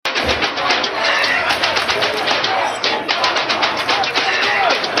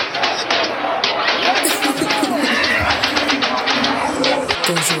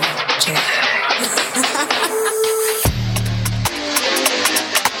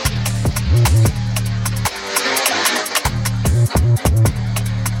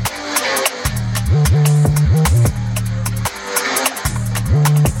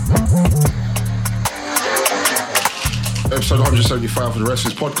75 of the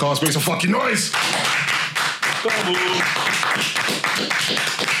Wrestling's podcast. Make some fucking noise!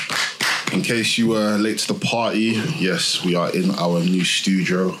 In case you were late to the party, yes, we are in our new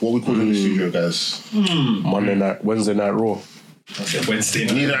studio. What we call the new studio, guys? Wednesday Night Raw. Wednesday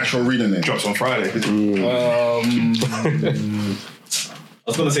You need an actual reading name. drops on Friday. I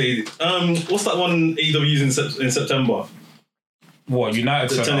was gonna say, what's that one AEW in September? What,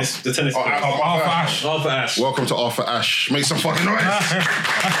 United The Center? tennis. Arthur Ashe. Arthur Ashe. Welcome to Arthur Ashe. Make some fucking noise! We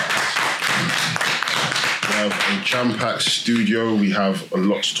have a jam-packed studio. We have a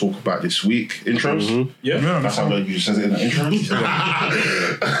lot to talk about this week. Intros? Yeah. That's how you just said it in the intro.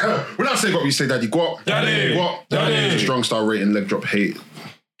 When I say what we say, Daddy, guap. Daddy. Guap. Daddy. Strong Star Rating, Leg Drop Hate.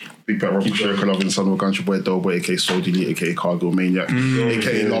 Big Pet Robert Sherka, Loving Son of a Guncha Boy, Doughboy, aka Soul Delete, aka Cargo Maniac,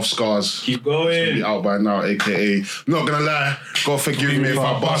 aka Love Scars. Keep Be going. out by now, aka Not Gonna Lie, God Forgive Me If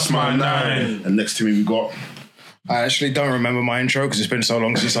I Bust My Nine. And next to me we got I actually don't remember my intro because it's been so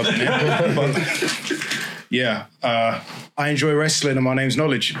long since I've been here. But yeah, I enjoy wrestling and my name's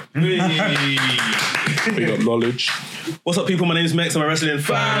Knowledge. Big up Knowledge. What's up, people? My name's Mex. I'm a wrestling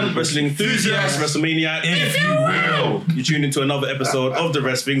fan, wrestling enthusiast, WrestleManiac, if you will. You tune into another episode of the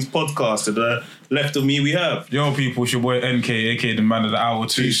Wrestling's podcast. To the left of me, we have. Yo, people, it's your boy NK, aka the man of the hour,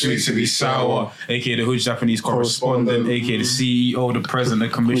 too sweet to be sour, aka the Hood Japanese correspondent, aka the CEO, the president, the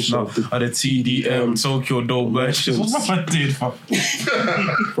commissioner of the TDM, Tokyo Dome Merchants. What I did, fuck.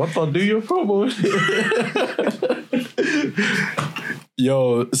 What I do your promo?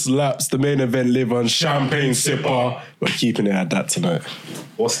 Yo, Slaps, the main event live on Champagne Sipper. We're keeping it at that tonight.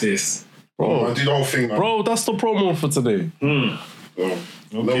 What's this? I did the whole thing, man. Bro, that's the promo for today. No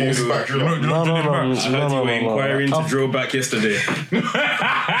holding back, drill up. No. I heard you were inquiring to drill back yesterday.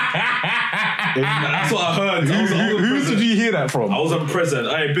 That's what I heard. Who did you hear that from? I wasn't present.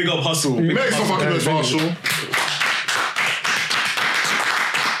 Hey, big up Hustle. Big Make up some fucking noise for Hustle.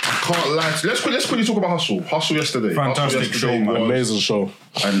 Can't lie to you. Let's quickly talk about Hustle. Hustle yesterday. Fantastic Hustle show, yesterday man. was Amazing show.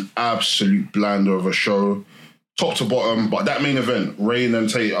 an absolute blinder of a show, top to bottom. But that main event, Rain and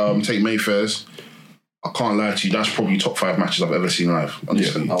Tate Mayfair's, I can't lie to you, that's probably top 5 matches I've ever seen live.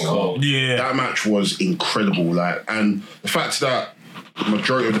 Honestly, Yeah. that match was incredible. Like, and the fact that the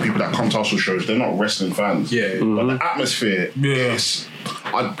majority of the people that come to Hustle shows, they're not wrestling fans. Yeah. But the atmosphere is,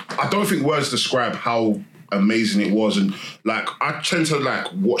 I don't think words describe how amazing it was. And like, I tend to like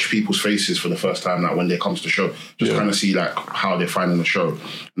watch people's faces for the first time, like when they come to the show, just kind of see like how they're finding the show. And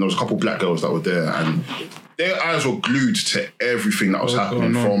there was a couple black girls that were there, and their eyes were glued to everything that was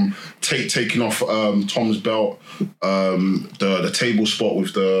happening, from Tate taking off Tom's belt, the table spot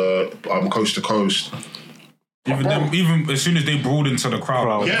with the coast to coast. Even as soon as they brawled into the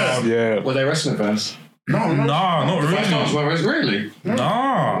crowd. Yeah. Were they wrestling fans? Nah, not really. Really?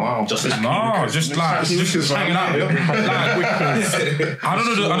 Nah. Wow. Just hanging out. I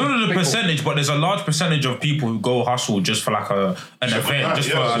don't know the percentage, but there's a large percentage of people who go Hustle just for like an event, just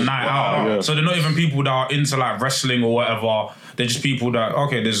for a night out. Yeah. So they're not even people that are into like wrestling or whatever. They're just people that,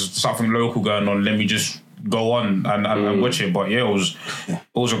 okay, there's something local going on, let me just go on and watch it. But yeah, it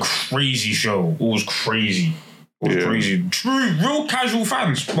was a crazy show. It was crazy. Crazy. True, real casual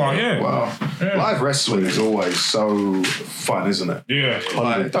fans. But yeah. Wow. Yeah. Live wrestling is always so fun, isn't it? Yeah.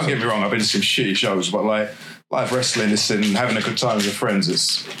 Like, don't get me wrong, I've been to some shitty shows, but like live wrestling is and having a good time with your friends,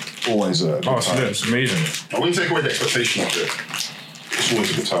 it's always a good time. It's amazing. I wouldn't take away the expectation of it. It's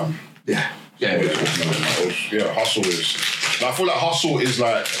always a good time. Yeah. Hustle is. I feel like Hustle is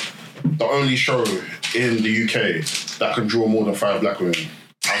like the only show in the UK that can draw more than 5 black women.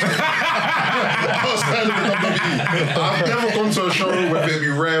 I've never gone to a show, whether it be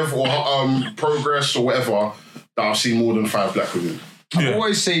Rev or Progress or whatever, that I've seen more than 5 black women. I've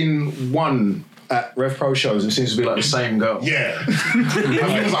always seen one at Rev Pro shows. It seems to be like the same girl. Yeah. I feel like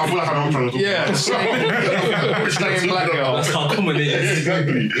I know what I'm trying to talk Yeah, the same black girl. That's how common it is.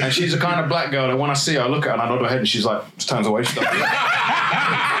 Exactly. And she's the kind of black girl that when I see her, I look at her and I nod her head and she's like, just turns away. She doesn't.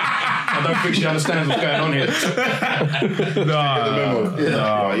 I don't think she understands what's going on here.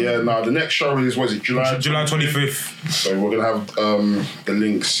 The next show is, what is it, July 25th. So we're going to have the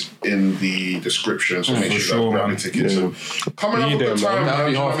links in the description, so make sure you grab your tickets. And come and have a good time. That'll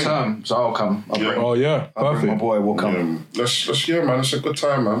be man. half term, so I'll come. I'll bring Perfect. my boy will come. Let's man, it's a good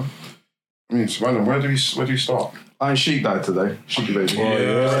time, man. I mean, so, man, where do we start? Iron Sheik died today. Sheik baby.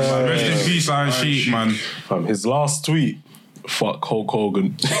 Rest in peace, Iron Sheik, man. His last tweet, fuck Hulk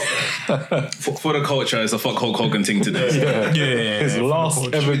Hogan. For the culture, it's a fuck Hulk Hogan thing today. Yeah. His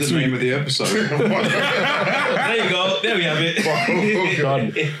last ever The tweet. name of the episode. There you go. There we have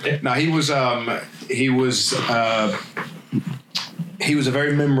it. Now he was a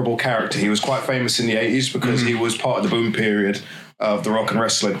very memorable character. He was quite famous in the 80s because he was part of the boom period of the Rock and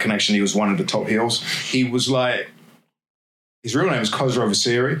Wrestling Connection. He was one of the top heels. He was like, his real name was Khosrow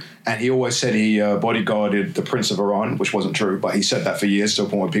Vaziri, and he always said he bodyguarded the Prince of Iran, which wasn't true, but he said that for years to a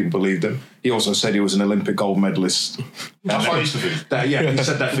point where people believed him. He also said he was an Olympic gold medalist. That's what I used to think. He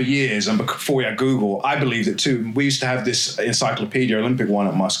said that for years, and before we had Google, I believed it too. We used to have this encyclopedia Olympic one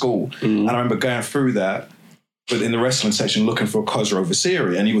at my school, and I remember going through that, but in the wrestling section looking for Khosrow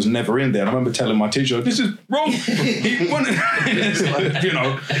Vaziri, and he was never in there. And I remember telling my teacher, "This is wrong." He wanted,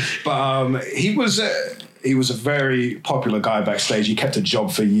 but he was a very popular guy backstage. He kept a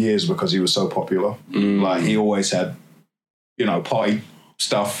job for years because he was so popular. Like he always had, party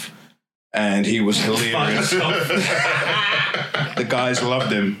stuff, and he was hilarious. The guys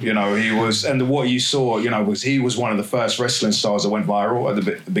loved him. He was, and what you saw, was he was one of the first wrestling stars that went viral at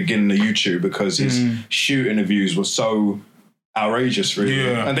the beginning of YouTube because his shoot interviews were so outrageous, really.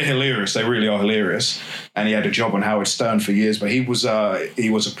 Yeah. And they're hilarious. They really are hilarious. And he had a job on Howard Stern for years, but he was a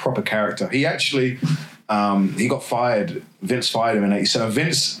proper character. He actually, he got fired. Vince fired him in '87.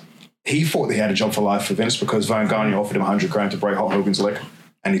 Vince, he thought that he had a job for life for Vince because Van Gagne offered him $100,000 to break Hulk Hogan's leg,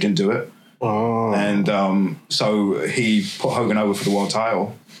 and he didn't do it. Oh. And so he put Hogan over for the world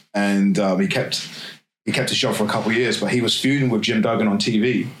title, and he kept his job for a couple of years, but he was feuding with Jim Duggan on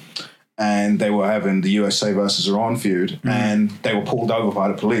TV, and they were having the USA versus Iran feud, and they were pulled over by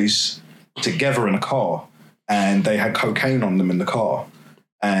the police together in a car, and they had cocaine on them in the car,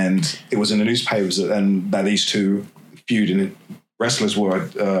 and it was in the newspapers that these two feuding wrestlers were,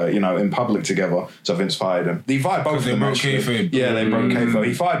 in public together. So Vince fired him. He fired both of them. They broke kayfabe. Yeah, they broke kayfabe.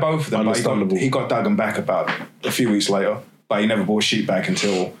 He fired both of them, but he got Duggan back about a few weeks later, but he never brought Sheik back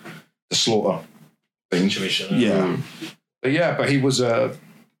until the Slaughter thing. Yeah. But he was a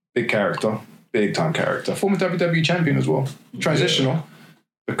big character, big time character. Former WWE champion as well. Transitional,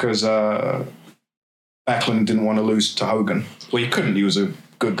 because Backlund didn't want to lose to Hogan. Well, he couldn't. He was a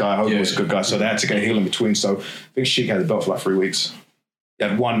good guy. Hogan was a good guy, so they had to get a heel in between. So I think Sheik had the belt for like 3 weeks. He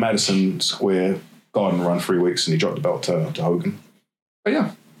had one Madison Square Garden run 3 weeks, and he dropped the belt to Hogan. But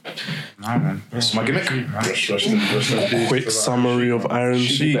yeah. Nah, man. That's my gimmick. Quick summary of Iron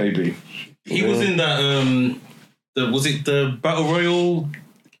Sheik. Baby. He was in that, was it the Battle Royal?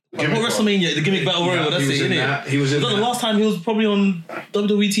 What WrestleMania? The gimmick Battle Royal, that's it, isn't it? He was in that. The last time he was probably on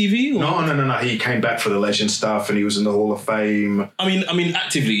WWE TV? Or? No. He came back for the Legend stuff, and he was in the Hall of Fame. I mean,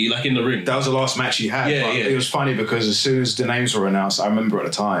 actively, like in the ring. That was the last match he had. Yeah. It was funny because as soon as the names were announced, I remember at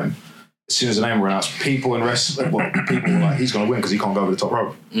the time, as soon as the name were announced, people in wrestling, people were like, he's going to win because he can't go over the top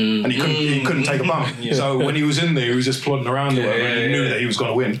rope. And he couldn't take a bump. So when he was in there, he was just plodding around and he knew that he was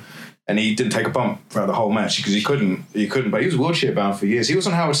going to win. And he didn't take a bump throughout the whole match because he couldn't. But he was wheelchair bound for years. He was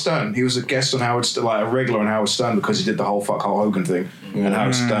on Howard Stern. He was a guest on Howard Stern, like a regular on Howard Stern because he did the whole fuck Hulk Hogan thing. And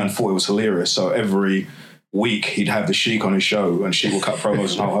Howard Stern thought it was hilarious. So every week he'd have the Sheik on his show, and Sheik would cut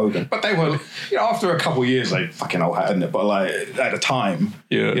promos on Hulk Hogan. But they were, after a couple of years, they fucking old hat, hadn't it? But like at the time,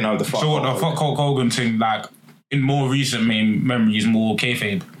 the fuck. So what the fuck Hulk Hogan thing, like in more recent memories, more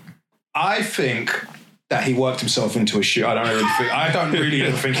kayfabe? I think that he worked himself into a shoot. I don't really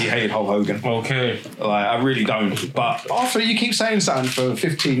ever think he hated Hulk Hogan. Okay. Like, I really don't. But after you keep saying something for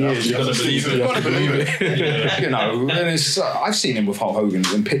 15 years, you gotta believe it. You gotta believe it. And it's, I've seen him with Hulk Hogan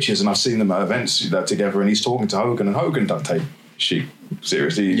in pictures, and I've seen them at events together, and he's talking to Hogan, and Hogan don't take Sheik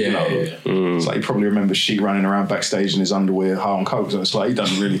seriously. It's like he probably remembers Sheik running around backstage in his underwear, high on coke, so it's like he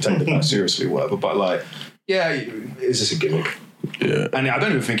doesn't really take the guy seriously or whatever. But like, is this a gimmick? Yeah. And I don't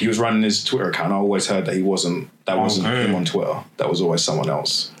even think he was running his Twitter account. I always heard that wasn't him on Twitter. That was always someone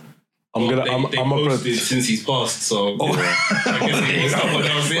else. I'm posted since he's passed, so I guess it was someone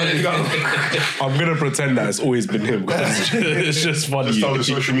else. I'm gonna pretend that it's always been him. It's just funny. Just tell the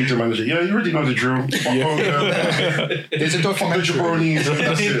social media manager, you already know the drill. There's a documentary.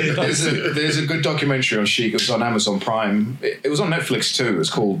 There's a good documentary on Sheik. It was on Amazon Prime. It was on Netflix too. It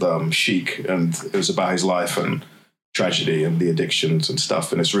was called Sheik, and it was about his life and tragedy and the addictions and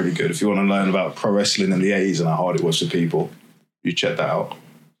stuff, and it's really good. If you want to learn about pro wrestling in the 80s and how hard it was for people, you check that out.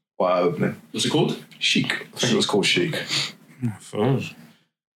 Quite eye-opening. What's it called? Sheik. I think it was called Sheik.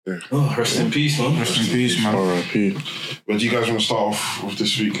 Oh, rest in peace, man. Rest in peace, man. R.I.P. When do you guys want to start off with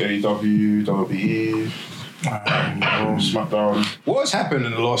this week? AEW, WWE, SmackDown. What has happened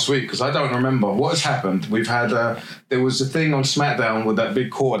in the last week? Because I don't remember. What has happened? We've had there was a thing on SmackDown with that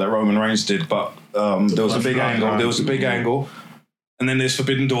big quarter that Roman Reigns did, but there was a big angle. There was a big angle, and then there's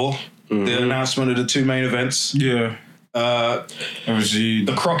Forbidden Door. The announcement of the two main events. Yeah. Obviously,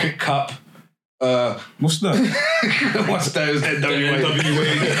 the Crockett Cup. What's that? What's that? It was NWA.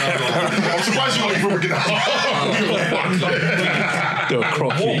 I'm surprised you want to bring it up. The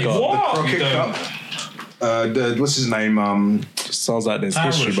Crockett Cup. The Crockett Cup. What's his name? Sounds like there's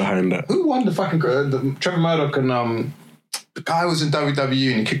Tyrus. history behind that. Who won the fucking Trevor Murdoch and the guy who was in WWE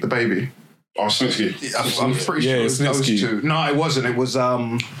and he kicked the baby. Oh, Snitsky. I'm pretty sure it was those Snitsky. two. No, it wasn't. It was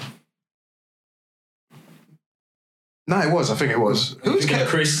No, it was. I think it was. Who's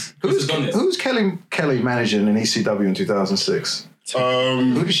Kelly managing in ECW in 2006?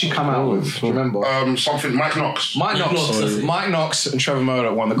 Who did she come out with? Do you remember? Something. Mike Knox. Mike Knox and Trevor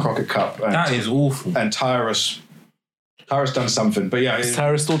Murdoch won the Crockett Cup. And, That is awful. and Tyrus done something, but yeah, Is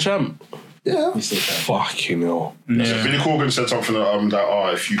Tyrus still champ? yeah. Fucking hell. Yeah. Billy Corgan said something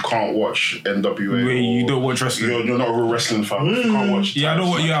that if you can't watch NWA, Wait, you or don't watch wrestling? You're not a real wrestling fan. If you can't watch. Yeah, I know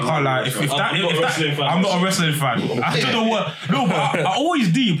what. Yeah, I can't lie. If that, I'm not a wrestling fan. I'm not a wrestling fan. I don't know what. No, but I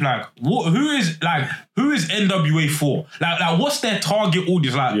always deep like who is NWA for? Like what's their target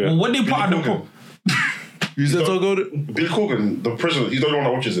audience? Like Yeah. when they put out the Corgan. Who's that talk Billy Corgan, the prisoner, he's the only one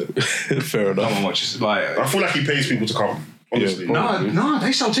that watches it. Fair enough. Someone watches like. I feel like he pays people to come. Honestly. Yeah. No,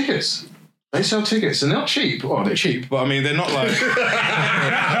 they sell tickets. They sell tickets, and they're not cheap. Well, they're cheap, but I mean, they're not like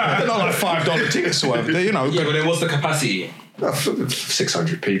they're not like $5 tickets or whatever. They're, Yeah, but then what's the capacity?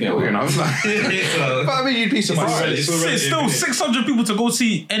 600 people, you know. But I mean, you'd be surprised. It's still 600 people to go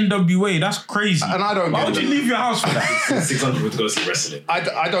see NWA. That's crazy. And I don't. Why would you leave your house for that? 600 people to go see wrestling.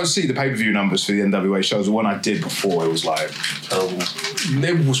 I don't see the pay-per-view numbers for the NWA shows. The one I did before, it was like terrible.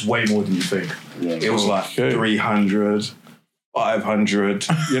 It was way more than you think. It was like 300, 500,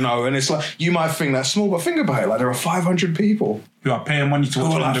 you know, and it's like, you might think that's small, but think about it, like there are 500 people You are paying money to who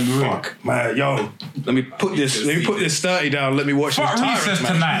watch are like, NWA. fuck, man, yo, let me put this 30 down, let me watch Fuck this Tyrus recess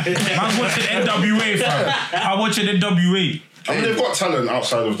match. tonight. Man's watching NWA, fam. I'm watching NWA. I mean, they've got talent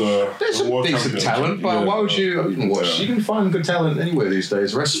outside of the. There's the some World decent Championship. talent, but why would you watch? You can find good talent anywhere these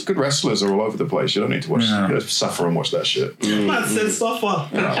days. Good wrestlers are all over the place. You don't need to watch suffer and watch that shit. Man said suffer.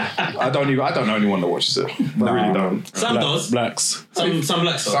 I don't know anyone that watches it. I really don't. Sam does. Blacks. Some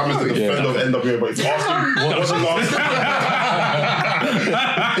black stuff. Sam is the defender of NWA, but if you ask him what was the last.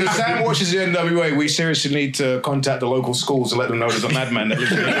 If Sam watches the NWA, we seriously need to contact the local schools and let them know there's a madman that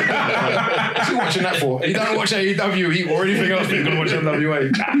lives here. What's he watching that for? He doesn't watch AEW or anything else, but he's going to watch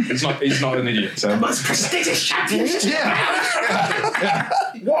NWA. Nah, he's not an idiot. So. Most prestigious championship. Yeah.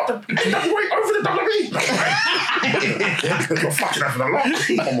 What? NWA over the WWE? You're fucking having a lot.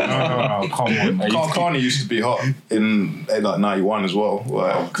 Oh, come on, mate. Carl Carney used to be hot in like 91 as well.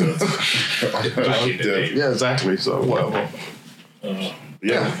 Like, yeah, exactly. So whatever.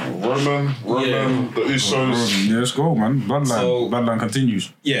 Roman, the Usos. Yeah, let's go, man. Bloodline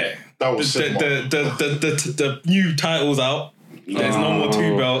continues. Yeah. That was sick, man. The new title's out. There's no more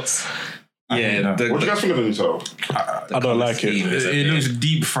two belts. Yeah. What do you guys think of the new title? I don't like it. It looks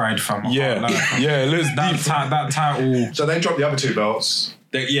deep fried, fam. Yeah, it looks deep. That title. So they dropped the other two belts.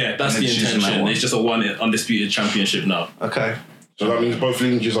 That's And the then choosing that intention. one. It's just a one undisputed championship now. Okay. So that means both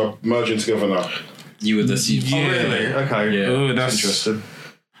lineages are merging together now. You would assume. Yeah. Okay. Yeah. Oh, that's Interesting.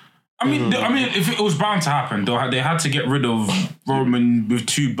 I mean, if it was bound to happen, they had to get rid of Roman with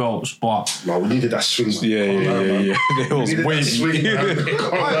two belts, but No, we needed that swing. Yeah. It was way Swing,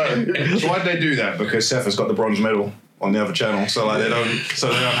 man. So why'd they do that? Because Seth has got the bronze medal on the other channel, so like they don't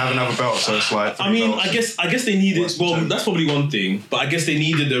have another belt. So it's like I mean, belts. I guess they needed. What's Well, the- that's probably one thing, but I guess they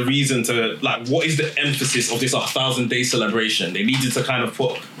needed a reason to like. What is the emphasis of this 1,000-day celebration? They needed to kind of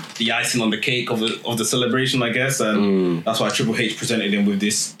put the icing on the cake of the celebration, I guess, and that's why Triple H presented him with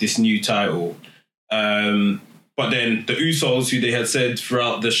this new title. But then the Usos, who they had said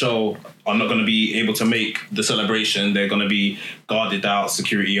throughout the show are not going to be able to make the celebration. They're going to be guarded out,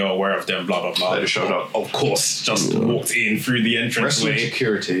 security are aware of them, blah, blah, blah. They just showed up. Of course, just walked in through the Wrestling entranceway.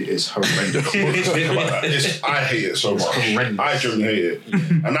 security is horrendous. I hate it so much. I genuinely hate it.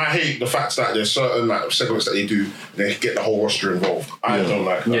 And I hate the fact that there's certain like segments that they do, they get the whole roster involved. I don't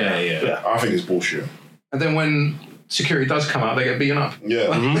like that. Yeah. I think it's bullshit. And then when security does come out, they get beaten up.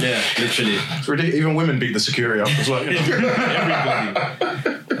 Yeah. Yeah, literally. It's ridiculous. Even women beat the security up. It's like,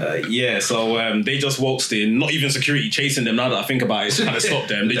 So they just waltzed in, not even security chasing them. Now that I think about it, to kind of stop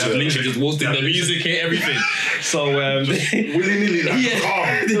them. They just literally just waltzed in. The music hit everything. So Willy-nilly, like,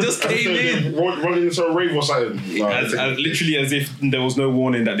 Yeah, they just came in. running into a rave or something. Like, literally as if there was no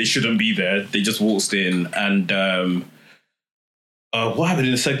warning that they shouldn't be there. They just waltzed in, and what happened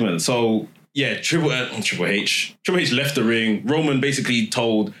in the segment? So yeah, Triple H left the ring. Roman basically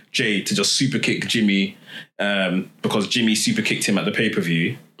told Jay to just super kick Jimmy because Jimmy super kicked him at the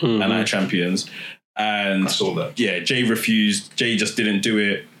pay-per-view and Night of Champions. And I saw that. Yeah, Jay refused. Jay just didn't do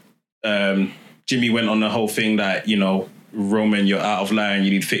it. Jimmy went on the whole thing that, you know, Roman, you're out of line, you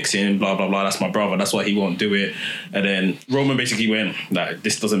need fixing, blah, blah, blah. That's my brother. That's why he won't do it. And then Roman basically went, like,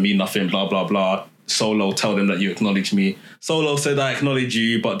 this doesn't mean nothing, blah, blah, blah. Solo, tell them that you acknowledge me. Solo said, I acknowledge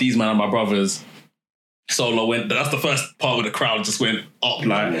you, but these men are my brothers. Solo went, that's the first part where the crowd just went up.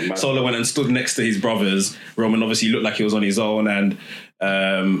 Like, Solo went and stood next to his brothers. Roman obviously looked like he was on his own, and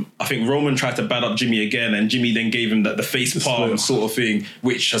I think Roman tried to bad up Jimmy again, and Jimmy then gave him the face palm sort of thing,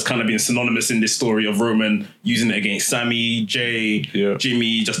 which has kind of been synonymous in this story of Roman using it against Sammy, Jay,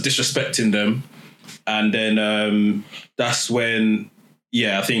 Jimmy, just disrespecting them. And then that's when,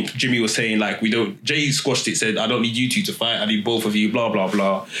 I think Jimmy was saying, like, Jay squashed it, said, I don't need you two to fight, I need both of you, blah, blah,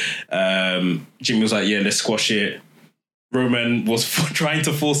 blah. Jimmy was like, yeah, let's squash it. Roman was trying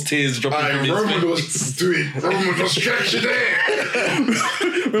to force tears dropping from his Roman face. Roman was stretching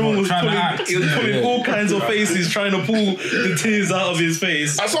it. Roman was Trying to pulling, act. he was pulling all kinds of faces, trying to pull the tears out of his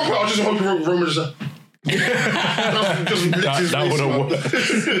face. At some point, I was just hoping Roman just licked his That face, would have man. worked.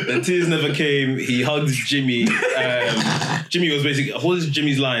 The tears never came. He hugged Jimmy. Jimmy was basically, what was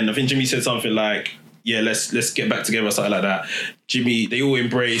Jimmy's line? I think Jimmy said something like, yeah, let's get back together or something like that. They all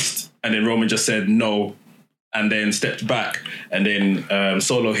embraced, and then Roman just said no, and then stepped back, and then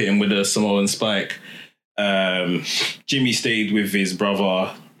Solo hit him with a Samoan spike. Jimmy stayed with his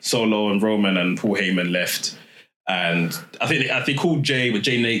brother. Solo and Roman and Paul Heyman left. And I think they called Jay, but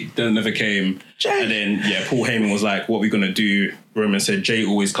Jay never came. And then, Paul Heyman was like, what are we going to do? Roman said, Jay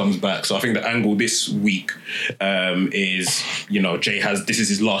always comes back. So I think the angle this week is, Jay this is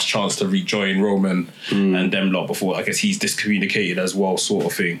his last chance to rejoin Roman and them lot before, I guess he's discommunicated as well, sort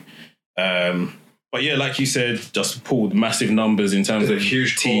of thing. But yeah, like you said, just pulled massive numbers in terms of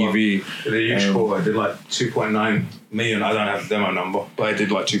huge TV. Did a huge call. I did like 2.9 million. I don't have the demo number, but I did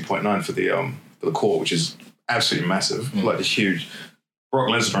like 2.9 for the call, which is absolutely massive. Like it's huge. Brock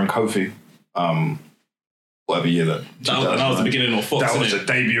Lesnar and Kofi, whatever year that was the beginning of Fox. That was innit? a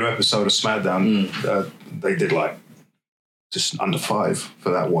debut episode of SmackDown. They did like just under 5 for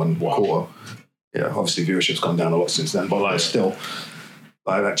that one quarter. Yeah, obviously viewership's gone down a lot since then, but like still,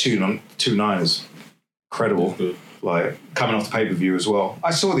 like that 2.9 is incredible. Like coming off the pay-per-view as well.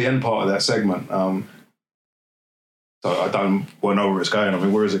 I saw the end part of that segment. So I don't know where it's going. I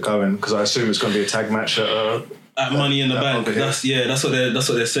mean, where is it going? Because I assume it's going to be a tag match at Money in the Bank. over here. That's what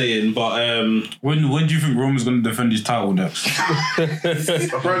they're saying. But When do you think Roman's going to defend his title next?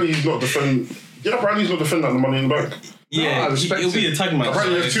 Apparently he's not defending. Yeah, apparently he's not defending the Money in the Bank. yeah, I respect it'll be a tag match.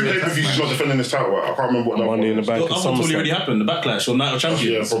 Apparently there's 2 pay-per-views he's not defending his title. I can't remember what that Money in the was. Bank. I've probably already happened. The Backlash or Night of Yeah,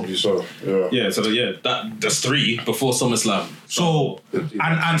 Champions. probably so. Yeah. Yeah, so that's 3 before SummerSlam. So, and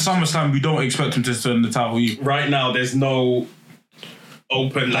SummerSlam, we don't expect him to defend the title either. Right now, there's no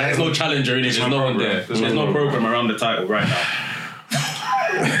open, there's no challenger in it. There's no one there. There's no program around the title right now.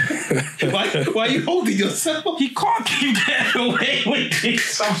 Why are you holding yourself? He can't keep getting away with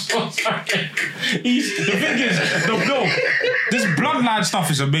this. I'm so sorry. The thing is, this bloodline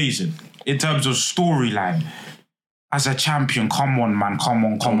stuff is amazing in terms of storyline. As a champion, come on, man, come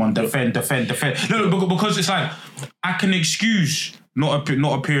on, defend. No, because it's like I can excuse not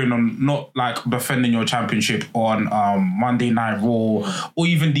appearing on, not like defending your championship on Monday Night Raw or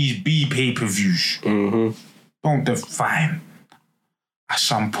even these B pay-per-views. Don't define. At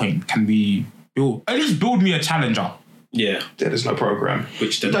some point, can we at least build me a challenger? Yeah, there's no program.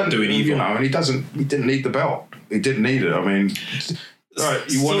 which they're not doing either. You know, and he didn't need the belt. He didn't need it. I mean, right,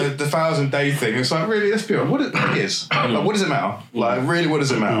 you wanted the 1,000-day thing. It's like, really, let's be honest, what it is. Like, what does it matter? Like, really, what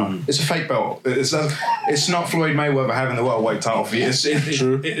does it matter? It's a fake belt. It's not Floyd Mayweather having the welterweight title for you.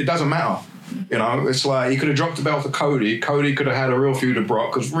 It doesn't matter. You know, it's like he could have dropped the belt to Cody. Cody could have had a real feud with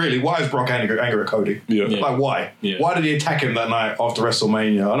Brock. Because really, why is Brock angry at Cody? Yeah. Like, why? Yeah. Why did he attack him that night after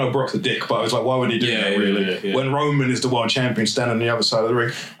WrestleMania? I know Brock's a dick, but it's like, why would he do that, really? Yeah. When Roman is the world champion standing on the other side of the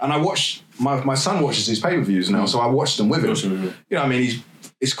ring. And I watched, my son watches these pay-per-views now, so I watched them with him. You know, I mean,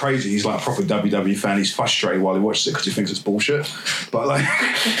 it's crazy. He's like a proper WWE fan. He's frustrated while he watches it because he thinks it's bullshit. But like,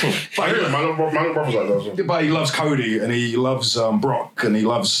 My little brother's like that as well. but he loves Cody and he loves Brock and he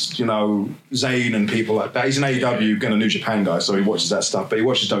loves, Zayn and people like that. He's an AEW and a New Japan guy, so he watches that stuff. But he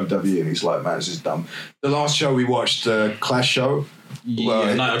watches WWE and he's like, man, this is dumb. The last show we watched, the Clash show,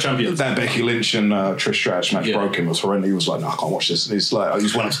 Night of Champions. that Becky Lynch and Trish Stratus match broke him. It was horrendous. He was like, no, I can't watch this. And he's like, I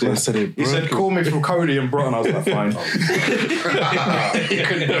just went upstairs. He said, call me from Cody and Brock. And I was like, fine. He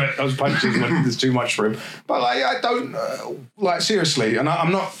couldn't do it. I was punching him. There's too much for him. But like, I don't, seriously. And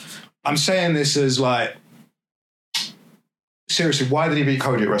I'm saying this as like, seriously, why did he beat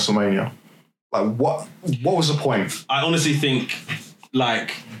Cody at WrestleMania? Like, what was the point? I honestly think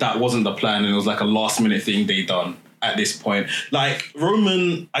like that wasn't the plan, and it was like a last minute thing they done at this point. Like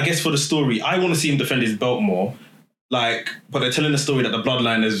Roman, I guess for the story, I want to see him defend his belt more. but they're telling the story that the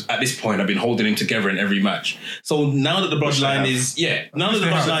Bloodline is at this point have been holding him together in every match. So now that the Bloodline is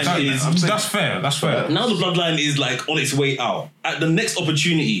That's fair. That's fair. now the Bloodline is like on its way out. At the next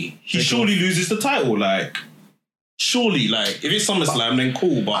opportunity, he surely loses the title. Like, surely, like if it's SummerSlam, then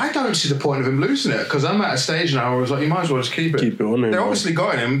cool. But I don't see the point of him losing it because I'm at a stage now where I was like, you might as well just keep it. Keep it on him. They're man. obviously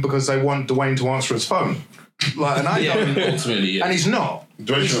got him because they want Dwayne to answer his phone. Like, and I don't. ultimately, yeah. And he's not.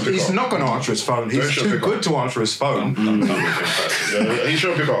 Dwayne shouldn't pick He's up. not going to answer his phone. He's Dwayne shouldn't too pick good up. to answer his phone. Yeah, he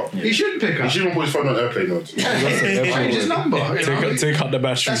shouldn't pick up. He shouldn't pick He up. shouldn't put his phone on airplane mode. Change his number. you know? Take out the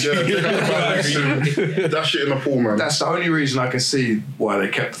battery. That shit in the pool, man. That's the only reason I can see why they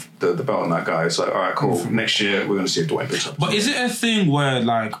kept the belt on that guy. It's like, all right, cool. Next year, we're going to see if Dwayne picks up. But is it a thing where,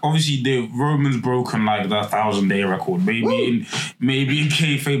 like, obviously the Roman's broken like the 1,000-day record? Maybe in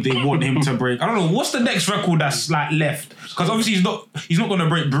kayfabe they want him to break. I don't know. What's the next record that's like left? Because obviously he's not going to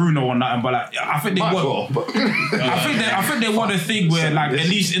break Bruno or nothing. But like, I think they Might as want. well, but I think they want a thing where, like, at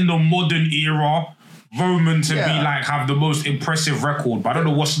least in the modern era, Roman to be like have the most impressive record. But I don't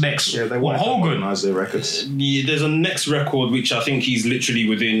know what's next. yeah, they What, want to Hogan? organise their records. Yeah, there's a next record which I think he's literally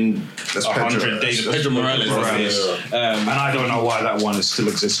within That's 100 days. That's Pedro Morales. Morales. That's it. And I don't know why that one has still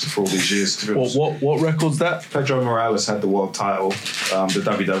existed for all these years. To be honest. What record's that? Pedro Morales had the world title, the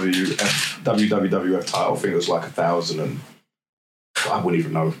WWF title. I think it was like 1,000 and I wouldn't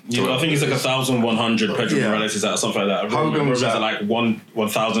even know. Yeah, I think it's like 1,100. Pedro Yeah. Morales is at something like that. Hogan was at at like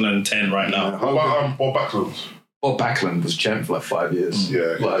 1,010 right now. What about Bob Backlund? Bob Backlund was champ for like 5 years.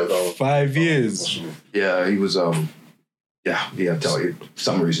 Yeah, Like, that was 5 years. yeah, he was. He had for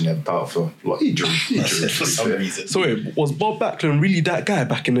some reason he had the title for. Like, he drew. For some reason. So wait, was Bob Backlund really that guy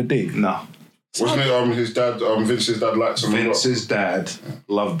back in the day? No, Wasn't it his dad, Vince's dad liked him a lot? Vince's dad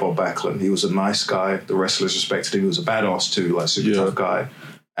loved Bob Backlund. He was a nice guy. The wrestlers respected him. He was a badass too, like super tough guy.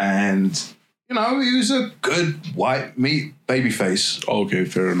 And he was a good white meat babyface. Okay,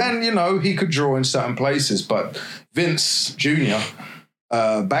 fair enough. And he could draw in certain places. But Vince Jr.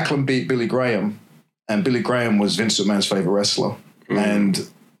 Backlund beat Billy Graham, and Billy Graham was Vince McMahon's favorite wrestler. And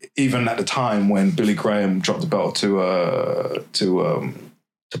even at the time when Billy Graham dropped the belt to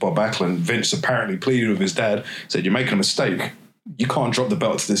Bob Backlund, Vince apparently pleaded with his dad, said, "You're making a mistake. You can't drop the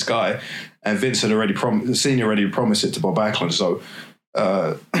belt to this guy." And Vince had already the senior already promised it to Bob Backlund, so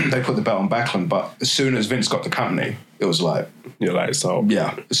they put the belt on Backlund. But as soon as Vince got the company, it was like, so.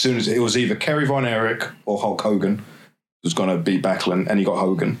 yeah. As soon as it was either Kerry Von Erich or Hulk Hogan was going to beat Backlund, and he got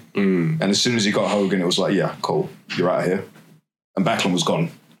Hogan. And as soon as he got Hogan, it was like, yeah, cool, you're out of here. And Backlund was gone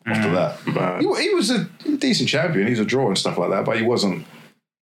after that. He was a decent champion. He was a draw and stuff like that, but he wasn't.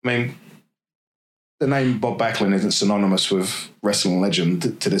 I mean, the name Bob Backlund isn't synonymous with wrestling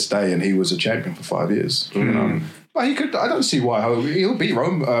legend to this day, and he was a champion for 5 years. But he could. I don't see why he'll beat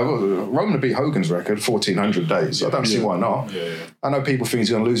Roman. Roman beat Hogan's record, 1,400 days. I don't see why not. I know people think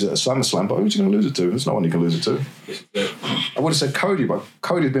he's going to lose it at SummerSlam, but who's he going to lose it to? There's no one he can lose it to. I would have said Cody, but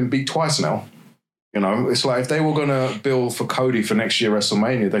Cody's been beat twice now. It's like if they were going to build for Cody for next year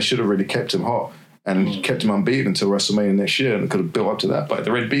WrestleMania, they should have really kept him hot and kept him unbeaten until WrestleMania next year, and could have built up to that. But they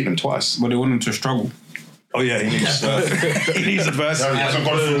already beaten him twice. But they want him to struggle. Oh yeah, he needs he needs adversity. He hasn't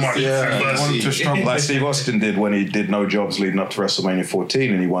gone through much adversity. To struggle. Like Steve Austin did when he did no jobs leading up to WrestleMania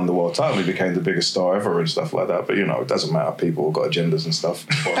 14 and he won the world title. He became the biggest star ever and stuff like that. But it doesn't matter. People have got agendas and stuff.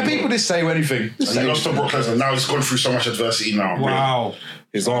 And people just say anything. And he lost to Brock Lesnar. Now he's gone through so much adversity now. Wow.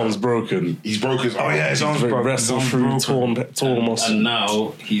 His arm's broken. He's broke his arm. Oh yeah, his arm's broken. Wrestling through torn muscle. And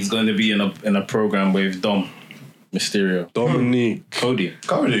now he's going to be in a program with Dom Mysterio. Dominique. Cody.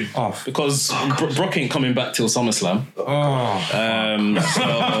 Off. Because Brock ain't coming back till SummerSlam. Oh.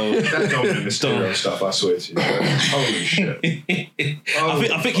 So That Dominic Mysterio stuff, I swear to you. Holy shit.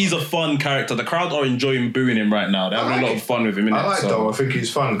 I think he's a fun character. The crowd are enjoying booing him right now. They're having a lot of fun with him. I like Dom. I think he's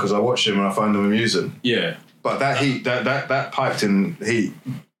fun because I watch him and I find him amusing. Yeah. But that heat, that piped in heat,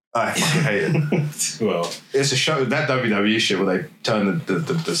 I fucking hate it. Well, It's a show, that WWE shit where they turn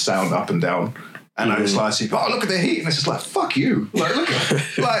the sound up and down. And I just like see, look at the heat. And it's just like, fuck you. Like, look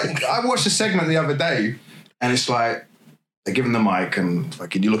at like, I watched a segment the other day and it's like, they give them the mic and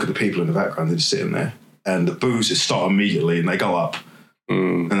like, you look at the people in the background, they're just sitting there. And the boos just start immediately and they go up.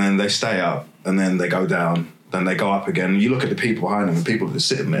 And then they stay up and then they go down. Then they go up again. And you look at the people behind them and people are just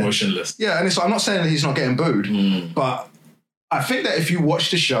sitting there. motionless. Yeah, and it's like, I'm not saying that he's not getting booed, but I think that if you watch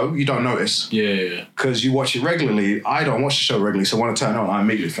the show, you don't notice. Yeah. Because you watch it regularly. I don't watch the show regularly, so when I turn it on, I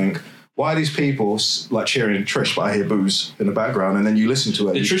immediately think, why are these people like cheering Trish, but I hear boos in the background, and then you listen to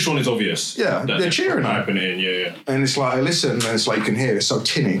it. The Trish one is obvious. Yeah, That they're cheering her. Hyping it in, yeah. And it's like, I listen, and it's like you can hear it's so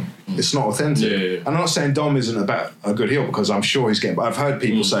tinny. It's not authentic. Yeah. And I'm not saying Dom isn't a good heel because I'm sure he's getting. But I've heard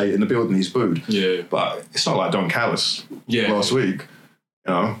people say in the building he's booed. Yeah. But it's not like Don Callis last week,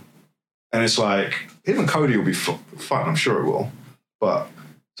 you know. And it's like even Cody will be fun. I'm sure it will. But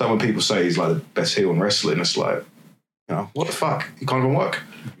so when people say he's like the best heel in wrestling, it's like, you know, what the fuck? He can't even work.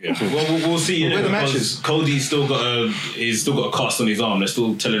 Yeah. Well, we'll see. Where the because matches? Cody's still got a cast on his arm. They're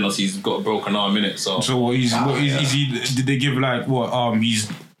still telling us he's got a broken arm in it. So So is he? Did they give like what? He's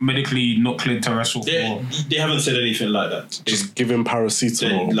medically not cleared to wrestle. they haven't said anything like that. Just give him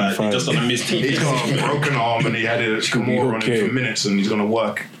paracetamol. Like they just on a missed He's got a broken arm and he had a Kimura on him for minutes and he's going to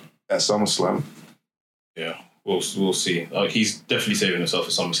work at SummerSlam. Yeah, we'll see. He's definitely saving himself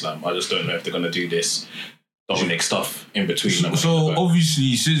for SummerSlam. I just don't know if they're going to do this Dominic stuff in between them. So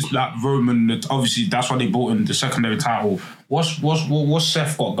obviously, since like Roman, obviously that's why they brought in the secondary title. What's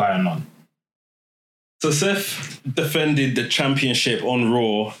Seth got going on? So Seth defended the championship on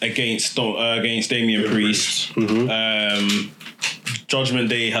Raw against Damian Priest. Judgment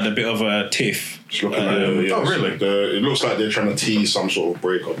Day had a bit of a tiff. It's looking like, really? It looks like they're trying to tease some sort of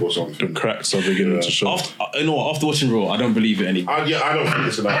breakup or something. The cracks are beginning to show. After watching Raw, I don't believe it anymore. I don't think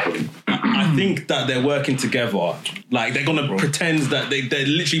it's gonna happen. I think that they're working together. Like they're gonna pretend that they're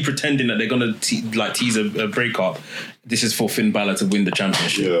literally pretending that they're gonna tease a breakup. This is for Finn Balor to win the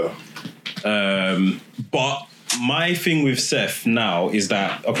championship. Yeah. But my thing with Seth now is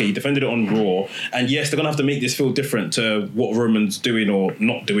that, okay, he defended it on Raw, and yes, they're going to have to make this feel different to what Roman's doing or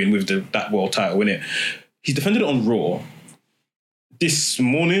not doing with that world title, innit? He defended it on Raw. This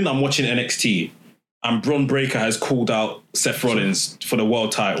morning, I'm watching NXT, and Bron Breakker has called out Seth Rollins for the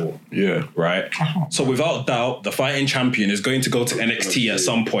world title. Yeah. Right? So without doubt, the fighting champion is going to go to NXT at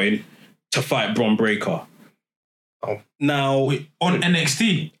some point to fight Bron Breakker. Now On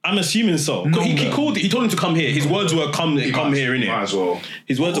NXT? I'm assuming so. No, he no. called. He told him to come here. His words were come here, innit? Might as well.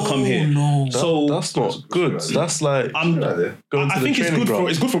 His words are come here. No. So That's not good. That's like I'm. going to I the think it's training good ground. for.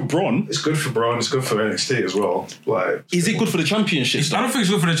 It's good for Braun. It's good for Braun. It's good for NXT as well. Like, Is it good for the championship? I don't think it's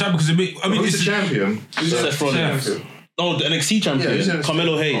good for the champ because who's the champion? Seth Rollins. Seth. Oh, the NXT champion, Yeah, he's NXT.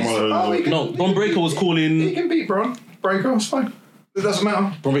 Carmelo Hayes. Oh, he can- No, Bron Breakker was He calling. can beat Braun Breaker. It's fine. It doesn't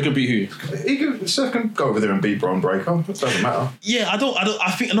matter. Bron Breakker beat who? Seth can go over there and beat Braun Breaker. It doesn't matter. Yeah, I don't.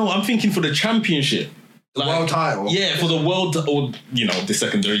 I think no. I'm thinking for the championship. The world title. Yeah, for the world, or the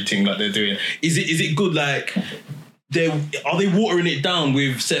secondary thing that they're doing. Is it good? Like, are they watering it down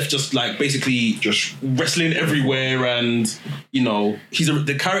with Seth just like basically just wrestling everywhere, and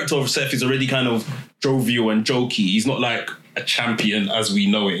the character of Seth is already kind of jovial and jokey. He's not like a champion as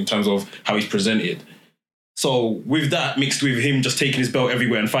we know it in terms of how he's presented. So with that mixed with him just taking his belt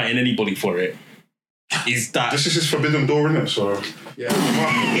everywhere and fighting anybody for it, is that This is his forbidden door, isn't it? So you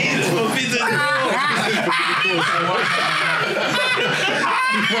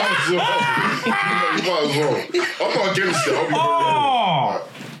might as well. I'm not against it.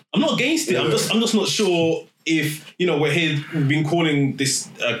 I'm not against it. I'm just not sure if we've been calling this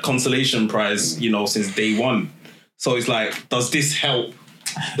a consolation prize, since day one. So it's like, does this help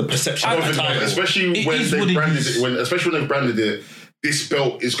the perception of the title? Especially It when is they what it branded is. it. Especially when they branded it, this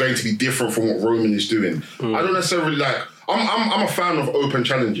belt is going to be different from what Roman is doing. I don't necessarily like. I'm a fan of open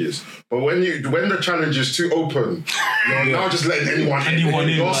challenges, but when the challenge is too open, you're now just letting anyone in.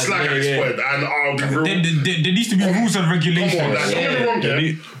 You're like, slag expert, and I'll be real. There needs to be rules and regulations. Come on, like, don't get me wrong,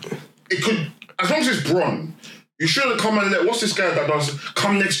 yeah. It could, as long as it's Braun, you shouldn't come and let, what's this guy that does,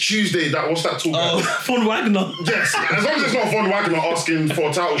 come next Tuesday, what's that talk Oh, about? Von Wagner. Yes, as long as it's not Von Wagner asking for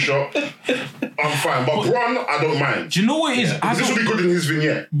a title shot, I'm fine. But Braun, I don't mind. Do you know what it is? This will be good in his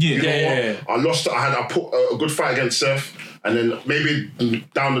vignette. Yeah. You know Yeah. what? I put a good fight against Seth, and then maybe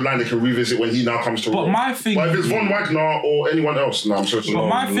down the line they can revisit when he now comes to But Raw. my thing- But if it's Von Wagner or anyone else, no, I'm so sorry. But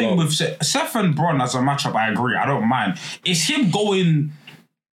my thing with Seth and Braun as a matchup, I agree. I don't mind. It's him going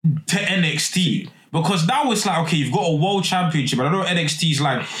to NXT. Because now it's like, okay, you've got a world championship, and I know NXT is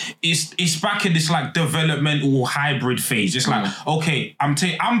like, it's back in this like developmental hybrid phase. It's like, okay, I'm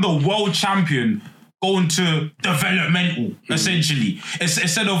the world champion going to developmental, essentially.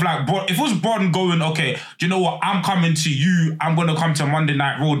 Instead of like, if it was Braun going, okay, do you know what, I'm coming to you, I'm going to come to Monday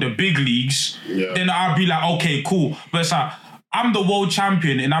Night Raw, the big leagues, then I'll be like, okay, cool. But it's like, I'm the world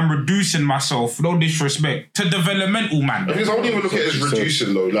champion and I'm reducing myself, no disrespect, to developmental, man. Because I wouldn't even look at it as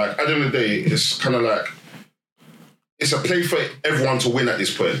reducing though. Like at the end of the day, it's kind of like it's a play for everyone to win at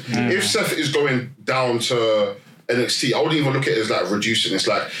this point. If Seth is going down to NXT, I wouldn't even look at it as like reducing. It's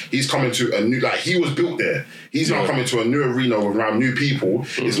like he's coming to a new, like he was built there. He's now coming to a new arena around new people.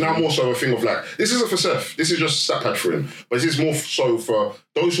 It's now more so a thing of like, this isn't for Seth. This is just a stat pad for him. But this is more so for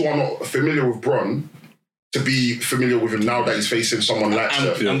those who are not familiar with Bron to be familiar with him now that he's facing someone like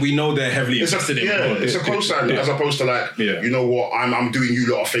Seth. And we know they're heavily invested in Braun. It's a cosign as opposed to like, you know what, I'm doing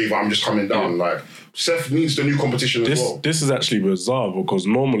you lot a favour, I'm just coming down. Like, Seth needs the new competition as well. This is actually bizarre because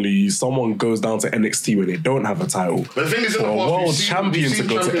normally someone goes down to NXT when they don't have a title. But the thing is, in the For a past, world we've seen champion to go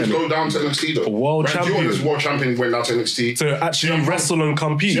to champions NXT. go down to NXT though. A world Randy champion. Orton's world champion went down to NXT. To actually CM Punk- wrestle and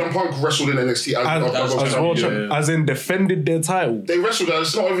compete. CM Punk wrestled in NXT As world champion, as in defended their title. They wrestled.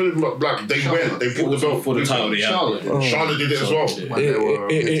 It's not even like they went. They brought the belt For the title, they had. Charlotte did it as well.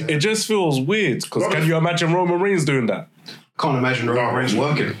 It just feels weird because can you imagine Roman Reigns doing that? Can't imagine Roman Reigns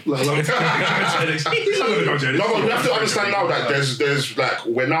working. Let alone- He's not going to go to No, but we have to understand now that there's like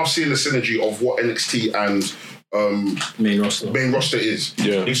we're now seeing the synergy of what NXT and Main roster is.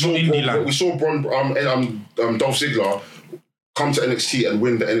 Yeah. We saw Indie land. we saw Dolph Ziggler come to NXT and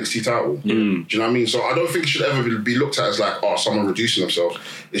win the NXT title. Do you know what I mean? So I don't think it should ever be looked at as like, someone reducing themselves.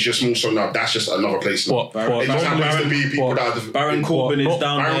 It's just more so now that's just another place now. But It just happens to be people that are Baron Corbin is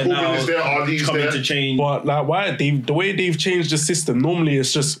down Baron there Corbin now. is there, RD's coming there. to change. But like, why the way they've changed the system? Normally,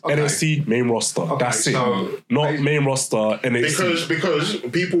 it's just NXT main roster. That's it. so Not main roster NXT. Because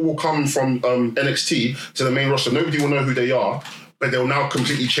people will come from NXT to the main roster. Nobody will know who they are, but they'll now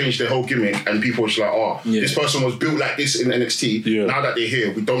completely change their whole gimmick, and people are just like, this person was built like this in NXT. Yeah. Now that they're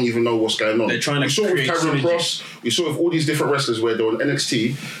here, we don't even know what's going on. They're trying to we saw with create Karrion synergy. Kross, we saw with all these different wrestlers where they were on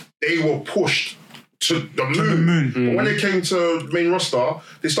NXT, they were pushed to the moon. But when they came to main roster,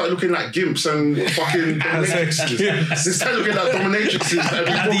 they started looking like gimps and fucking dominatrixes. They started looking like dominatrixes and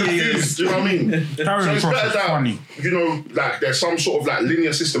people confused. Do you know what I mean? Karrion So it's Kross better is that, funny. you know, like there's some sort of like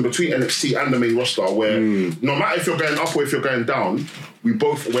linear system between NXT and the main roster where no matter if you're going up or if you're going down,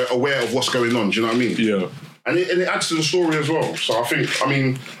 we're aware of what's going on. Do you know what I mean? Yeah. And it adds to the story as well. So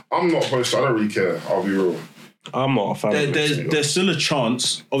I'm not opposed to it. I don't really care. I'll be real. I'm not a fan of it. There's still a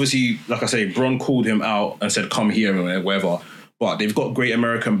chance. Obviously, like I say, Braun called him out and said, come here and whatever. But they've got Great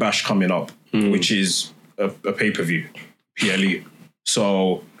American Bash coming up, which is a pay-per-view, PLE.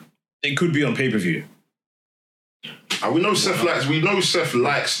 So it could be on pay-per-view. And we know Seth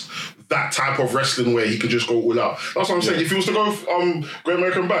likes that type of wrestling where he could just go all out. That's what I'm saying. If he was to go Great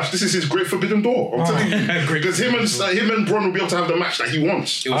American Bash, this is his great forbidden door. I'm telling you. Because him and Braun will be able to have the match that he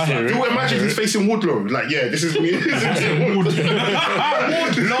wants. You imagine he's facing Wardlow. Like, this is me. Wardlow.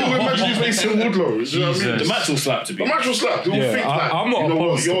 Imagine he's facing Wardlow. You know what I mean? The match will slap to be. The match will slap. They will think like, I'm not you know what,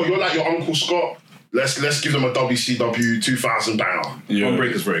 opposed to you're like your Uncle Scott. Let's give them a WCW 2000 banner. Braun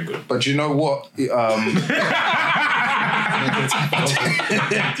Breaker's very good. But you know what?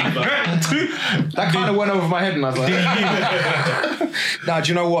 That kind of went over my head, and I was like, "Now, do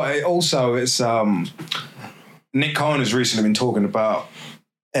you know what? It's Nick Khan has recently been talking about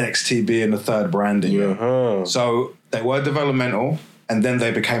NXT being the third branding. So they were developmental, and then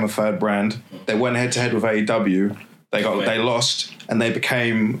they became a third brand. They went head to head with AEW. They lost, and they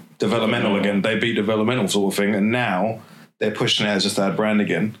became developmental again. They beat developmental sort of thing, and now they're pushing it as a third brand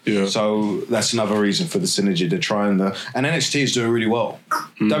again. Yeah. So that's another reason for the synergy. They're trying and NXT is doing really well.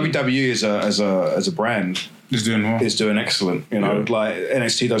 WWE as a brand He's doing well. is doing excellent. You know, like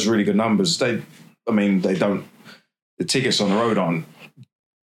NXT does really good numbers. They don't. The tickets on the road aren't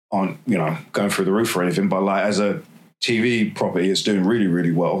going through the roof or anything. But like as a TV property, it's doing really,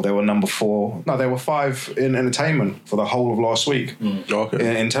 really well. They were number 4. No, they were 5 in entertainment for the whole of last week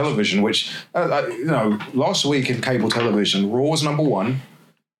in television. Which last week in cable television, Raw was number 1.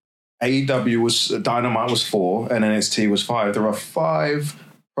 AEW was Dynamite was 4, and NXT was 5. There are 5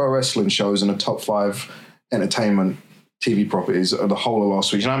 pro wrestling shows in the top 5 entertainment TV properties of the whole of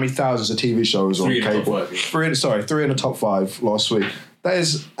last week. You know how many thousands of TV shows on cable? 3 in the top 5 last week. That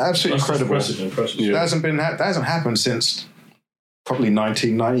is absolutely incredible. Impressive. That hasn't happened since probably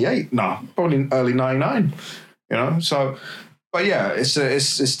 1998. No, probably early 99. You know, so. But yeah, it's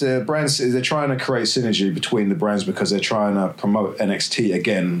the brands. They're trying to create synergy between the brands because they're trying to promote NXT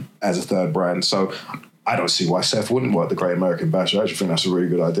again as a third brand. So I don't see why Seth wouldn't work the Great American Bash. I actually think that's a really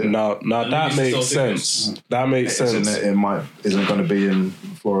good idea. Now that makes sense. That makes sense. Isn't it going to be in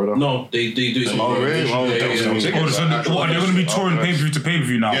Florida. No, they do it. Oh, really? Well, Yeah, that was yeah, no yeah. ticket. So what, are they going to be touring pay-per-view to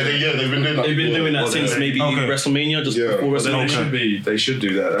pay-per-view now? Yeah, they've been doing that. They've been doing that Well, since maybe Okay. WrestleMania, just Yeah. before Well, then WrestleMania. They should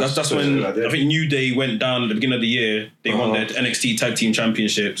do that. That's when I think New Day went down at the beginning of the year. They won their NXT Tag Team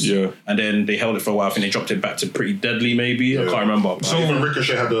Championships. Yeah. And then they held it for a while. I think they dropped it back to Pretty Deadly, maybe. I can't remember. So even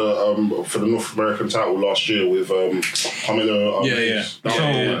Ricochet had for the North American title last year with Carmelo. Yeah. That was a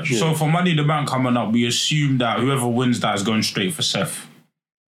good match. So for Money in the Bank coming up, we assume that whoever wins that is going straight for Seth.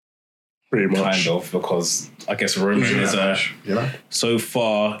 Pretty much. Kind of, because I guess Roman is Yeah. so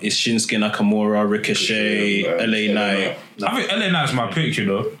far it's Shinsuke Nakamura, Ricochet, LA Knight. I think LA Knight's my pick, you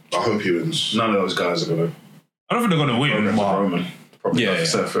know. I hope he wins. None of those guys are gonna. I don't think they're going to win, but Roman. Probably Yeah, not yeah.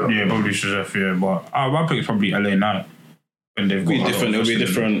 Seth. yeah, probably Seth, yeah. But my pick is probably LA Knight. And they've got It'll be a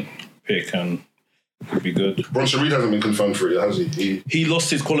different pick and it'll be good. Bronson Reed hasn't been confirmed for it, has he? He lost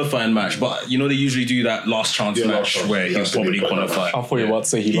his qualifying match, but you know they usually do that last chance Yeah, last match chance. where He he'll has to be probably put in that qualify. I thought you were about to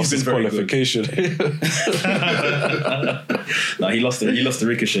say he He's lost his been very good. qualification. No, he lost the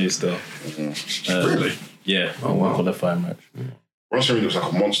Ricochet still. Really? Yeah. Oh wow. Qualifying match. Bronson Reed looks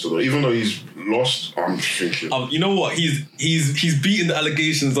like a monster though. Even though he's lost, I'm thinking. You know what? He's beaten the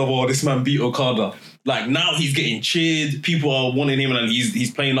allegations of this man beat Okada. Like now he's getting cheered. People are wanting him, and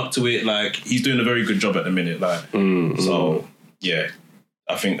he's playing up to it. Like he's doing a very good job at the minute. Like so, yeah.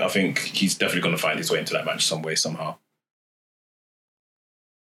 I think he's definitely going to find his way into that match some way somehow.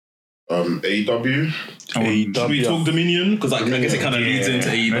 AEW. Should we talk Dominion? Because I guess it kind of leads into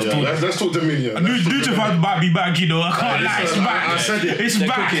AEW. Yeah, let's talk Dominion. New Japan might be back, you know. I can't lie, it's back. I said it. It's They're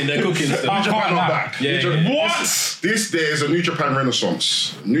back. cooking. They're cooking. Still. I New Japan can't are lie. back. Yeah, New yeah. Japan- What? There is a New Japan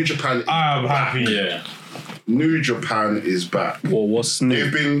renaissance. New Japan. I'm happy. Yeah. New Japan is back. Well, what's new?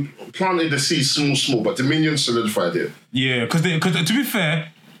 They've been planting the seed small, but Dominion solidified it. Yeah, because to be fair,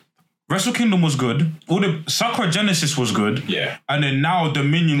 Wrestle Kingdom was good. All the Sakura Genesis was good. Yeah. And then now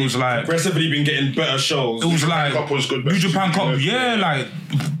Dominion was like, Progressively been getting better shows. it was like Cup was good. New Japan Cup. Yeah. Yeah, like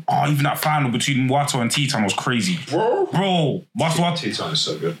even that final between Wato and Titan was crazy. Bro, Master Wato. T-Time is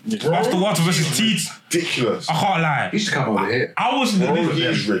so good. Master Wato versus Titan. Ridiculous. I can't lie. He used to come over here. I was Bro, he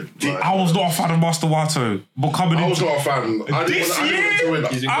is ridiculous. I was not a fan of Master Wato, but coming I in was not a fan. I this didn't want to win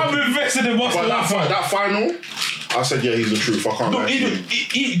year, that. I'm invested in Master But Wato. that final, I said, yeah, he's the truth. I can't No, lie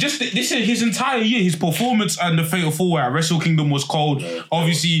to you. just this is his entire year. His performance and the Fatal 4-Way at Wrestle Kingdom was cold.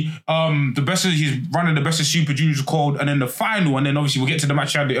 Obviously, the best of he's running the best of Super Juniors was cold, and then the final, and then obviously we'll get to the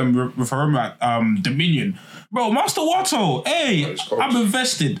match he had with Hiromu at Dominion. Bro, Master Wato, hey, it's cold. I'm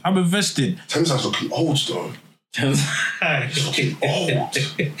invested. Tenza's looking old though. Looking old.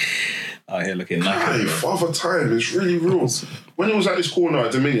 Out here looking Hey, knackered. Father Time is really real. When he was at this corner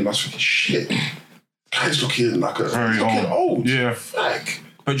at Dominion, I was thinking, shit, guy's looking like Very he's looking old. Yeah. Fuck.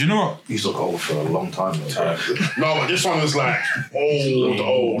 But you know what? He's looked old for a long time though. No, but this one was like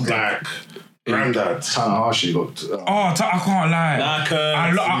old, like granddad. Tanahashi looked. Oh, I can't lie.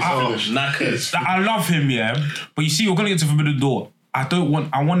 Knackers. I love him, yeah. But you see, we're gonna get to Forbidden Door. I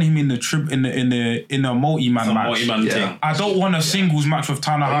want him in the trip in a multi-man match. Multi-man thing. I don't want a singles match with It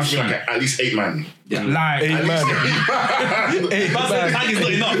should be Tanahashi. like at least 8 man. Like, Hey, man. Tag is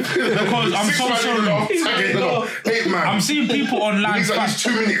not enough. because I'm 6 so man ain't enough. sorry. Tag ain't enough. 8 man. I'm seeing people It online. needs at least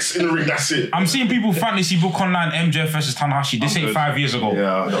 2 minutes in the ring. That's it. I'm seeing people fantasy book online MJF versus Tanahashi. This ain't 5 years ago.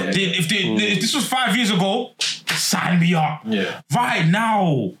 Yeah. If this was 5 years ago, sign me up. Yeah. Right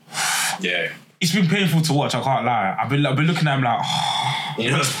now, Yeah. it's been painful to watch. I can't lie. I've been looking at him like.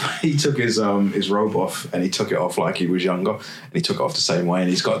 He took his robe off and he took it off like he was younger, and he took it off the same way, and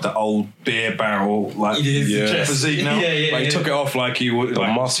he's got the old beer barrel like physique now. But he took it off like he would. The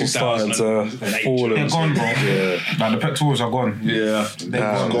like muscles starting to fall. They're And gone, bro. Like the pectorals are gone. Yeah.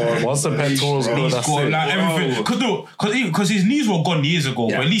 Once the pectorals go, He's that's got it. like everything. Because his knees were gone years ago,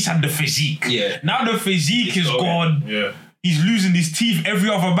 but at least had the physique. Yeah. Now the physique is gone. Yeah. He's losing his teeth every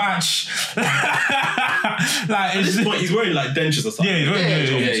other match. Like At this point, he's wearing like dentures or something.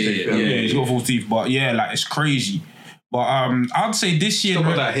 yeah, he's got full teeth. But yeah, like it's crazy. But I'd say this year. Still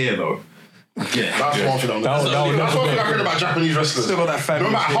got that here though. That's one thing. That's that would one never thing I go. heard about Japanese wrestlers. Still got that fat. No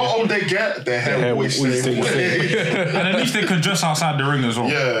matter how old they get, their hair always always stays. stays And at least they can dress outside the ring as well.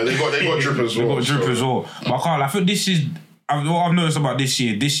 Yeah, they got drip as well. They got drip so. as well. But I can't. I think this is what I've noticed about this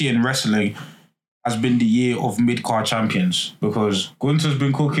year. This year in wrestling has been the year of mid-card champions because Gunther's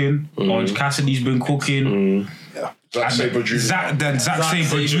been cooking, Orange Cassidy's been cooking, Zack Sabre Jr. Zack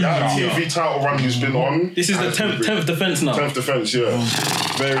Sabre Jr. That TV title run he's been on. This is the 10th defense now. 10th defense, yeah.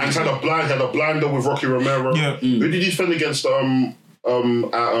 And he had a blinder with Rocky Romero. Yeah. Who did he defend against at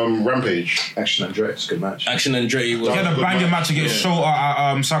Rampage? Action and Drex, good match. Action and Dre was. He had a Good banging match. match against Shota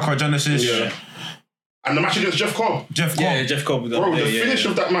at Sakura Genesis. Yeah. And the match against Jeff Cobb. Jeff Cobb. Yeah, Jeff Cobb. Bro, the finish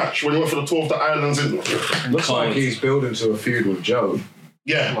of that match when he went for the tour of the islands. Looks like he's building to a feud with Joe.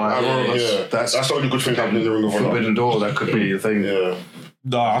 Yeah, that's the only good thing happening in the Ring of Honor. Forbidden Door, that could be a thing. Yeah.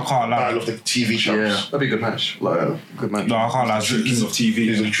 No, I can't lie. Battle of the TV champs. Yeah, that'd be a good match. Good match. No, I can't lie. Kings of TV.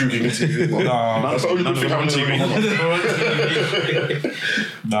 He's a true king of TV. No, That's the only good thing happening in the Ring of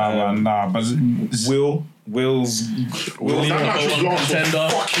Honor. nah, but Will's That match was Lance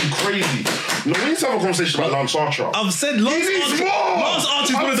was fucking crazy. No, we need to have a conversation about Lance Archer. I've said Lance needs Archer. more! Lance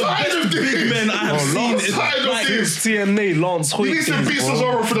Archer is one of the I'm tired best of this. big men I have seen. Lance, tired of Like, this. TNA, Lance Hoyt. He needs to beat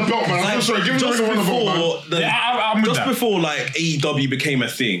Cesaro for the belt, man. I'm sorry, give him the just Ring of Honor belt, man. before, I'm with just that. before like AEW became a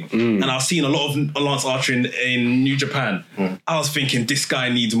thing, and I've seen a lot of Lance Archer in New Japan. I was thinking this guy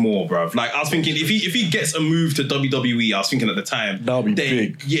needs more, bruv. Like I was thinking if he gets a move to WWE, I was thinking at the time That'll be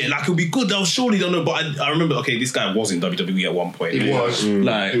big. Yeah, like it'll be good. They'll surely don't know. But I remember, okay, this guy was in WWE at one point. He was.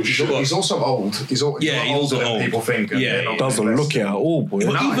 Like He's also old. He's older also than old. people think. Yeah, Doesn't look it at all, boy.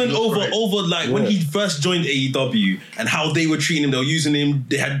 But No, even he looks great. over like when he first joined AEW and how they were treating him, they were using him.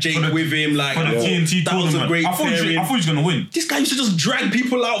 They had Jake with him. Like For the TNT that was tournament. a great I thought he was going to win. This guy used to just drag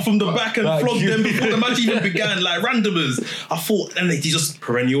people out from the back and Like flog you. them before the match even began, like randomers. I thought, and he just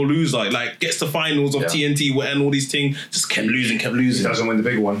perennial loser, like gets to finals of TNT and all these things, just kept losing. He doesn't win the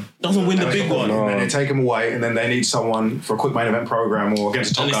big one. Doesn't win the That's big the one. problem. And they take him away, and then they need someone for a quick main event program or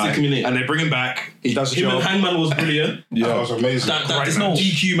against a top And they guy, stick him in it. and they bring him back. He does the Him job. and Hangman was brilliant. That was amazing. That this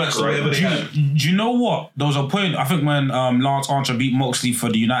DQ match or whatever they had. Do you know what? There was a point, I think, when Lance Archer beat Moxley for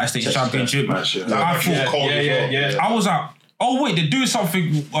the United States Championship. match, yeah. That I match was thought, cold as well. yeah. I was like, oh wait, they're doing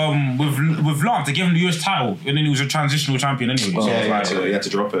something with Lance. They gave him the US title, and then he was a transitional champion anyway. So I was like, He had to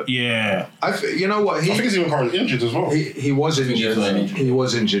drop it. yeah. You know what? I think he's even currently injured as well. He was injured. He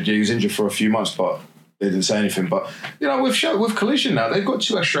was injured. Yeah, he was injured for a few months, but they didn't say anything. But you know, with Collision now, they've got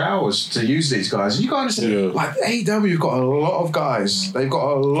 2 extra hours to use these guys. And you got to understand, like AEW, you've got a lot of guys. They've got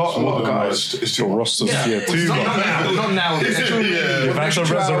a lot of guys. It's The too rosters, too Not much. now. Not now. With Yeah. You've had to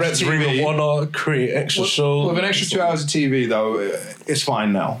resurrect Ring of Honor, create extra shows. With an extra 2 hours of TV, though, it's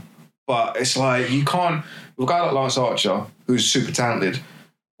fine now. But it's like you can't. With a guy like Lance Archer, who's super talented,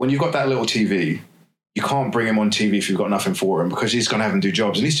 when you've got that little TV, you can't bring him on TV if you've got nothing for him because he's going to have him do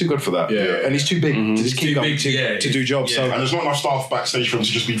jobs, and he's too good for that. Yeah. And he's too big to just keep too going big, to do jobs. yeah. So And there's not enough staff backstage for him to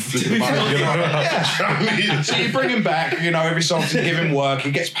just be flipping the man. You know what I mean? So you bring him back, you know, every so often, give him work.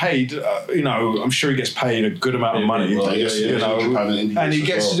 He gets paid, you know, I'm sure he gets paid a good amount of money. Well, yes, you know, New Japan and Indie and he dates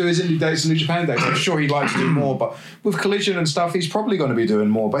gets as to do his indie dates and New Japan dates. I'm sure he'd like to do more, but with Collision and stuff, he's probably going to be doing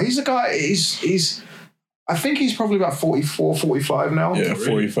more. But he's a guy, he's I think he's probably about 44, 45 now. Yeah,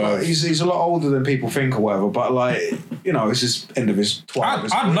 45. He's a lot older than people think or whatever, but like, you know, it's his end of his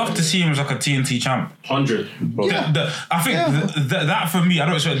twilight. I'd love to see him as like a TNT champ. 100. I think that for me, I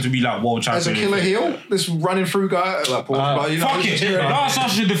don't expect him to be like world champion. As a killer heel, this running through guy, like Paul, you know, Fuck it. Lance Archer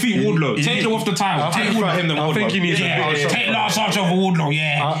should defeat Wardlow. Take him off the title. I Take think- him than I Wardlow. think he needs a yeah, big- take Lance Archer over Wardlow,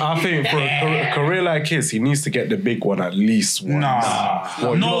 yeah. I think for a career like his, he needs to get the big one at least once. Nah.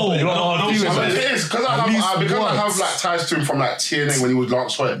 What, No. you know I mean, it is because I have like ties to him from like TNA when he was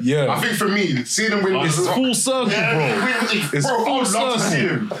Lance Hoyt. Yeah. I think for me, seeing him win It's full circle, bro. It's bro, I full would love to see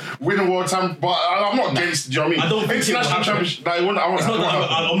circle. him win a world time, but I'm not against. Do you know what I mean? I don't think it will international happen. championship. Like, I want It's not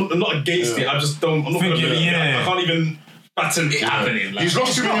that I'm not against it. I just don't. I'm not Think gonna it, be. yeah. I can't even fathom it happening. Like, He's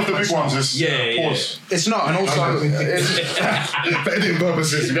lost too many of the big ones. It's, Yeah. Pause. it's not, and also, it's, For editing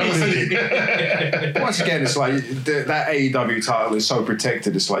purposes, you understand? once again, it's like that AEW title is so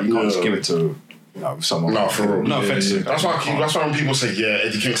protected. It's like you can't just give it to someone. No, for real. No offense. That's why when people say, yeah,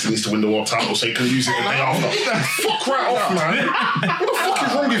 Eddie Kingston needs to win the world title so he can use it the day after. Fuck right off, man. What the fuck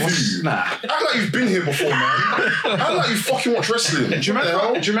is wrong with you? Nah. Act like you've been here before, man. Act like you fucking watch wrestling. Do you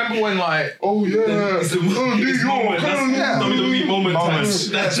remember when like Oh, yeah. It's the New York. moment. That's WWE moment. Moments.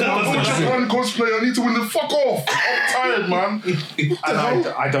 That's I'm a Japan cosplayer. I need to win the fuck off. I'm tired, man. and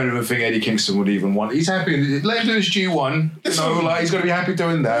I don't even think Eddie Kingston would even want. He's happy. Let him do his G1. You know, like he's gonna be happy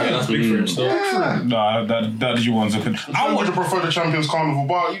doing that. That's big for him still. Nah, that is you want to. I would prefer the Champions Carnival,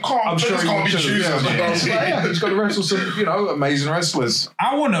 but you can't. I'm sure he can't be wants to, choosers. yeah. You know what I It's mean? like, yeah, he's got to wrestle some, amazing wrestlers.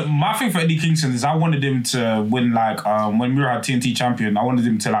 My thing for Eddie Kingston is I wanted him to win like when we were at TNT champion. I wanted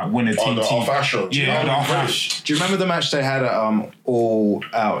him to like win a On the TNT. off-ash show. Yeah, the off-ash. Do you remember the match they had at All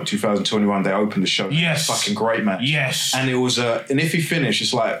Out in 2021? They opened the show. Yes. Fucking great match. Yes. And it was an iffy finish.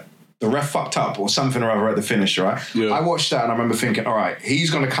 It's like the ref fucked up or something or other at the finish, right? Yeah. I watched that and I remember thinking, all right,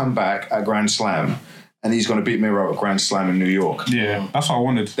 he's going to come back at Grand Slam and he's going to beat Miro at Grand Slam in New York. Yeah, that's what I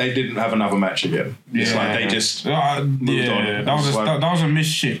wanted. They didn't have another match again. It's like they just yeah, on. that was a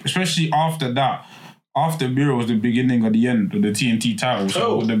missed shit. Especially after that, after Miro was the beginning of the end of the TNT title,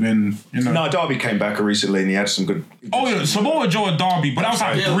 so it would have been, you know. No, Darby came back recently and he had some good. Oh yeah, Samoa Joe and Darby, but that was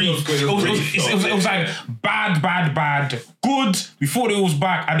like brief. It was like bad, good. We thought it was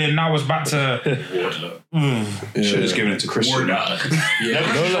back, and then now it's back to. Should have just given it to Christian. Yeah,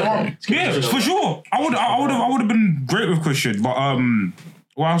 for sure. I would have been great with Christian, but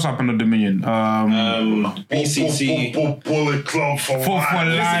what else happened on Dominion? BCC Bullet Club for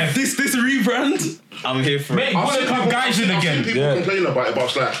life. This rebrand, I'm here for it. Bullet Club guys in again. People complain about it, but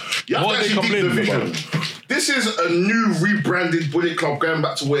it's like you have What to are they actually dig the complaining vision. This is a new rebranded Bullet Club going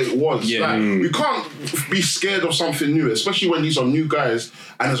back to where it was. Yeah. Like, we can't be scared of something new, especially when these are new guys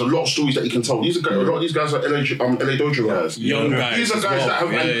and there's a lot of stories that you can tell. These are a lot of these guys are LA Dojo guys. Young guys. These are as guys well. that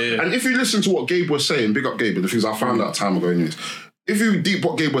have. And if you listen to what Gabe was saying, big up Gabe, the things I found out time ago, anyways. If you deep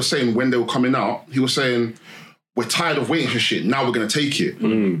what Gabe was saying when they were coming out, he was saying, we're tired of waiting for shit. Now we're gonna take it.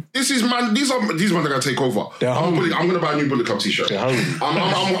 This is man. These men are gonna take over. I'm gonna buy a new Bullet Club t-shirt. They're hungry. I'm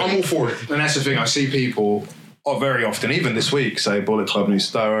all for it. And that's the thing, I see people very often, even this week, say Bullet Club needs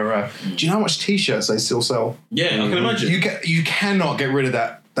to die. Do you know how much t-shirts they still sell? Yeah, I can imagine. You cannot get rid of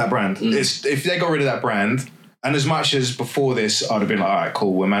that brand. If they got rid of that brand, and as much as before this, I'd have been like, all right,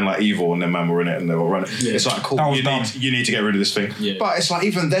 cool, we're man like Evil, and then man were in it, and they were running. Yeah. It's like, cool, That was you dumb. need to get rid of this thing. Yeah. But it's like,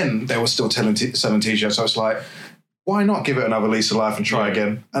 even then, they were still selling t-shirts, so it's like, why not give it another lease of life and try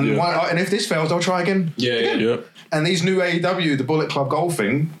again? And why not? And if this fails, they'll try again. Yep. And these new AEW, the Bullet Club Gold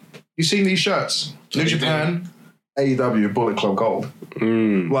thing, you've seen these shirts. New Japan, AEW, Bullet Club Gold.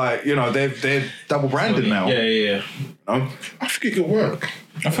 Like, you know, they're double branded now. Yeah. You know? I think it could work.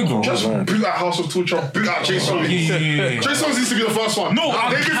 I think it Just was. boot out House of Torture, boot out Jay Sons. Yeah. Jay Sons needs to be the first one. No,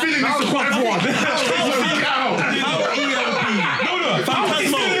 they've been feeling this to put everyone.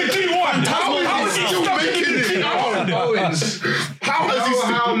 How is he still making it? Owens. How has he still...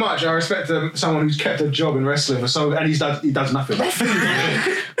 How much I respect someone who's kept a job in wrestling and he does nothing.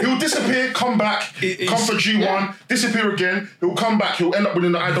 He'll disappear, come back, come for G1, disappear again. He'll come back, he'll end up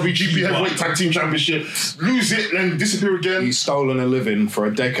winning the IWGP Heavyweight Tag Team Championship, lose it, then disappear again. He's stolen a living for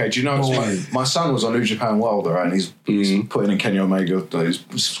a decade. You know, my son was on New Japan World, right? And he's putting in Kenny Omega. He's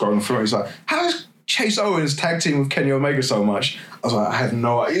scrolling through. He's like, how is Chase Owens tag team with Kenny Omega so much? I was like, I have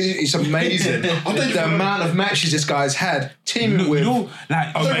no idea. It's amazing. The amount of matches this guy's had teaming with.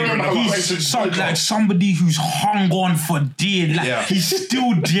 Like, remember how he's like somebody who's hung on for dear. Like, he's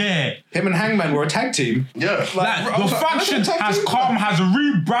still there. Him and Hangman were a tag team. Yeah. Like, I the was like, faction tag has team? come, has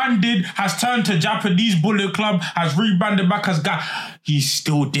rebranded, has turned to Japanese Bullet Club, has rebranded back as guy. He's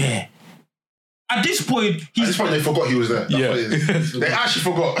still there. At this point, At this point, they forgot he was there. That's what it is. They actually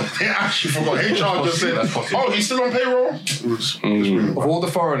forgot. HR just said, oh, he's still on payroll? Of all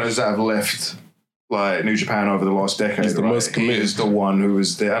the foreigners that have left, like New Japan over the last decade, He's the most committed. He is the one who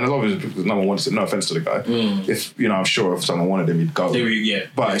was there, and obviously no one wants to. No offense to the guy. If I'm sure if someone wanted him, he'd go.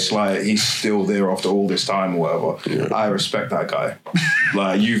 But it's like he's still there after all this time or whatever. I respect that guy.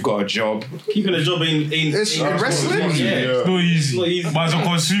 Like, you've got a job. Keeping a job ain't It's wrestling. it's not easy. not easy. But as a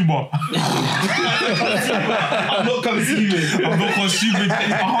consumer, I'm not consuming. I'm not consuming.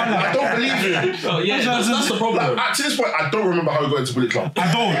 I don't believe it. Oh, yeah, that's the problem. Like, to this point, I don't remember how we got into Bullet Club.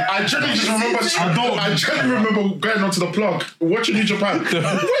 I don't. I genuinely just remember. I genuinely remember going onto the plug, watching New Japan. Wait,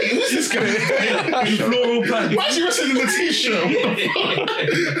 who's this guy? Floral plant. Why is he wrestling in the t-shirt? What the fuck?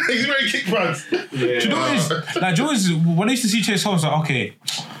 He's wearing kick pads. Do you know what it is? Like, do you know what it is? When I used to see Chase Owens, like, okay,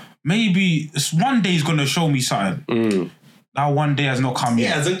 maybe one day he's gonna show me something. That one day has not come It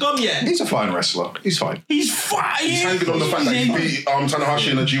yet. hasn't come yet. He's a fine wrestler. He's fine. He's fine. He's hanging on the fact that he beat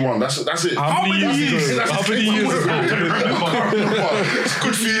Tanahashi in the G1. That's it. How many years ago? That's How many it. years ago? I can't remember. It's a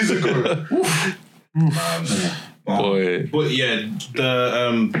good few years ago. Boy. But yeah,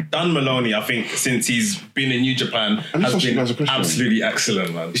 the Dan Maloney, I think, since he's been in New Japan, And this has ask you been guys a question. absolutely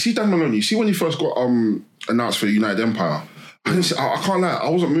excellent, man. You see Dan Maloney, you see when he first got announced for United Empire, I can't lie, I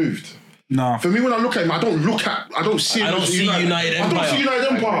wasn't moved. Nah. For me, when I look at him, I don't see him I don't as see United I don't Empire. see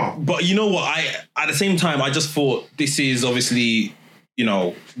United Empire. But you know what? At the same time, I just thought this is obviously, you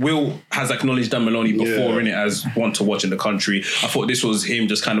know, Will has acknowledged Dan Maloney before in it as one to watch in the country. I thought this was him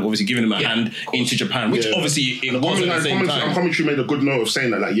just kind of obviously giving him a hand into Japan, which obviously it was at the same time. Commentary made a good note of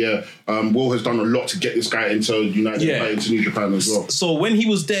saying that, like, Will has done a lot to get this guy into United Empire, into New Japan as well. So when he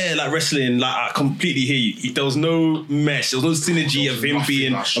was there, like wrestling, like I completely hear you. There was no mesh, there was no synergy of him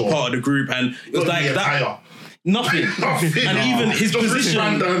being a part of the group, and it was like that. Nothing. And even his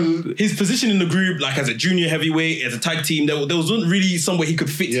position in the group, like as a junior heavyweight, as a tag team, there wasn't really somewhere he could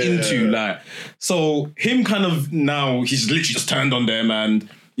fit into. Like, so him kind of now, he's literally just turned on them, and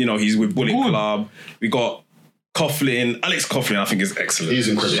you know, he's with Bullet Club. We got Coughlin, Alex Coughlin, I think is excellent. He's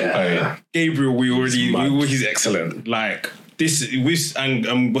incredible. Gabriel, he's excellent. Like this,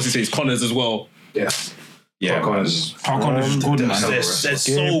 and what's he say? It's Connors as well. Yeah. Yeah, Connors. Connors is good, man. They're so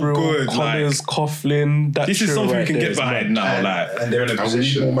Gabriel, good. Connors, Like, Coughlin. That this is trio something right we can there get is behind mad. now. Like, And they're in a And we need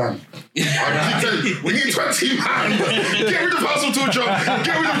position. more, man. We need 20 man. Get rid of Hazel Torja.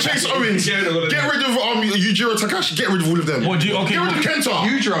 Get rid of Chase Owens. Get rid of Yujiro Takashi. Get rid of all of them. What do you? Get rid of Kenta.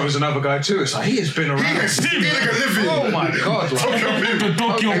 Udro is another guy too. It's like he has been around. He is still like a living. Oh my god! Like,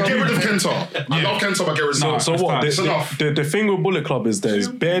 Get rid of Kenta. I love Kenta, but get rid of him. So what? It's enough. The thing with Bullet Club is there's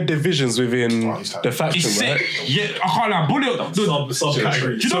bare divisions within the faction, It's right? sick. Yeah, I can't lie. Bullet.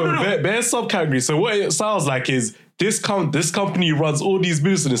 Subcategory. You So don't know. bare subcategories. So what it sounds like is this company runs all these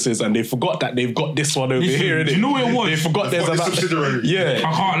businesses and they forgot that they've got this one over Listen, here. do you know what it was? They forgot there's What, the another. subsidiary? Yeah.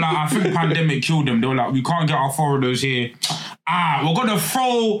 I can't lie. I think pandemic killed them. They were like, we can't get our foreigners here. We're gonna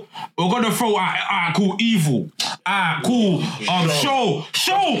throw. Cool, evil. Cool.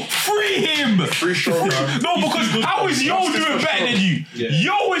 Show, free him. Free Show, man. No, because how is Yo Justice doing for better Show. than you?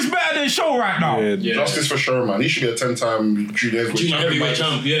 Yo is better than Show right now. Yeah. Justice for Show, man. He should be a 10-time junior Heavyweight champion.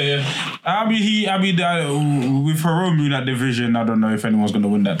 champ. Yeah. I mean, with Hiromu in that division, I don't know if anyone's going to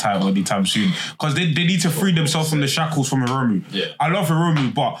win that title anytime soon because they need to free themselves from the shackles from Hiromu. Yeah. I love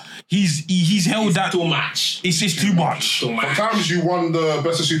Hiromu, but he's held that. Too much. It's just too much. Too much. Sometimes you won the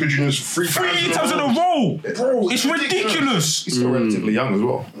Best of Super Juniors 3 3 times in a row, Bro, it's ridiculous. He's still relatively young as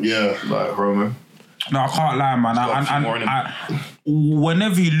well. Yeah. Like Roman. No, I can't lie, man. got a few more in him.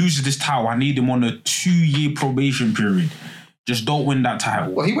 Whenever he loses this title, I need him on a 2-year probation period. Just don't win that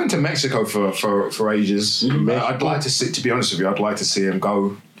title. Well, he went to Mexico for ages. I'd like to see, to be honest with you, I'd like to see him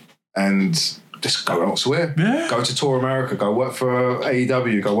go and just go elsewhere. Yeah. Go to Tour America, go work for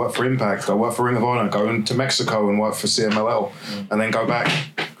AEW, go work for Impact, go work for Ring of Honor, go into Mexico and work for CMLL, and then go back,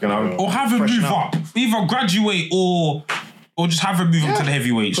 you know. Or have him freshen move up. Either graduate or just have him move up to the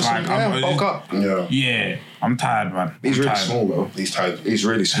heavyweights. Put some- Like, bulk up. Yeah. yeah, I'm tired, man. He's I'm really tired. small, though. He's tired. He's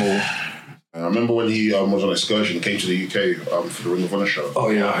really small. I remember when he was on excursion, he came to the UK for the Ring of Honor show.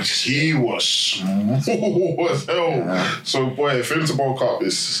 Oh, yeah. He was small as hell. So, boy, for him to bulk up,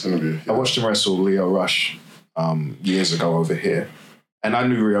 it's going to be... I watched him wrestle Leo Rush years ago over here, and I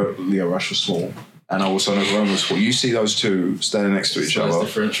knew Leo Rush was small, and I also know Hiromu was small. You see those two standing next to each Size other.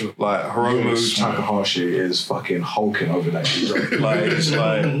 differential. Like Hiromu Yes. Takahashi is fucking hulking over that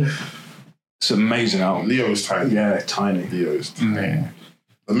dude. It's amazing how Leo is tiny. yeah, tiny. Leo is tiny. Yeah.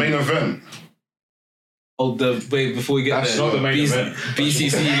 The main event. Oh, wait, before we get That's there. not the main event.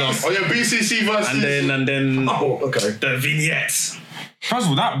 BCC lost. Oh, yeah, BCC versus... And then Oh, okay. the vignettes. First of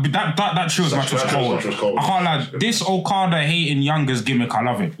all, that Trios match was that cold. match was cold. I can't lie. This Okada hating youngers gimmick, I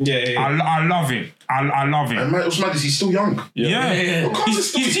love it. Yeah. I love it. I love it. And man, what's mad is he's still young. Yeah.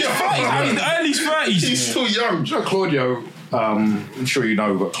 Okada's He's still 30s, young. he's early 30s. He's still young. You know, Claudio, I'm sure you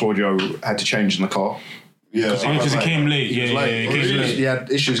know, but Claudio had to change in the car. Yeah. Because he came late. He was Yeah, late. he came late. He had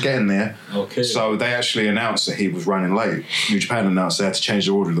issues getting there. Okay. So they actually announced that he was running late. New Japan announced they had to change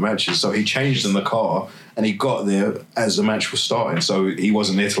the order of the matches. So he changed in the car and he got there as the match was starting. So he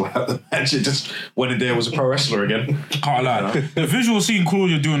wasn't there to have the match. It just went in there, was a pro wrestler again. Can't lie. The visual seeing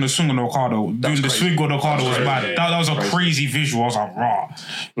Claudio doing the swing on Okada, doing the swing on Okada was mad. That was a crazy visual. I was like, raw.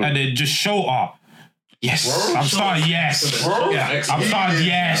 And then just show up. Yes. Bro, I'm starting, yes. Bro, Yeah. I'm starting,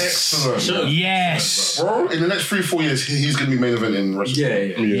 yes. Excellent. Yes. Bro, in the next 3-4 years, he's going to be main event in wrestling.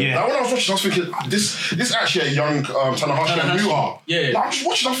 Yeah. Yeah. Like when I was watching, I was thinking, this actually a young Tanahashi and Muta. Yeah. Like, I'm just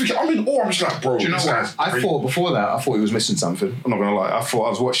watching, I'm thinking, I'm in awe. I'm just like, bro, Do you know this what? guy's I great. thought before that, I thought he was missing something. I'm not going to lie. I thought I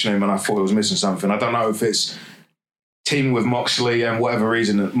was watching him and I thought he was missing something. I don't know if it's teaming with Moxley and whatever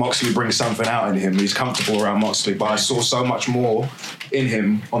reason that Moxley brings something out in him. He's comfortable around Moxley, but I saw so much more in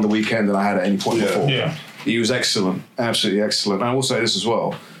him on the weekend than I had at any point before. Yeah. He was excellent, absolutely excellent. And I will say this as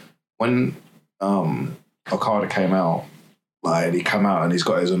well. When Okada came out, like he come out and he's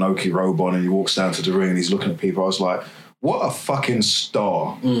got his Inoki robe on and he walks down to the ring and he's looking at people, I was like, what a fucking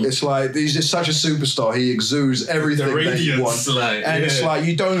star. It's like, he's just such a superstar. He exudes everything The that you radiance, want. like, and it's yeah. like,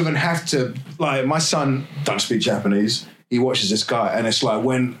 you don't even have to, like, my son don't speak Japanese. He watches this guy and it's like,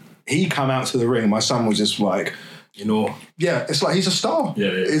 when he come out to the ring, my son was just like, You know. yeah, it's like he's a star. Yeah.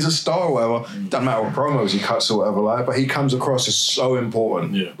 He's a star or whatever. Doesn't matter what promos he cuts or whatever, like, but he comes across as so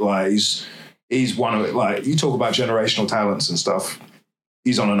important. Yeah. Like he's one of it. Like, you talk about generational talents and stuff.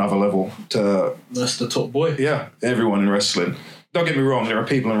 He's on another level to That's the top boy. everyone in wrestling. Don't get me wrong, there are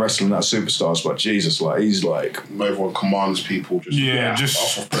people in wrestling that are superstars, but Jesus, like he's like Not everyone commands people. Just Yeah, off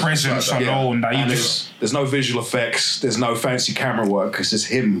just of presence like that. alone. That and you just. there's no visual effects, there's no fancy camera work because it's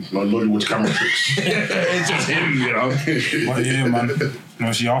him. No Nollywood camera tricks. It's just him, you know. But yeah, man.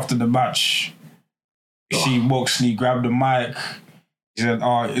 Obviously, after the match, You see Moxley grab the mic. He said,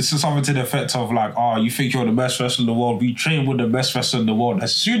 it's something to the effect of like, you think you're the best wrestler in the world? We train with the best wrestler in the world.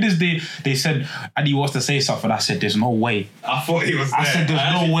 As soon as they said, and he wants to say something, I said, there's no way. I thought he was there. I said,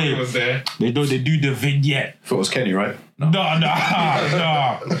 there's no way. He was there. They do the vignette. Thought it was Kenny, right? No. I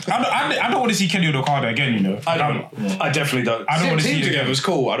don't want to see Kenny and Okada again, you know. I definitely don't. I don't want to team see together. It's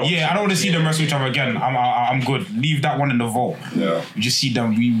cool. I don't want to see them wrestle each other again. I'm good. Leave that one in the vault. Yeah. We just see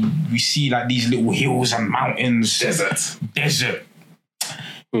them. We see like these little hills and mountains. Desert.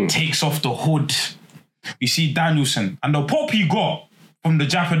 Takes off the hood. You see Danielson and the pop he got from the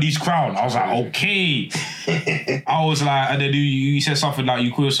Japanese crowd. I was like, okay. I was like, and then you said something like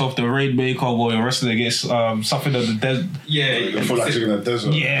you call yourself the Rainmaker or you're wrestling against something of the desert. I feel like you're in the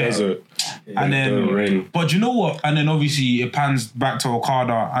desert. Yeah. Desert. And then, but you know what? And then obviously it pans back to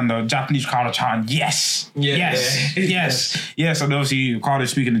Okada and the Japanese crowd are chanting, yes. And obviously Okada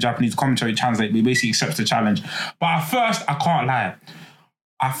speaking the Japanese commentary translate, but he basically accepts the challenge. But at first, I can't lie.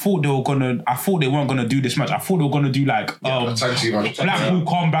 I thought they weren't gonna do this match. I thought they were gonna do like Blackpool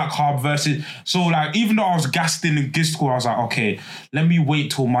Combat Club versus. So like, even though I was gassed in Discord, I was like, okay, let me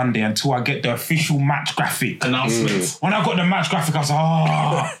wait till Monday until I get the official match graphic announcement. When I got the match graphic, I was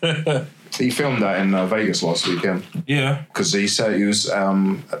like, He filmed that in Vegas last weekend. Yeah. Because he said he was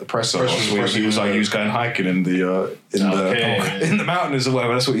at the presser last week. He was like, he was going hiking in the mountains or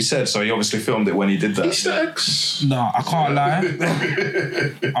whatever. That's what he said. So he obviously filmed it when he did that. Easter eggs. No, I can't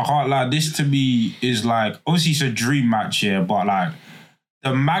lie. This to me is like, obviously it's a dream match here, but like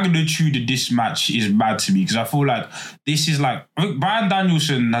the magnitude of this match is bad to me because I feel like this is like, I think Bryan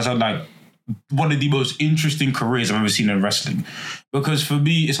Danielson has had like one of the most interesting careers I've ever seen in wrestling. Because for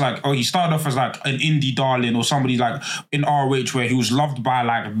me, it's like, he started off as like an indie darling or somebody like in ROH where he was loved by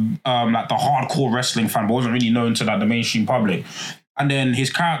like the hardcore wrestling fan, but wasn't really known to like the mainstream public. And then his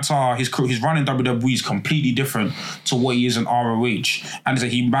character, his run in WWE is completely different to what he is in ROH. And it's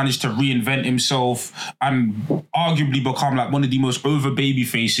like he managed to reinvent himself and arguably become like one of the most over baby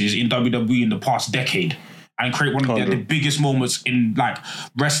faces in WWE in the past decade. And create one of the biggest moments in like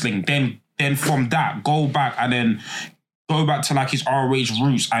wrestling. Then from that, go back to like his ROH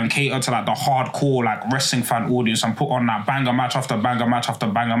roots and cater to like the hardcore like wrestling fan audience and put on that banger match after banger match after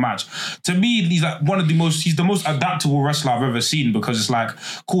banger match. To me, he's like he's the most adaptable wrestler I've ever seen because it's like,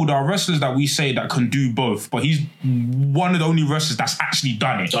 cool, there are wrestlers that we say that can do both, but he's one of the only wrestlers that's actually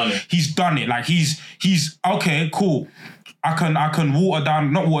done it. He's done it. Like he's okay, cool. I can I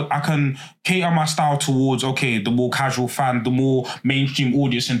can cater my style towards, okay, the more casual fan, the more mainstream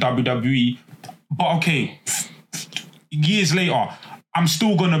audience in WWE. But okay, years later, I'm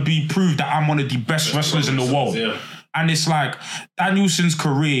still gonna be proved that I'm one of the best wrestlers in the world. Yeah. And it's like Danielson's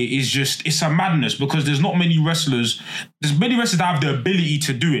career is it's a madness because there's not many wrestlers. There's many wrestlers that have the ability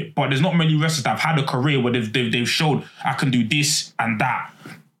to do it, but there's not many wrestlers that have had a career where they've showed I can do this and that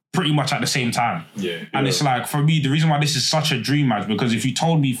pretty much at the same time. Yeah. And it's like, for me, the reason why this is such a dream match, because if you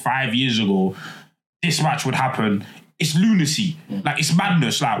told me 5 years ago this match would happen, it's lunacy. Like, it's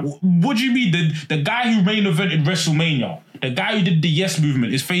madness. Like, what do you mean? The guy who main evented WrestleMania, the guy who did the Yes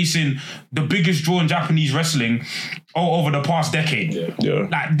Movement, is facing the biggest draw in Japanese wrestling over the past decade. Yeah.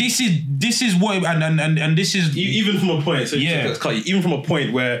 Like, this is what, and this is... Even from a point, even from a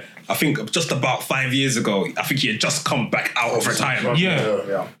point where I think just about 5 years ago, I think he had just come back out of retirement.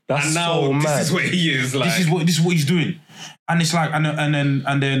 Yeah. That's and now so mad. This is where he is. Like, this is what he's doing. And it's like,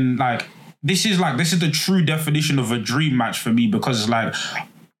 and then like, this is the true definition of a dream match for me, because it's like,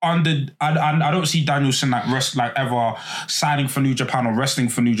 I don't see Danielson ever signing for New Japan or wrestling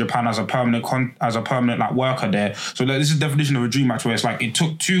for New Japan as a permanent like worker there. So like, this is the definition of a dream match where it's like it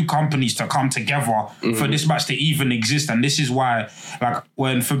took two companies to come together for this match to even exist. And this is why, like,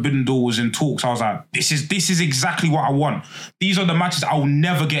 when Forbidden Door was in talks, I was like, this is exactly what I want. These are the matches I will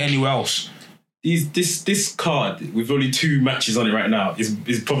never get anywhere else. This card with only 2 matches on it right now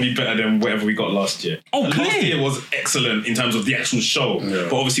is probably better than whatever we got last year. And clear. Last year was excellent in terms of the actual show,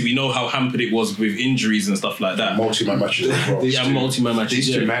 but obviously we know how hampered it was with injuries and stuff like that. Multi-man matches as well. Multi-man matches.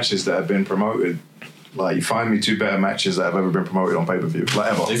 These 2 matches that have been promoted, like, you find me 2 better matches that have ever been promoted on pay-per-view,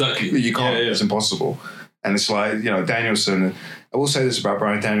 like ever. Exactly. You can't. Yeah. It's impossible. And it's like, you know, Danielson. I will say this about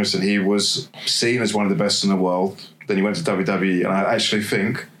Bryan Danielson: he was seen as one of the best in the world. Then he went to WWE, and I actually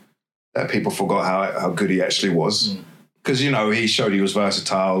think that people forgot how good he actually was. Because, you know, he showed he was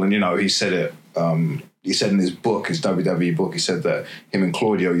versatile, and, you know, he said it. He said in his book, his WWE book, he said that him and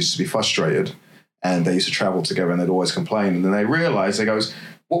Claudio used to be frustrated, and they used to travel together, and they'd always complain. And then they realized, they goes,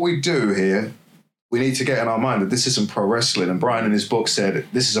 what we do here, we need to get in our mind that this isn't pro wrestling. And Bryan in his book said,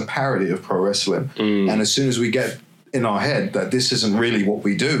 this is a parody of pro wrestling. And as soon as we get in our head that this isn't really what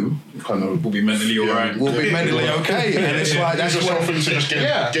we do, Kind of. We'll be mentally alright. we'll be mentally okay. And it's like, that's yourself when, into just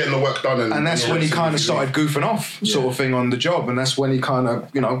getting the work done. and that's when he kind of started goofing off sort of thing on the job. And that's when he kind of,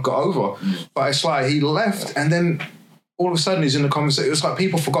 you know, got over. But it's like he left and then all of a sudden he's in the conversation. It was like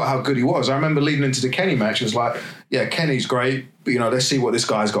people forgot how good he was. I remember leading into the Kenny match. It was like, yeah, Kenny's great, but, you know, let's see what this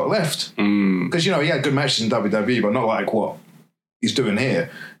guy's got left. Because, you know, he had good matches in WWE, but not like what he's doing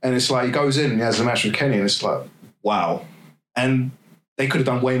here. And it's like he goes in and he has a match with Kenny and it's like, wow. And they could have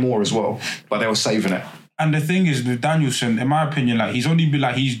done way more as well, but they were saving it. And the thing is with Danielson, in my opinion, like he's only been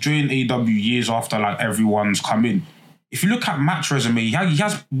like he's joined AEW years after like everyone's come in. If you look at match resume, he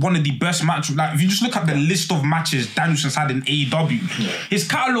has one of the best matches. Like if you just look at the list of matches Danielson's had in AEW, his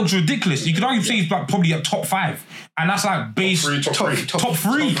catalog's ridiculous. You could argue say he's like probably at top 5, and that's like based Top three. top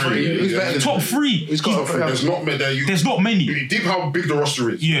three. He's better than- Top 3. He's got There's not many there. There's not many. Deep how big the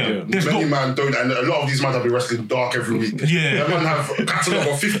roster is. Yeah. There's Many not. man don't, and a lot of these man have been wrestling dark every week. Yeah. That man have a catalogue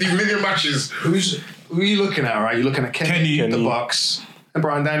of 50 million matches. Who are you looking at, right? You're looking at Kenny. The Bucks, and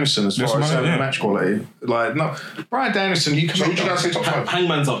Brian Danielson as far as having match quality. Like, no, Brian Danielson, you can So make would you guys say top 5?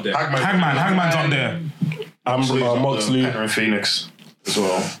 Hangman's up there. Hangman's up there. Moxley. Penta and Phoenix as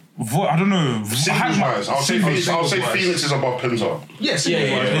well. I don't know. Singles-wise, I'll say Phoenix is above Penta. Yes,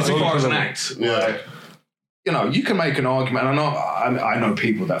 As far as an act. Yeah. You know, you can make an argument. I know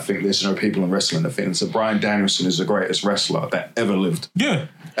people that think this, and there are people in wrestling that think that Brian Danielson is the greatest wrestler that ever lived. Yeah.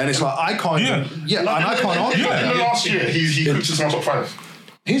 And it's like, I can't, and I can't argue In that. the last year, he crept into my top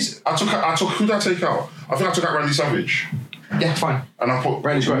 5. I took who did I take out? I think I took out Randy Savage. Yeah, fine. And I put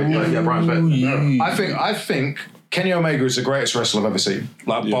Randy's great. Yeah, Brian's better. Yeah. I think Kenny Omega is the greatest wrestler I've ever seen.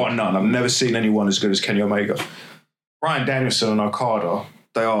 Like, bar none. I've never seen anyone as good as Kenny Omega. Brian Danielson and Okada,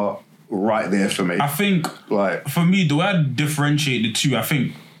 they are right there for me. I think, Like, for me, the way I differentiate the two, I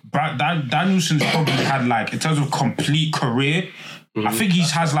think Danielson's probably had, like, in terms of complete career, I think he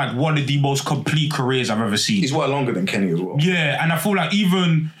has, like, one of the most complete careers I've ever seen. he's worked longer than Kenny as well. Yeah, and I feel like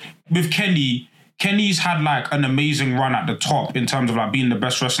even with Kenny's had like an amazing run at the top in terms of like being the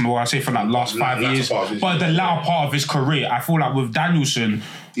best wrestler in the world, I say for like last 5 years. But the latter part of his career, I feel like with Danielson,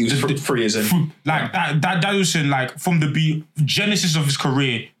 He was 3 years in. like that Danielson, like from the genesis of his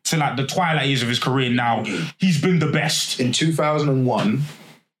career to like the twilight years of his career now, he's been the best. In 2001,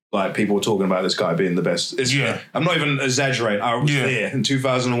 like, people were talking about this guy being the best. I'm not even exaggerating. I was there in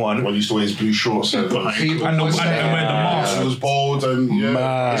 2001. When he used to wear his blue shorts and People And were wear the saying, mask. he was bald and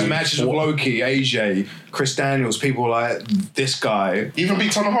his matches with Loki, AJ, Chris Daniels, people were like, this guy. even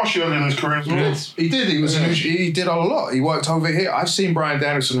beat Tanahashi early in his career as well. He did. He did a lot. He worked over here. I've seen Brian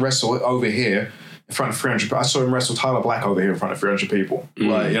Danielson wrestle over here in front of 300 people. I saw him wrestle Tyler Black over here in front of 300 people.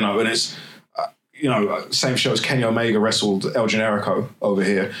 Like, you know, and it's, you know, same show as Kenny Omega wrestled El Generico over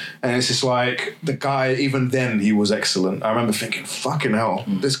here. And it's just like, the guy, even then, he was excellent. I remember thinking, fucking hell,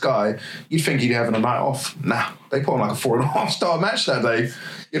 this guy, you'd think he'd be having a night off. Nah, they put on like a 4.5-star match that day.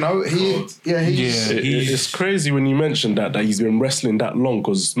 You know, It's crazy when you mentioned that he's been wrestling that long,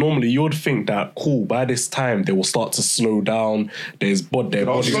 because normally you would think that, cool, by this time they will start to slow down. Their body's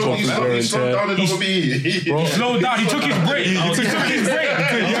gone through wear and slowed down tear. in WWE. Slowed down, he took his break. He He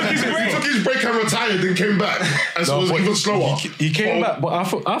took his break and retired and came back. And so it was even slower. He came back,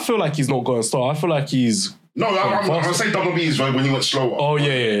 but I feel like he's not going to start. I feel like he's... No, I'm going to say WWE's when he went slower. Oh,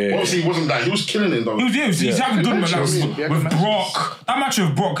 yeah. Obviously, he wasn't that. He was killing it, though. He's having good matches Yeah, with good Brock. That match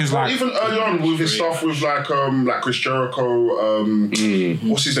with Brock is like... Even early on with his stuff with like Chris Jericho,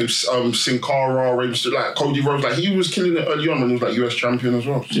 what's his name, Sin Cara, like Cody Rhodes, like he was killing it early on when he was like US champion as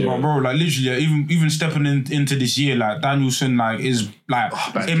well. Bro, like literally, even stepping into this year, like Danielson, like is like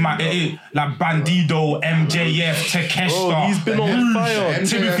in my like Bandido, MJF, Takeshita, Bro, he's been on fire.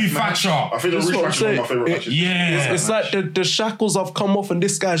 Timothy Thatcher. I think the That's Rich what I'm match is one of my favourite matches. Yeah, It's like the shackles have come off and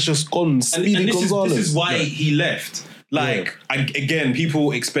this guy's just gone. Speedy and Gonzalez. this is why he left. Like, again,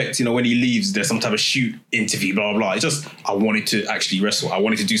 people expect, you know, when he leaves, there's some type of shoot interview, blah, blah, blah. It's just, I wanted to actually wrestle. I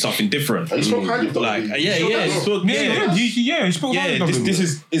wanted to do something different. And he spoke highly of Like, WWE. he spoke, this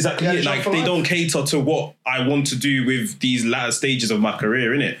is exactly it. John Like, for they life. don't cater to what I want to do with these latter stages of my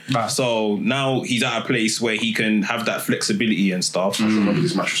career, innit? Nah. So now he's at a place where he can have that flexibility and stuff. I remember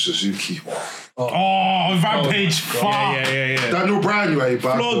this match with Suzuki. Oh, Rampage, fuck. Yeah. Daniel Bryan, you ain't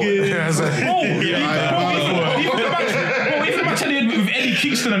bad. Flog it. Even the match with Eddie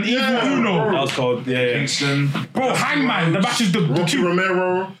Kingston and Evil Uno. That was called, Kingston. Bro, Hangman, the match is the Rocky two.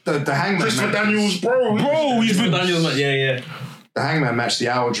 Romero, The Hangman. Christopher man. Daniels, bro. Bro, he's been... Daniels, yeah. The Hangman match, the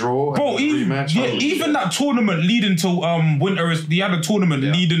hour draw, Bro, and the even, rematch. yeah, Holy even shit. that tournament leading to winter, he had a tournament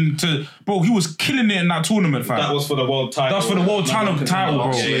leading to. Bro, he was killing it in that tournament, fam. That was for the world title. That's for the world title, bro.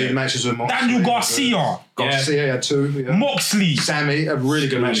 Moxley matches with Moxley. Daniel Garcia, Garcia had 2. Yeah. Moxley, Sammy, a really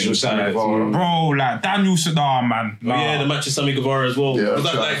good match with Sammy Guevara. bro, like Daniel Sadar, man. Nah. Yeah, the match with Sammy Guevara as well. Yeah, was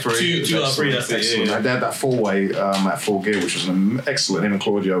that like 2 out of 3? That's it. excellent. Yeah. They had that 4-way at Full Gear, which was excellent. Him and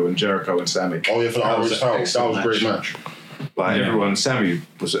Claudio and Jericho and Sammy. Oh yeah, for the That Irish was title. an That was a great match. Like everyone, Sammy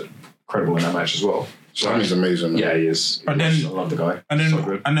was incredible in that match as well. Sammy's amazing. Man. Yeah, he is. But He is. then- I love the guy. And then, So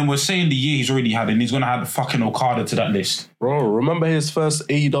good. and then we're saying the year he's already had, and he's gonna add fucking Okada to that list. Bro, remember his first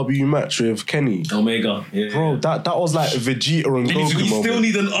AEW match with Kenny? Omega. Yeah. Bro, that was like Vegeta and We need to- Goku we moment. Still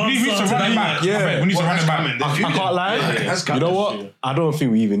need an We answer need to to run that it back. match. Yeah. We need to Well, run it that's back. coming. I can't lie. That's You coming. know what? I don't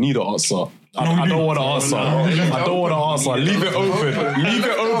think we even need an answer. No, we I do. don't want an answer. I don't want an answer. Leave it open. Leave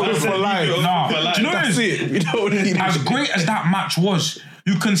it open for life. Nah, do you know what it That's is? it. We don't need As great as that match was,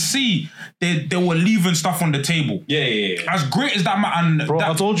 you can see they were leaving stuff on the table. Yeah. As great as that match, and Bro, I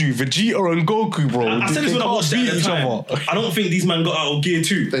that, told you, Vegeta and Goku, bro. I said this they when I can't watched it beat at the each time. other. I don't think these men got out of gear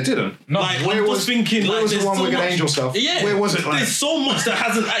too. They didn't. Like, Where I'm was- just thinking, where like, was the there's one so Wicked much- Angel stuff? Yeah, Where was it, like- There's so much that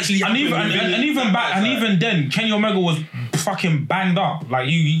hasn't actually and happened. even back, and even then, Kenny Omega was fucking banged up. Like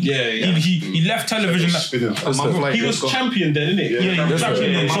he left television. Spinning. A month later, He was got- champion then, innit? Yeah, he was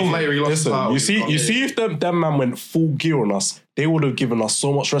champion. A month So later, he lost the Listen, title. you see, if them man went full gear on us, they would have given us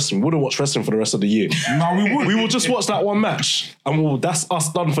so much wrestling. We wouldn't watch wrestling for the rest of the year. no, we would. We will just watch that one match, and that's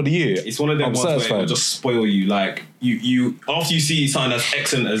us done for the year. It's one of them I'm ones where it'll satisfied. just spoil you. Like you after you see something as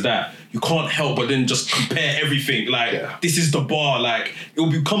excellent as that, you can't help but then just compare everything. Like this is the bar. Like it will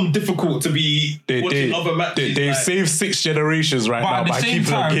become difficult to be watching other matches. They've like, saved 6 generations right But now at the by same keeping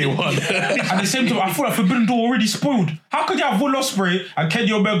time, on K1. at the same time, I feel like Forbidden Door already spoiled. How could you have Will Ospreay and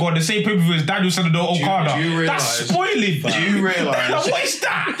Kenny Omega on the same pay-per-view as Daniel Sanador Okada? do you That's realise- spoiling. Do you realise What is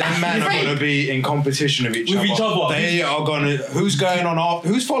that? them men are going to be in competition with each other? They are going to. Who's going on?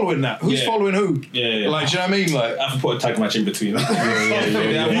 Who's following that? Who's Yeah. following who? Yeah. Like, do you know what I mean? Like, I have to put a tag match in between.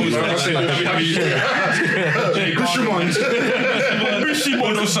 Christian Minds.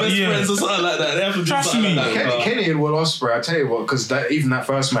 Bushimon or something. Yeah. Friends or something like that. They have to do Trust something me. like that. Kenny and Will Ospreay, I tell you what, because even that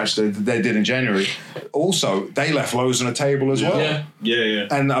first match they did in January, also they left loads on the table as well. Yeah.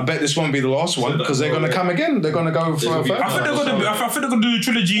 And I bet this won't be the last one because they're going to come again. They're going to go for a third. I think they're gonna do the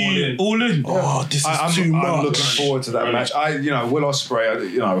trilogy all in. Oh, this is I'm too much. I'm looking forward to that match. Will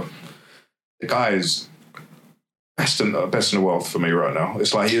Ospreay, the guy is best in the world for me right now.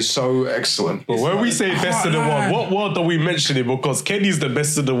 It's like he is so excellent. But when we say best in the world, what world are we mentioning? Because Kenny's the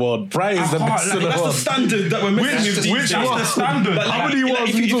best in the world. Brian's the best in the That's the world. standard that we're missing with these which days. one? That's the standard. Like, How many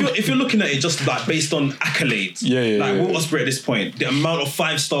worlds we talking? if you're looking at it just like based on accolades, like Will Ospreay at this point, the amount of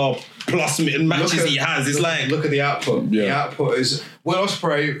 5-star plus matches he has is like Look at the output. Yeah. The output is Will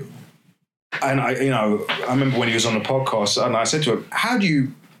Ospreay. And I remember when he was on the podcast, and I said to him, "How do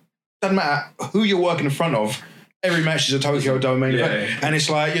you? Doesn't matter who you're working in front of. Every match is a Tokyo Dome main event." And it's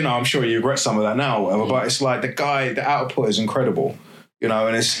like, I'm sure you regret some of that now, or whatever. But it's like the output is incredible,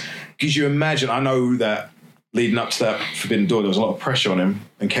 and it's because you imagine. I know that leading up to that Forbidden Door, there was a lot of pressure on him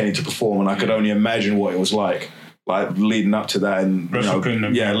and Kenny to perform, and I could only imagine what it was like leading up to that, and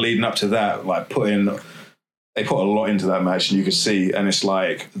leading up to that, like they put a lot into that match, and you could see, and it's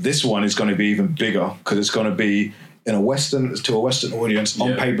like this one is going to be even bigger because it's going to be to a Western audience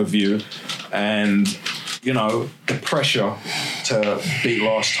on pay-per-view, and the pressure to beat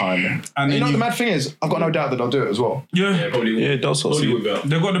last time. And the mad thing is, I've got no doubt that they'll do it as well. Yeah. probably Yeah, it does also.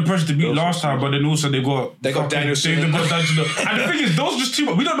 They got the pressure to beat last time, but then also they got Danielson. They got Danielson. And the thing is, those just too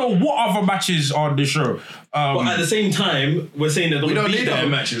much. We don't know what other matches are on the show. But at the same time, we're saying they're We going to don't beat need them. other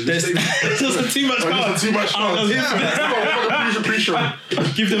matches. There's too much cards. Too much I'm here for that.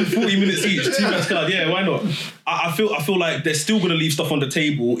 Give them 40 minutes each. Too much card. Yeah, why not? I feel like they're still going to leave stuff on the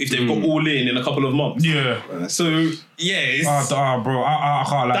table if they've got all in a couple of months. Yeah. So yeah, it's, Bro, I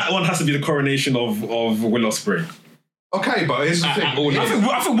can't like that one has to be the coronation of Will Ospreay. Okay, but here's the thing. I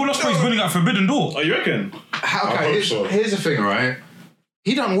think Will Ospreay's winning at Forbidden Door. Oh, you reckon? Here's the thing, right?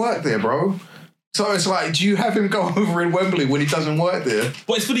 He doesn't work there, bro. So it's like, do you have him go over in Wembley when he doesn't work there?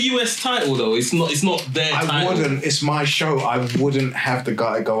 But it's for the US title though. It's not their title. I wouldn't. It's my show. I wouldn't have the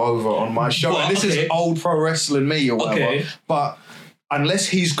guy go over on my show. But, and this is old pro wrestling me or whatever. Okay. But unless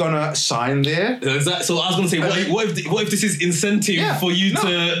he's gonna sign there, So I was going to say, what if this is incentive for you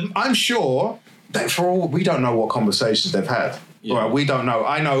to? I'm sure that we don't know what conversations they've had. Yeah. Right, we don't know.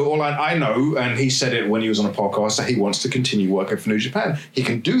 I know I know, and he said it when he was on a podcast that he wants to continue working for New Japan. He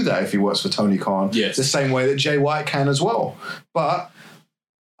can do that if he works for Tony Khan. Yes. The same way that Jay White can as well. But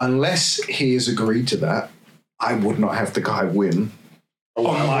unless he has agreed to that, I would not have the guy win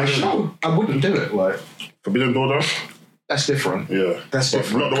on my show. I wouldn't do it. Like Forbidden Door, though? that's different. Yeah. That's But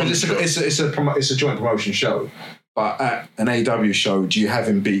different not the one because it's a joint promotion show. But at an AEW show, do you have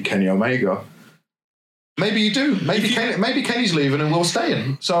him beat Kenny Omega? Maybe you do. Maybe Kenny's leaving and Will's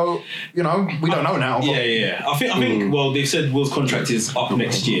staying. So we don't know now. But Yeah. I think. Well, they've said Will's contract is up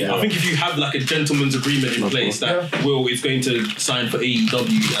next year. I think if you have like a gentleman's agreement in place that Will is going to sign for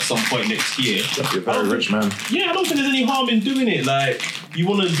AEW at some point next year, you're a very rich man. yeah, I don't think there's any harm in doing it. Like, you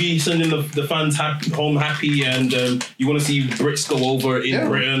want to be sending the fans home happy, and you want to see Brits go over in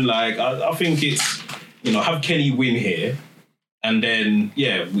Britain. Like, I think it's have Kenny win here. And then,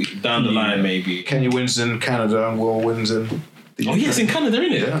 down the line, maybe. Kenny wins in Canada and Will wins in the UK. It's in Canada,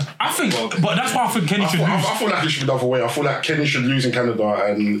 isn't it? Yeah. I think, but that's why I think Kenny should lose. I feel like it should be the other way. I feel like Kenny should lose in Canada,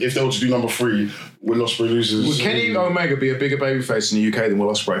 and if they were to do number 3, Will Ospreay loses. Would Kenny Omega be a bigger babyface in the UK than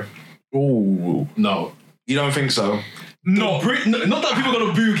Will Ospreay? Ooh. No. You don't think so? No, Not that people are going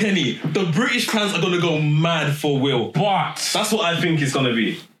to boo Kenny. The British fans are going to go mad for Will. but That's what I think it's going to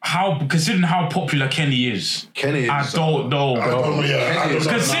be. considering how popular Kenny is, Kenny is. I don't know. I don't know.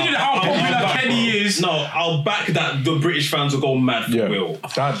 Considering how popular Kenny is, No, I'll back that the British fans will go mad for Will.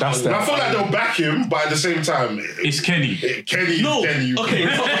 That's I feel like they'll back him, but at the same time, it's Kenny. Kenny. No, Kenny. okay.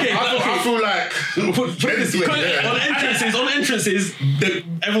 I feel like Put it this way, on entrances,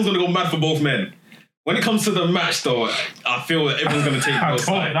 everyone's going to go mad for both men. When it comes to the match, though, I feel that everyone's going to take both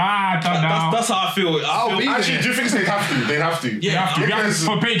sides. I don't know. That's how I feel. Actually, do you think they have to? They have to. You have to, Because-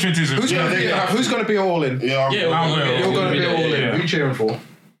 for patriotism. Who's going to be all in? Yeah, Yeah, You're going to be all in. Yeah. Who are you cheering for?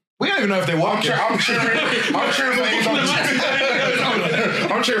 We don't even know if they won. I'm cheering for AEW.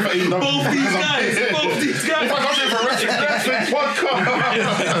 I'm cheering for AEW. Both these guys. If I come here for a wrestling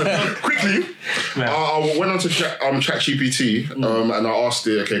podcast. Quickly, I went on to ChatGPT and I asked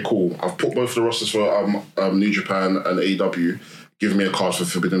it, okay, cool. I've put both the rosters for New Japan and AEW. Give me a card for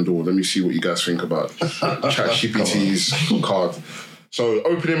Forbidden Door. Let me see what you guys think about ChatGPT's card. So,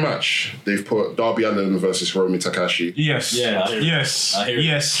 opening match, they've put Darby Allin versus Hiromu Takahashi. Yes. Yeah, I hear it. Yes. I hear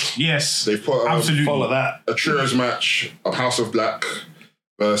it. Yes. They've put Absolutely. Follow that. a trios match of House of Black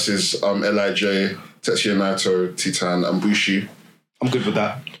versus LIJ, Tetsuya Naito, Titan, and Bushi. I'm good with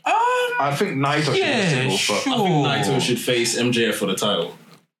that. I think Naito should be a single, but sure. I think Naito should face MJF for the title.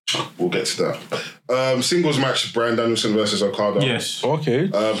 We'll get to that. Singles match, Bryan Danielson versus Okada. Yes. Okay.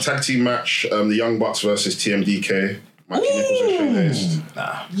 Tag team match, the Young Bucks versus TMDK. Mikey Nichols and Shane Hayes.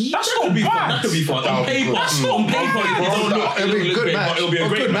 That's not bad. That could be fun. On paper, That's not bad. it'll be a good match. It'll be a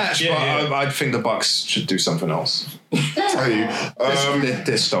great match. But I think the Bucks should do something else.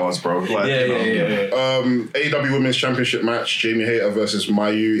 They're stars, bro. Like, AEW Women's Championship match, Jamie Hayter versus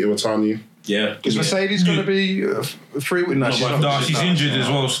Mayu Iwatani. Yeah. Is Mercedes going to be free? No, she's not. No, she's injured as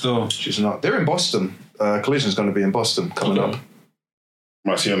well still. She's not. They're in Boston. Collision's going to be in Boston coming up.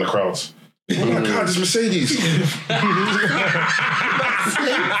 Might see on the crowds. Oh my God, it's Mercedes.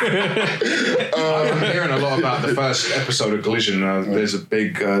 I'm hearing a lot about the first episode of Collision. There's a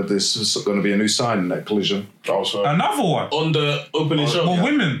big. There's going to be a new sign in that Collision. Also, Another one. On the opening show. But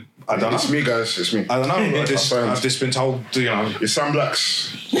women. I don't it's know. me, guys. It's me. I don't know. I've just been told. It's Sam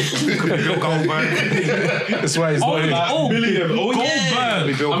Blacks. Bill Goldberg. That's why it's not.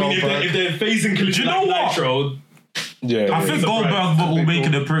 Goldberg. Bill I mean, Goldberg. if they're phasing Collision Do you know what? Nitro, Yeah. I think Goldberg will make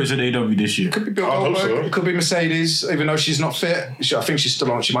an appearance at AEW this year. Could be Bill I hope Goldberg. so. It could be Mercedes, even though she's not fit. I think she's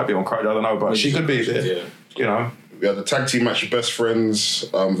still on. She might be on crack. I don't know, but she could be there. yeah. You know. We had the tag team match, Best Friends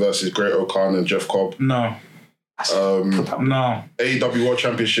versus Great O'Khan and Jeff Cobb. No. No. AEW World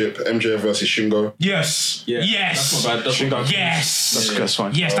Championship, MJF versus Shingo. Yes. Yeah. Yes. That's not bad. That's not bad. Yes. That's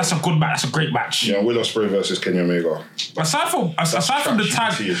fine. Yes, that's a good match. That's a great match. Yeah, Will Ospreay versus Kenny Omega. Aside from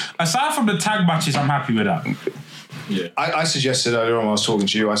the tag matches, I'm happy with that. Yeah. I suggested earlier on when I was talking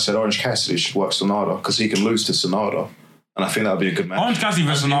to you, I said Orange Cassidy should work Sonata because he can lose to Sonata. And I think that would be a good match. Orange Cassidy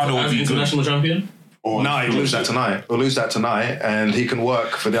versus Sonata would As be good. international champion. Or No, he'll lose that tonight. We'll lose that tonight, and he can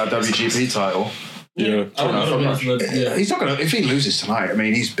work for the IWGP title. Yeah. I don't know. He's not going to, if he loses tonight, I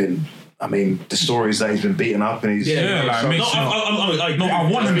mean, the stories that he's been beaten up and he's... Yeah, like, makes sense. I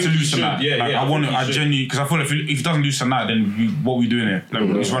want him to lose tonight. Yeah, like, yeah. I genuinely, because I feel if he doesn't lose tonight, then what are we doing here? Like,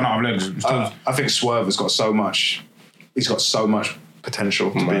 he's run out of legs. I think Swerve has got so much... He's got so much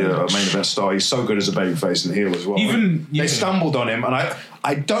potential to be a main event star. He's so good as a babyface and heel as well. They stumbled on him, and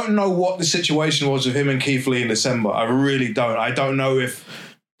I don't know what the situation was with him and Keith Lee in December. I really don't. I don't know if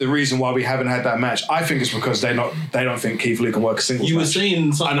the reason why we haven't had that match. I think it's because they don't think Keith Lee can work a singles You were match.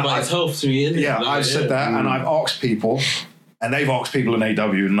 saying something about his health to me, innit? Yeah, I've said that, and I've asked people, And they've asked people in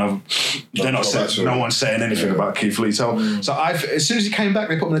AW, and they're not saying, no one's saying anything about Keith Lee. So as soon as he came back,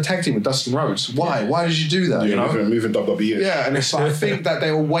 they put him in a tag team with Dustin Rhodes. Why? Why did you do that? You know, moving WWE. Yeah, and it's like I think that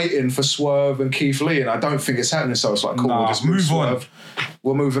they were waiting for Swerve and Keith Lee, and I don't think it's happening. So it's like, cool, we'll just move Swerve.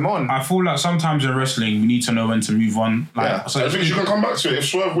 We'll move him on. I feel like sometimes in wrestling, we need to know when to move on. Like, so I think you can come back to it. If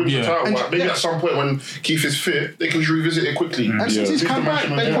Swerve wins the title, maybe at some point when Keith is fit, they can revisit it quickly. And since he's come back,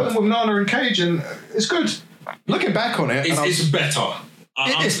 they put him with Nana and Cage, and it's good. Looking back on it, it's better.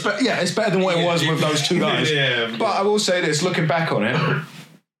 It's better than what it was with those two guys. But I will say this, looking back on it,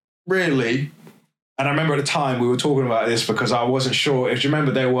 really, and I remember at the time we were talking about this because I wasn't sure. If you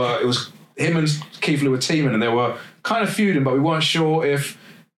remember, it was him and Keith Lee were teaming and they were kind of feuding, but we weren't sure if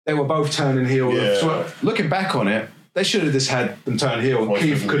they were both turning heel. So looking back on it, they should have just had them turn heel.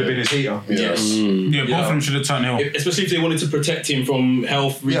 Keith could have been his heater. Yes. Yeah, both of them should have turned heel. Especially if they wanted to protect him from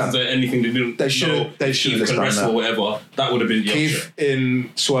health reasons or anything. They should have done that. Or whatever. That would have been Keith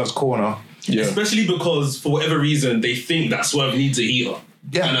in Swerve's corner. Yeah. Especially because for whatever reason they think that Swerve needs a heater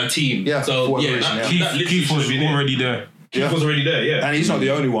and a team. Yeah. So Keith was already there. Keith was already there. Yeah. And he's not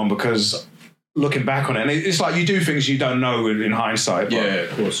the only one because looking back on it, and it's like you do things you don't know in hindsight. But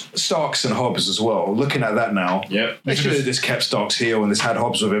of course. Starks and Hobbs as well. Looking at that now, they should have just kept Starks heel and just had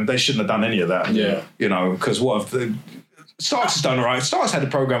Hobbs with him. They shouldn't have done any of that. Yeah. You know, because what if Starks has done all right. Starks had a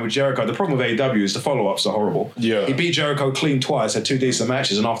program with Jericho. The problem with AEW is the follow-ups are horrible. Yeah. He beat Jericho clean twice, had 2 decent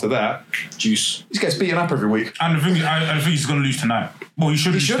matches, and after that, juice. He gets beaten up every week. And I think he's going to lose tonight. Well, he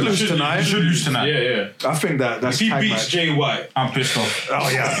should lose tonight. He should lose tonight. Yeah. I think that's if he beats Jay White, I'm pissed off. Oh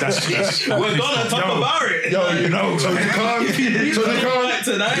yeah, that's we're gonna talk about it. Yo, you know, Tony Khan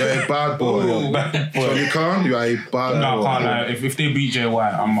tonight. You're a bad boy. Tony Khan, you are a bad boy. No, I can't lie. If they beat Jay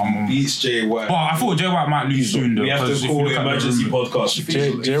White, I'm beats Jay White. But I thought Jay White might lose soon though. We have to call it emergency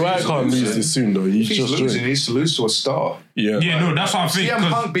podcast. Jay White can't lose this soon though. He's just losing. He needs to lose to a star. Yeah, no, that's what I think. CM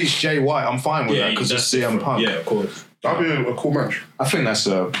Punk beats Jay White. I'm fine with that because it's CM Punk. Yeah, of course. That'd be a cool match. I think that's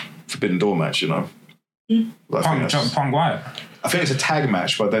a Forbidden Door match, you know. Punk White. I think it's a tag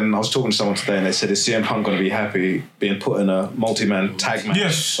match, but then I was talking to someone today and they said, is CM Punk going to be happy being put in a multi-man tag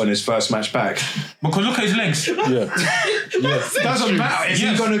match on his first match back? Because look at his legs. It doesn't matter. Is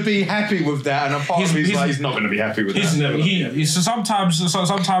he going to be happy with that? And a part of me is like, he's not going to be happy with that.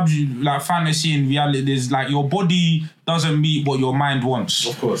 Sometimes you, like fantasy and reality, there's like your body doesn't meet what your mind wants.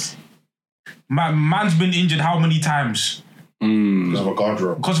 Of course. Man's been injured how many times? Because of a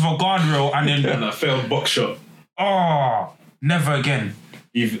guardrail. Because of a guardrail and then... and a failed box shot. Oh, never again.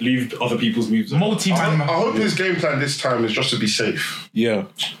 Leave other people's moves. I hope his game plan this time is just to be safe. Yeah.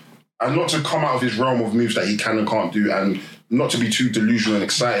 And not to come out of his realm of moves that he can and can't do, and not to be too delusional and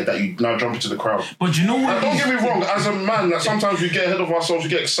excited that you now jump into the crowd. But you know what? Don't get me wrong, as a man, like sometimes we get ahead of ourselves, we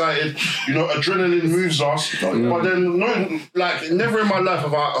get excited, you know, adrenaline moves us. But then, never in my life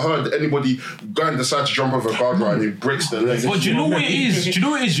have I heard anybody go and decide to jump over a guardrail and it breaks their leg. But do you know what it is? Do you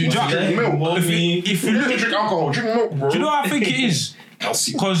know what it is? Drink milk. If you look, drink alcohol, drink milk, bro. Do you know what I think it is?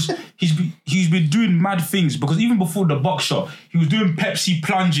 Because he's been doing mad things. Because even before the box shot, he was doing Pepsi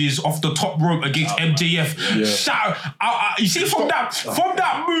plunges off the top rope against MJF. Yeah. Shout out! You see from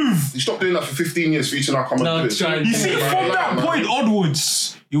that move. You stopped doing that for 15 years for you to now come and do it. You see from that point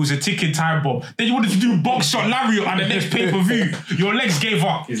onwards, it was a ticking time bomb. Then you wanted to do box shot lariat at the next pay-per-view. Your legs gave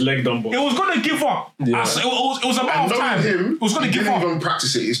up. His leg done. It was gonna give up. Yeah. It was about time. It was gonna give up. He didn't even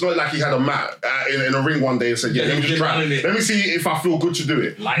practice it. It's not like he had a mat in a ring one day and said, let me just try it. Let me see if I feel good to do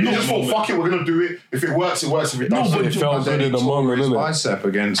it. He just thought, fuck it, we're gonna do it. If it works, it works. If it doesn't, it felt good in the moment, his isn't it? bicep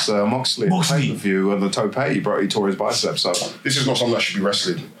against Moxley. Pay-per-view on the tope, he tore his bicep. So this is not something that should be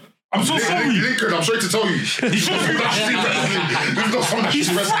wrestling. I'm so sorry. Lincoln, I'm sorry to tell you. This is not something that should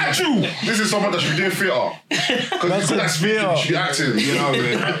be wrestling. This is someone that should be doing theatre. Because that's theatre. Should be acting. You know.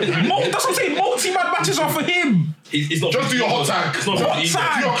 That's what I'm saying. Multi-man matches are for him. He's not just do your hot tag. Hot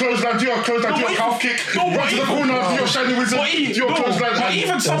tag. Do your clothesline. Do your calf kick. Run to the corner. Do your shiny wizard. Do your clothesline. But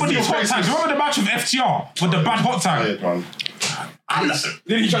even some of these hot tags. Remember the match with FTR with the bad hot tag?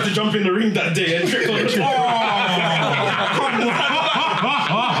 Then he tried to jump in the ring that day and trick on the trick.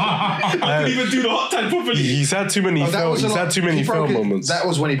 I couldn't even do the hot tag properly. He's had too many fail moments. That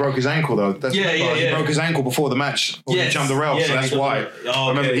was when he broke his ankle, though. He broke his ankle before the match. He jumped the rail, so that's why.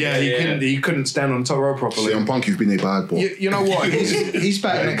 He couldn't stand on the top rope properly. CM Punk, you've been a bad boy. You know what? He's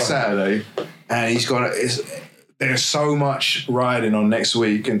back next Saturday, and he's got. There's so much riding on next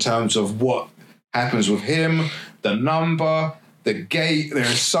week in terms of what happens with him, the number, the gate.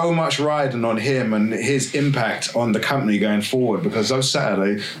 There's so much riding on him and his impact on the company going forward, because the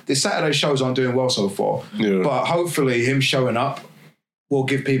Saturday shows aren't doing well so far. Yeah. But hopefully him showing up will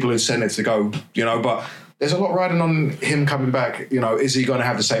give people incentive to go, you know. But there's a lot riding on him coming back. You know, is he going to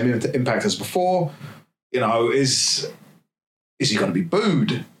have the same impact as before? You know, is he going to be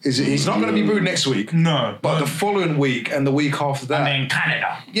booed? He's not going to be booed next week. No. But the following week and the week after that. And then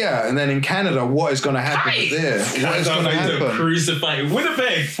Canada. Yeah, and then in Canada, what is going to happen there? What is going to happen? Crucify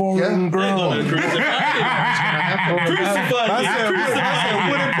Winnipeg. Foreign ground.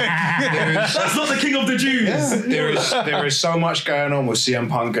 That's not the king of the Jews. Yeah. There is so much going on with CM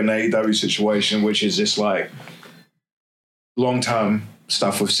Punk and the AEW situation, which is just like long-term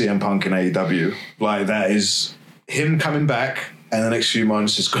stuff with CM Punk and AEW. Like that is him coming back, and the next few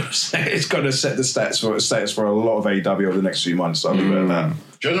months is going to set the stats for a lot of AEW over the next few months. I'll leave it at that.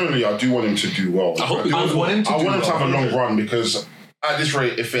 Generally, I do want him to do well. I want him to have a long run, because at this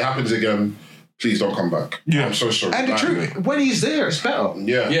rate, if it happens again, please don't come back. Yeah. I'm so sorry. And the truth, when he's there, it's better.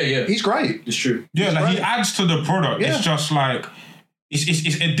 Yeah. He's great. It's true. Yeah, like he adds to the product. Yeah. It's just like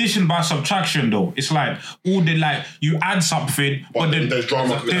it's addition by subtraction though. It's like all the like you add something, but then there's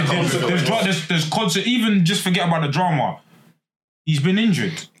drama. There's constant. Even just forget about the drama. He's been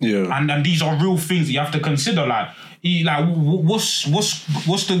injured. Yeah. And these are real things that you have to consider. What's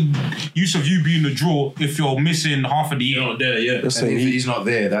the use of you being the draw if you're missing half of the year? You're not there, yeah. Listen, And if he's not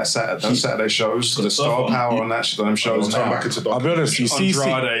there, those Saturday shows, the star power on them shows Turn now. back into I'll be honest, you see,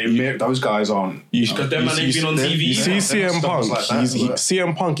 Andrade, those guys aren't. Because them man ain't been on TV. You see CM Punk, like that,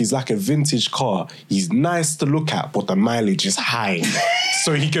 CM Punk is like a vintage car. He's nice to look at, but the mileage is high.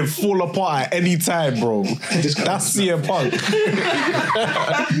 So he can fall apart at any time, bro. That's CM Punk.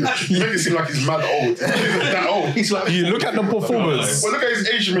 You make it seem like he's mad old. He's that old. He's like, You look at the performance. well, look at his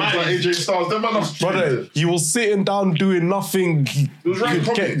age mates like AJ Styles. Them man are Brother, he was sitting down doing nothing,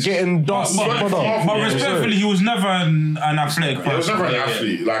 getting dust, brother. But respectfully, he was never an athletic He was person. never an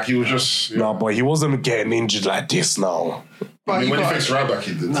athlete. Like, he was just... Nah, but he wasn't getting injured like this now. I mean, when he faced Ryback,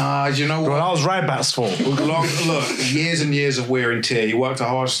 he did. Nah, you know Bro, what? that was Ryback's fault. Look, years and years of wear and tear. He worked a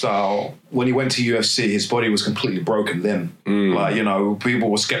hard style. When he went to UFC, his body was completely broken then. Like, you know, people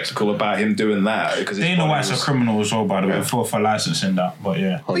were skeptical about him doing that. Because They know why it's a criminal as well, by the way, for licensing that. But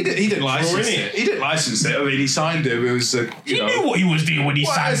yeah. He didn't license it. He didn't license it. I mean, he signed him. It was, He knew what he was doing when he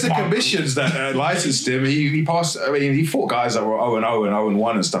Well, signed it's the Punk. commissions that licensed him. He passed. I mean, he fought guys that were 0-0 and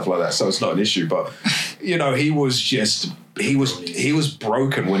 0-1 and stuff like that. So it's not an issue. But you know, he was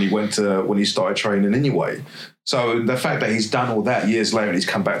broken when he started training anyway. So the fact that he's done all that years later and he's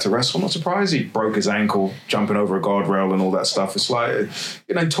come back to wrestle, I'm not surprised. He broke his ankle jumping over a guardrail and all that stuff. It's like,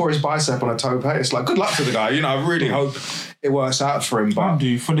 you know, tore his bicep on a tope. It's like, good luck to the guy. You know, I really hope it works out for him. I But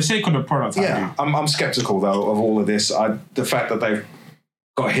do. For the sake of the product, yeah, I'm skeptical though of all of this. The fact that they've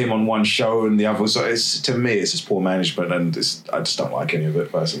got him on one show and the other, to me, it's just poor management, and I just don't like any of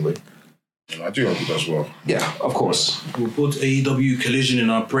it personally. I do hope he does well. Yeah, of course. We'll put AEW Collision in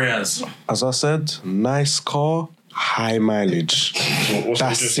our prayers. As I said, nice car, high mileage. What's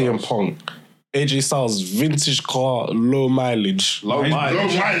That's AJ CM Styles? Punk. AJ Styles, vintage car, low mileage. Low Low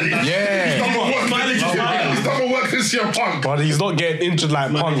mileage. mileage. Yeah. He's done more work than CM Punk. But he's not getting injured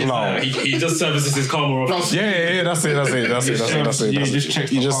like Punk now. He just services his car more often. Yeah, that's it. You just check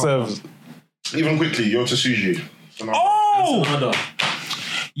He the just car. serves. Even quickly, Yota Tsuji. Oh! Another.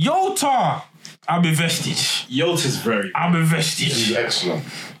 Yota! I'm invested. Yota's very I'm invested. He's excellent.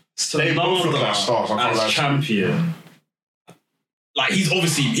 They both look like stars, I can't lie to as you. champion. Like, he's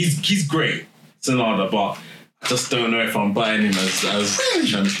obviously he's great, Sonata, but I just don't know if I'm buying him as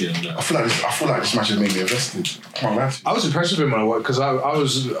champion. I feel like this match has made me invested. Come on, man. I was impressed with him when I watched, because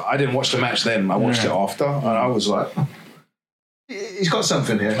I didn't watch the match then. I watched it after, and I was like, he's got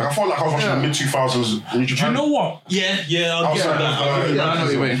something here. I felt like I was watching the mid-2000s New Japan. You know what? Yeah, I'll give him that. I'll give him Yeah, I know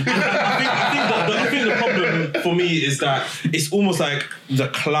what you mean. I think the problem for me is that it's almost like the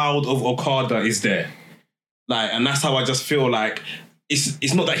cloud of Okada is there. Like, and that's how I just feel like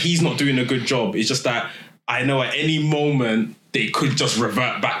it's not that he's not doing a good job. It's just that I know at any moment they could just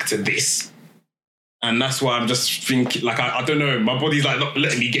revert back to this. And that's why I'm just thinking, like, I don't know, my body's like not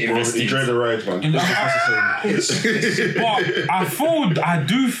letting me get invested. Enjoy the ride, man. But I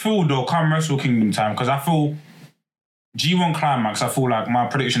do feel though, come Wrestle Kingdom time, because I feel G1 Climax, I feel like my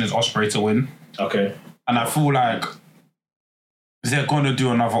prediction is Ospreay to win. Okay. And I feel like they're going to do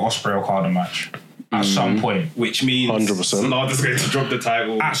another Ospreay Okada match at some point. Which means 100%. Sonata's going to drop the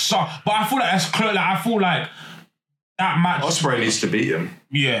title. But I feel like that's clear. Like, I feel like that match. Ospreay needs to beat him.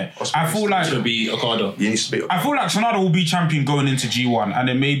 Yeah. Ospreay I feel like to be Okada. He needs to beat him. I feel like Sonata will be champion going into G1, and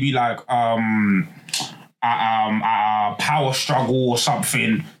then maybe like power struggle or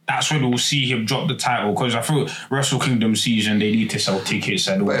something. That's when we'll see him drop the title, because I feel Wrestle Kingdom season they need to sell tickets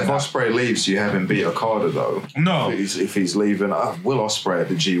and all But if that. Ospreay leaves, you have him beat Okada though. No. If he's leaving, Will Ospreay at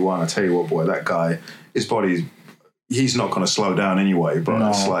the G1, I tell you what, boy, that guy his body, he's not going to slow down anyway. But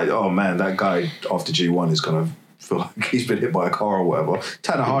it's like, oh man, that guy after G1 is going to feel like he's been hit by a car or whatever.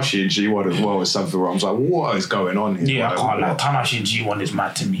 Tanahashi in G1 as well is something where I was like, what is going on here? Yeah, I can't lie. Tanahashi in G1 is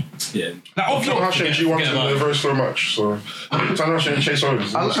mad to me. Yeah. Like, Tanahashi and G1 is a very slow match. So Tanahashi and Chase Owens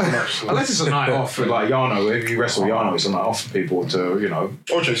is a slow match. So. Unless it's a night off with like Yano, if you wrestle Yano, it's a night off for people to, you know.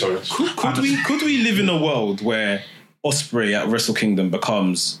 Or Chase Owens. Could we live in a world where Ospreay at Wrestle Kingdom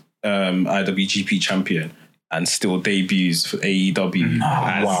becomes IWGP champion and still debuts for AEW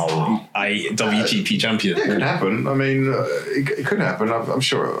as IWGP champion? Yeah, it could happen. I mean, it could happen. I'm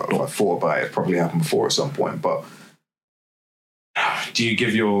sure if I thought about it, it probably happened before at some point. But do you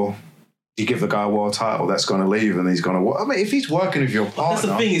give the guy a world title that's going to leave and he's going to? I mean, if he's working with your partner, That's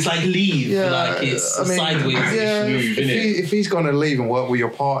the thing. It's like leave. Like it's sideways move, innit? if he's going to leave and work with your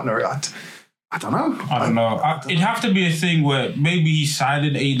partner, I don't know. I don't know. It'd have to be a thing where maybe he signed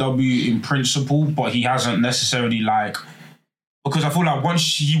in AEW in principle, but he hasn't necessarily because I feel like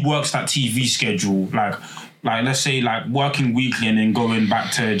once he works that TV schedule, like let's say like working weekly and then going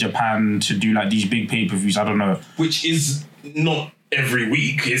back to Japan to do like these big pay-per-views, I don't know. Which is not every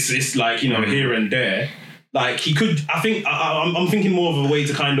week. It's like, you know, here and there. Like he could, I think, I'm thinking more of a way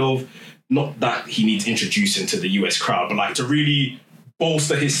to kind of, not that he needs introducing to the US crowd, but like to really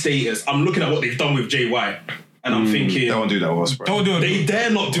bolster his status. I'm looking at what they've done with Jay White, and I'm thinking, Don't do that with Ospreay. Don't do it. they dare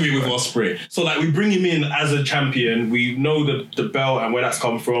not do it with Ospreay. So like we bring him in as a champion. We know the belt and where that's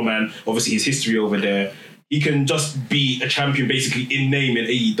come from, and obviously his history over there. He can just be a champion basically in name in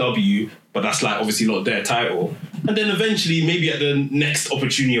AEW, but that's like obviously not their title. And then eventually, maybe at the next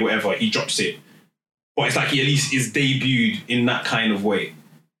opportunity or whatever, he drops it. But it's like he at least is debuted in that kind of way.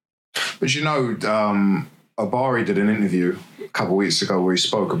 But you know, Obari did an interview a couple of weeks ago where he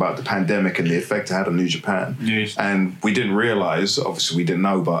spoke about the pandemic and the effect it had on New Japan. Yes. And we didn't realise, obviously we didn't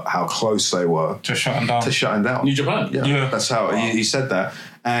know, but how close they were To shutting down. New Japan. Yeah. That's how he said that.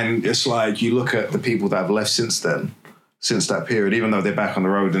 And it's like you look at the people that have left since then, since that period, even though they're back on the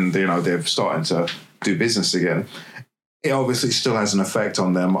road and they're starting to do business again, it obviously still has an effect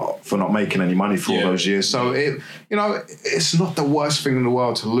on them for not making any money for all those years. So it's not the worst thing in the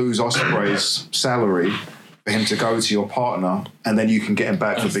world to lose Ospreay's salary for him to go to your partner, and then you can get him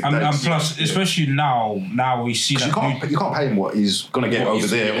back for big dates. And plus, especially now we see that You can't pay him what he's going to get over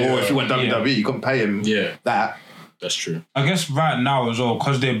there. Or if you went WWE, you couldn't pay him that. That's true. I guess right now as well,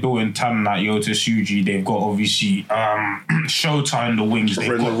 because they're building talent like Yota Tsuji, they've got obviously Shota in the wings.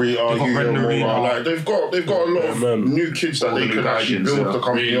 They've got Ren like they've got a lot of new kids that they could actually build the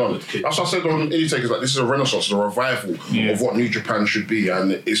company on. That's what I said on Indie Takers, like this is a renaissance, a revival of what New Japan should be,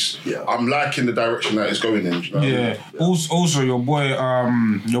 and I'm liking the direction that it's going in. You know? Yeah. Also, your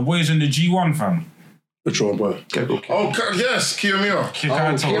boy's in the G1, fam. Which one, boy? Oh, yes, Kiyomiya.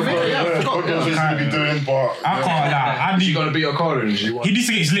 Kiyomiya. God knows what he's going to be doing, but... I can't lie. He's going to beat Okada in G1. He needs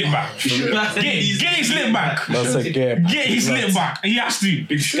to get his lip back. Get his lip back. That's a game. Get his lip back. He has to.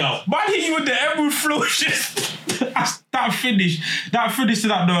 Big scout. Man hit you with the elbow flow shit. That finish to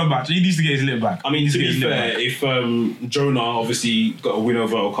that Noah match. He needs to get his lip back. I mean, to be fair, if Jonah obviously got a win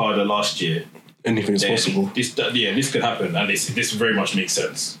over Okada last year, anything's possible. This could happen, and this very much makes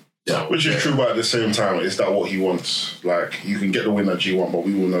sense. Yeah, which is true, but at the same time, is that what he wants? Like, you can get the win at G1, but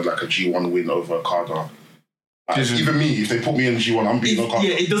we all know like a G1 win over Okada. Even me, if they put me in G1, I'm beating Okada.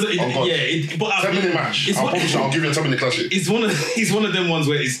 Yeah, it doesn't. But 10-minute match. I'll give you a 10-minute classic. It's one of them ones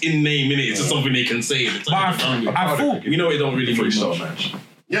where it's in name, innit? It's just something they can say. But I thought we know it don't really mean much. match.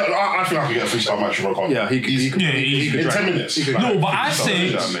 Yeah, I think I could get a freestyle match with Okada. Yeah, he could in 10 minutes. no, but I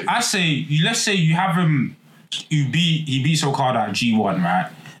say, let's say you have him, he beats Okada at G1,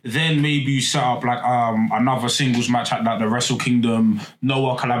 right? Then maybe you set up like another singles match at like the Wrestle Kingdom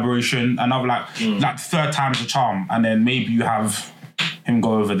Noah collaboration, another like third time's a charm, and then maybe you have him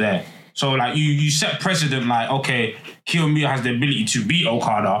go over there. So like you set precedent, like okay, Kiyomiya has the ability to beat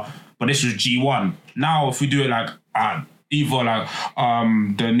Okada, but this was G1. Now if we do it like either like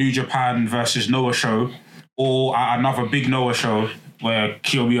the New Japan versus Noah show, or another big Noah show where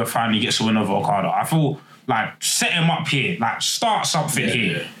Kiyomiya finally gets a win over Okada, I feel like set him up here, like start something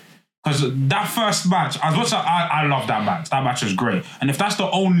here. Because that first match, I love that match. That match was great. And if that's the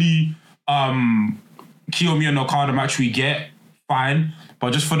only Kiyomiya and Okada match we get, fine.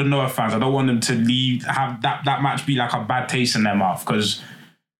 But just for the Noah fans, I don't want them to have that match be like a bad taste in their mouth because it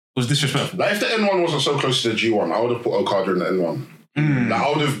was disrespectful. Like if the N1 wasn't so close to the G1, I would have put Okada in the N1. Like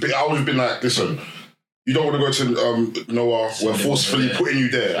I would have been like, listen, you don't want to go to Noah. We're forcefully putting you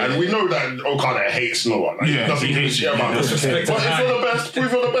there, and we know that Okada hates Noah. Like, he doesn't give a shit about us. But if you're the best,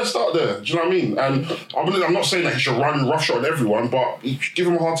 prove you're the best out there. Do you know what I mean? And I'm not saying that he should run roughshod on everyone, but you should give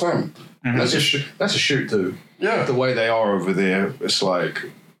him a hard time. That's a shoot, too. Yeah. The way they are over there, it's like.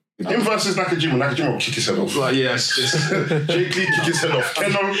 Him versus Nakajima. Nakajima will kick his head off. Like, yes. Jake Lee kick his head off.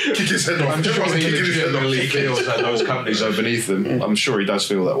 Keno kick his head off. I'm sure Everyone's he kicking his head off. legitimately feels that those companies are beneath him. I'm sure he does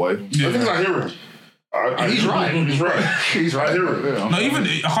feel that way. I think I hear him. He's right. He's right. He's right. I hear him. Yeah. No, even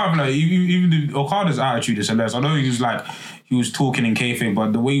I can't like even Okada's attitude is hilarious. I know he was talking in kayfabe,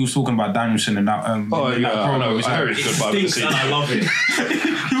 but the way he was talking about Danielson and that in that promo was I heard like, it's good by the Stinks scene. and I love it.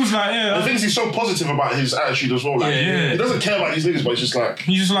 he was like, The yeah. thing is, he's so positive about his attitude as well. Like, Yeah. he doesn't care about these niggas, but he's just like,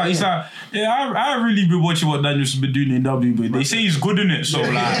 He's like, yeah, I really been watching what Danielson's been doing in W, but they say he's good in it, so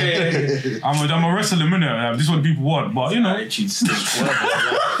like, I'm a wrestler minute. Like, this is what people want, but you know,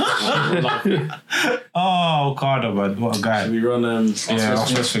 oh, Okada, man, what a guy. We run Ask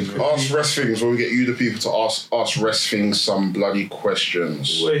wrestling. ask Rest Things, where we get you, the people, to ask Rest Things some bloody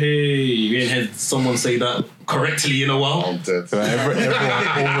questions. Hey, we ain't had someone say that correctly in a while. I'm dead.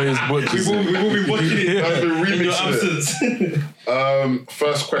 Everyone always butchers it. We will be watching it I've been in your remixing it. absence.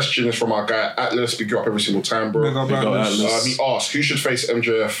 First question is from our guy Atlas. Big you up every single time, bro. Big up Atlas. He asked, who should face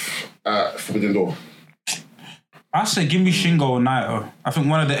MJF at Forbidden Door? I say give me Shingo or Naito. I think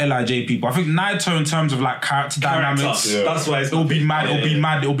one of the LIJ people. I think Naito in terms of like character dynamics. Yeah. That's why It'll be mad.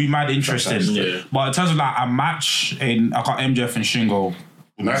 It'll be mad interesting. Yeah. But in terms of like a match in I got MJF and Shingo.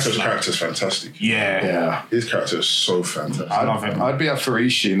 Naito's character is fantastic. Yeah. Yeah. His character is so fantastic. I love him. I'd be up for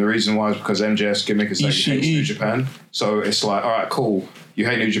Ishii, and the reason why is because MJF's gimmick is that he hates New Japan. So it's like, all right, cool. You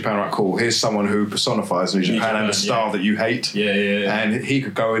hate New Japan, right? Cool. Here's someone who personifies New Japan and the style that you hate. Yeah. And he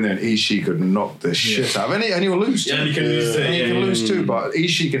could go in there and Ishii could knock the shit out of him. And he'll lose too. Yeah, and he can lose it. And he can lose too, but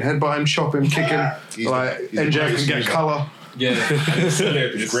Ishii can headbutt him, chop him, kick him. He's like the MJF greatest can get loser. colour. Yeah.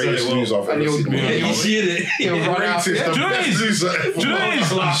 The greatest news I've ever seen. You see it? He'll run out. Greatest, the Do you know what it best is? loser ever. Do you know what it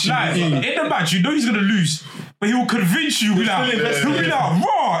is? Like, in the match, you know he's gonna lose, but he will convince you. He'll be like,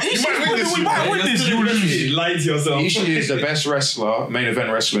 raw. We might win this. You'll lose. Lie to yourself. Ishii is the best wrestler, main event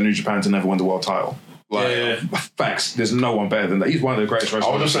wrestler in New Japan to never win the world title. Like, facts. There's no one better than that. He's one of the greatest I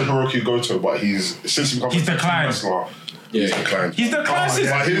would wrestlers. just say Hiroki Goto, but since he become He's a declined. wrestler, he's declined. He's the classic.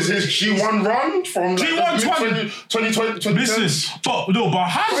 Like his G1 run from G1 2020. Listen, but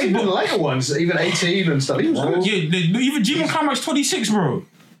how did Even later ones, even 18 and stuff. He was good. yeah, even G1 Climax 26, bro.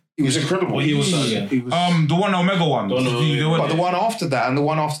 He was incredible. He was The one Omega one. But the one after that and the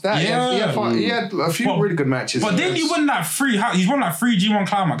one after that, Yeah. he had a few really good matches. But then he won like he's won like 3 G1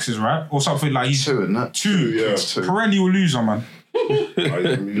 Climaxes, right? Or something like he's two, isn't it? 2. Yeah. It's two. Perennial loser, man.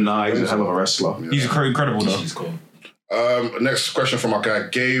 Nah, he's a hell of a wrestler. He's incredible though. He's cool. Next question from our guy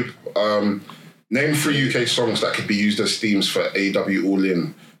Gabe. Name 3 UK songs that could be used as themes for AEW All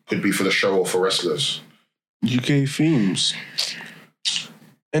In. Could be for the show or for wrestlers. UK themes.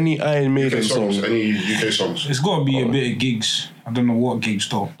 Any Iron Maiden UK songs. song. Any UK songs. It's got to be a bit of gigs. I don't know what gigs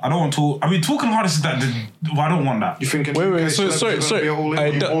though. I don't want to. I mean, talking hard is that. I don't want that. You thinking? Wait, sorry.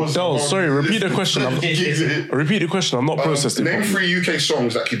 Del, sorry, repeat the question. Repeat the question. I'm not processing. Name 3 UK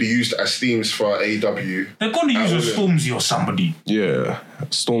songs that could be used as themes for AEW. They're gonna use a All In. Stormzy or somebody. Yeah,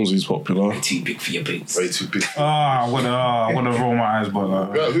 Stormzy's popular. Too big for your boots. Way too big. I wanna roll my eyes, but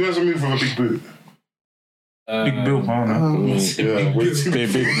Who has a move with a big boot? Big Bill, I don't know. Yeah, way too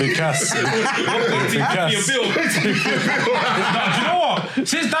Big Cass. Big Cass. Do you know what?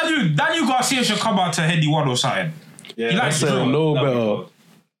 Since Daniel Garcia should come out to Heady One or something. Yeah, He likes to drill. No better.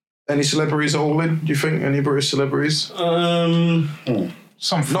 Any celebrities at all in? Do you think any British celebrities?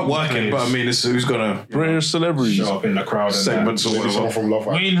 Some Not working, but I mean, it's who's gonna British celebrities. Show up in the crowd and segments or Maybe someone whatever. from Love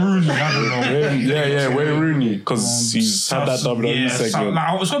Island. Wayne Rooney, I don't know. Yeah, Wayne Rooney, because he's had that WWE segment.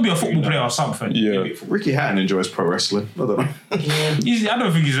 Like, it's gonna be a football player or something. Yeah. Ricky Hatton enjoys pro wrestling. I don't know. I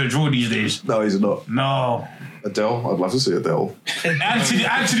don't think he's a draw these days. No, he's not. No. Adele, I'd love to see Adele.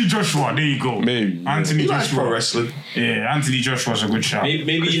 Anthony Joshua, there you go. Maybe. Anthony He likes pro Joshua. wrestling. Yeah, Anthony Joshua's a good shout.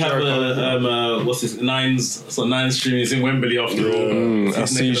 Maybe you have what's this, Nine streams in Wembley after all. I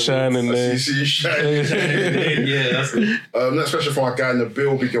see you shining there. See shine. Yeah, that's it. Next question from our guy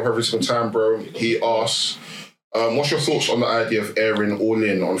Nabil, big up every single time, bro. He asks, what's your thoughts on the idea of airing All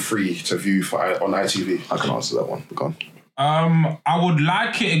In on free to view on ITV? I can answer that one. Go on. I would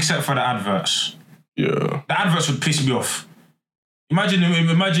like it except for the adverts. Yeah. The adverts would piss me off. Imagine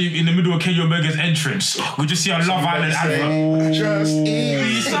in the middle of Kenny Omega's entrance, we just see a Love Island advert. Just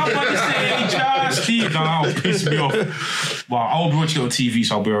eat. Somebody say just eat. No, that'll piss me off. Well, I'll be watching it on TV,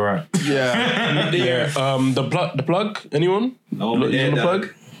 so I'll be alright. Yeah. The plug? Anyone? No, Using the yeah,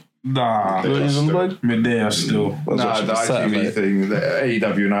 plug? Nah, Using the plug? midday still. Nah, the ITV thing, the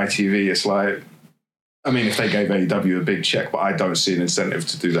AEW and ITV, it's like, I mean, if they gave AEW a big check, but I don't see an incentive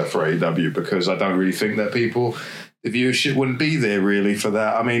to do that for AEW because I don't really think that people the viewership wouldn't be there really for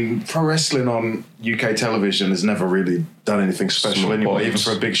that. I mean, pro wrestling on UK television has never really done anything special anyway. Even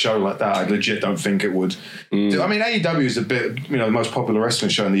for a big show like that, I legit don't think it would. I mean, AEW is a bit, the most popular wrestling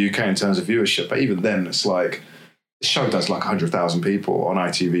show in the UK in terms of viewership, but even then, it's like the show does like 100,000 people on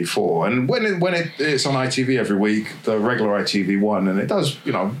ITV4, and when it's on ITV every week, the regular ITV1, and it does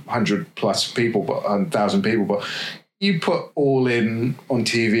 100 plus people, but 1,000 people, but you put all in on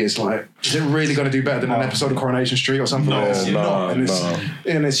TV, it's like, is it really going to do better than an episode of Coronation Street or something like that?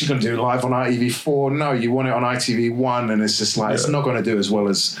 And it's you're going to do it live on ITV4. No, you want it on ITV1, and it's just like, it's not going to do as well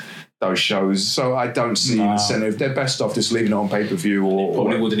as those shows. So I don't see an incentive. They're best off just leaving it on pay-per-view or...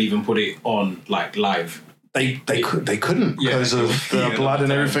 Probably wouldn't even put it on, like, live. They couldn't because of the blood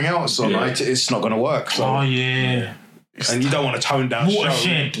and everything else. So it's not going to work. So. Oh, yeah. And you don't want to tone down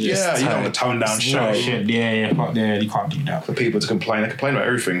Watershed. show. Yeah, you don't want to tone down show. Watershed. Yeah, you can't do that. For people to complain, they complain about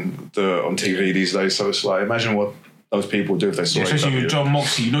everything on TV these days. So it's like, imagine what those people do if they saw it. Especially with John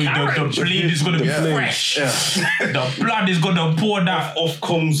Moxley, the bleed is going to be fresh. Yeah. The blood is going to pour that. Off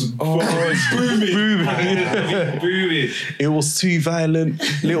comes booming. It was too violent.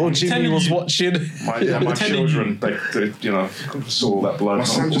 Little Jimmy was watching. My children, they saw all that blood. My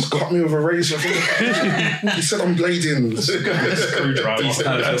son just cut me with a razor. He said I'm blading.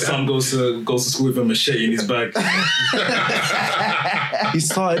 Your son goes to school with a machete in his bag. He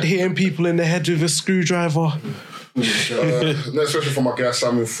started hitting people in the head with a screwdriver. Next question from my guy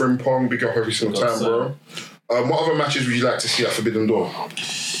Samuel Frimpong. Big up every single time, bro. What other matches would you like to see at Forbidden Door?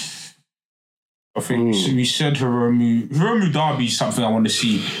 I think we said Hiromu Derby is something I want to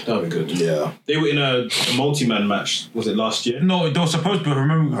see. That would be good. Yeah. They were in a multi-man match. Was it last year? No, they were supposed to, but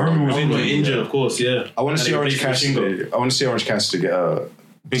Hiromu was injured, of course, yeah. I want to see Orange Cassidy. get a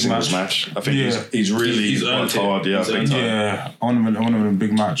big match. I think he's really worked hard. Yeah, I want him in a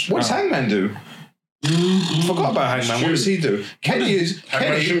big match. What does Hangman do? Forgot about Hangman. What does he do? Kenny.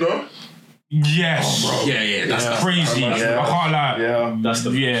 Shingo? Yes. Yeah, that's crazy. I can't lie. Yeah.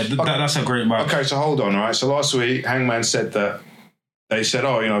 That's a great match. Okay, so hold on, all right. So last week, Hangman said that they said,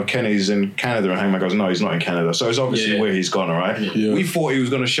 Kenny's in Canada, and Hangman goes, no, he's not in Canada. So it's obviously where he's gone, all right? Yeah. We thought he was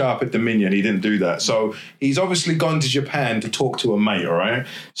going to show up at Dominion. He didn't do that. So he's obviously gone to Japan to talk to a mate, all right?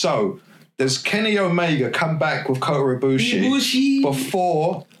 So does Kenny Omega come back with Kota Ibushi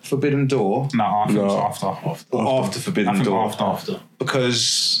before Forbidden Door? After. After Forbidden Door? After.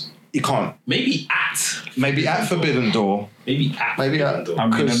 Because you can't. Maybe at Forbidden Door. Maybe at Forbidden Door. I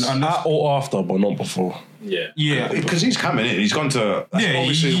mean, at or after, but not before. Yeah. Because he's coming in. He's gone to...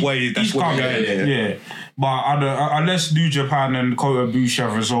 obviously the way that's what we're going here. Yeah. But unless New Japan and Kota Ibushi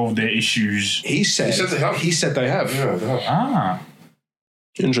have resolved their issues... He said they have. Yeah, they have.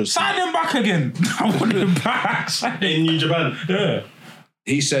 Interesting. Sign him back again. I want him back. In New Japan. Yeah.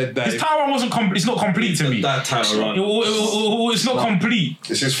 He said that... His title run wasn't complete. It's not complete to me. That title run. It's not complete.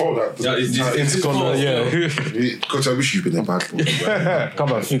 It's his fault that... It's gone, Kota Ibushi's been a bad boy.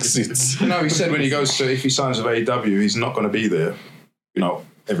 Come on, fix it. No, he said when he goes to... If he signs with AEW, he's not going to be there,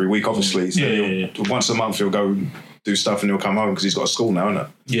 every week, obviously. So once a month, he'll go do stuff and he'll come home because he's got a school now, isn't it?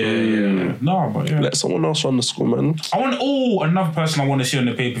 Yeah. No, but let someone else run the school, man. I want another person I want to see on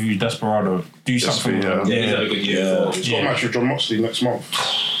the pay-per-view, Desperado. Do something. He's had a good year. He's got a match with John Moxley next month.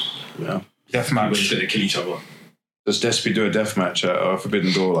 Yeah. Death match. We're going to kill each other. Does Despy do a death match at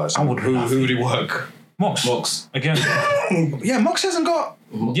Forbidden Door? Like, who would he work? Mox. Again. Yeah, Mox hasn't got...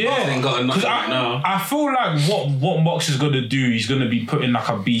 ain't got enough right now. I feel like what Mox is going to do, he's going to be putting like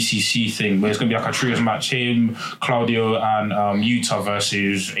a BCC thing where it's going to be like a trios match, him, Claudio, and Yuta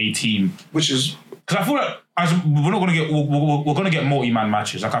versus A-Team. Which is... Because I feel like we're not going to get we're going to get multi-man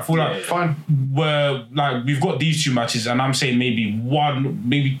matches. Like I feel like fine. Where like we've got these two matches, and I'm saying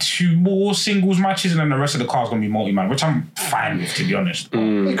maybe two more singles matches, and then the rest of the card's going to be multi-man, which I'm fine with, to be honest.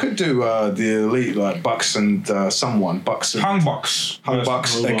 They could do the Elite, like Bucks and Hung Bucks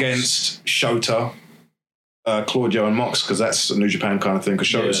against Shota, Claudio and Mox, because that's a New Japan kind of thing, because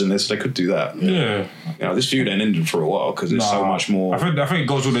Shota's in this, they could do that. Yeah. This feud ain't ended for a while because there's so much more. I think it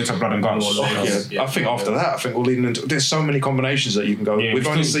goes all the way to Blood and Guts. I think after that, we're leading into... There's so many combinations that you can go... We've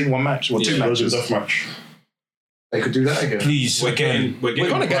only seen one match, or two matches. Death match. They could do that again. Please, We're going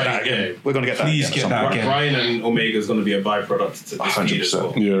to get that again. We're going to get that Please get that again. Bryan and Omega is going to be a byproduct to this feud as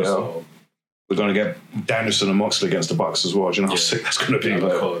well. Yeah. So, we're going to get Danielson and Moxley against the Bucks as well. Do you know how sick that's going to be?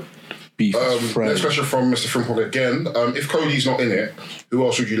 Next question from Mr. Frimpong again. If Cody's not in it, who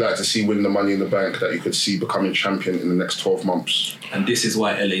else would you like to see win the Money in the Bank that you could see becoming champion in the next 12 months? And this is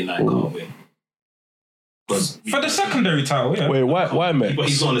why LA Knight can't win. For the secondary title, yeah. Wait, why, mate? But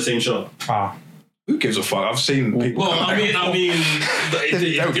he's not on the same show. Who Who gives a fuck? I've seen people. Well, I mean,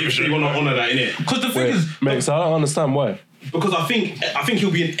 if you want to honour that, innit? Because the thing is, Mate, so I don't understand why. Because I think he'll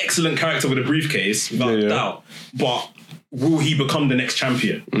be an excellent character with a briefcase, without doubt. But will he become the next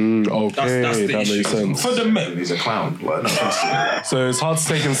champion? Okay, That's the that issue. makes sense. for the He's a clown. Like, no, So it's hard to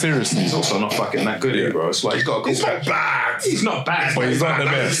take him seriously. he's also not fucking that good, bro. It's like he's got a He's not bad. He's not bad. But he's not the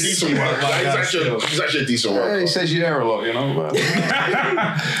He's best. decent work. He's actually a decent Yeah, he worker. says yeah a lot, you know. But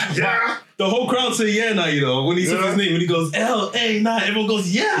Yeah. The whole crowd say yeah now, you know. When he says his name, when he goes L.A. now, everyone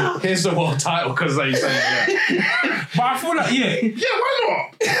goes yeah. here's the world title because they say yeah. But I feel like, Yeah, why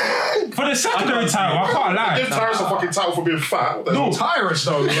not? for the secondary title, I can't Give lie. Tyrus a fucking title for being fat. No, Tyrus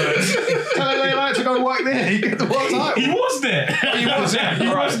though. Tell LA Knight to go work there. He get the world title. He was there. He was there. He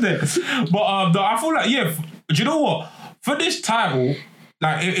was there. But I feel like, do you know what? For this title,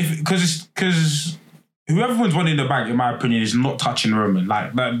 like, because whoever wins Money in the Bank, in my opinion, is not touching Roman.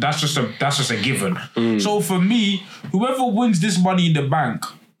 Like that's just a given. So for me, whoever wins this Money in the Bank,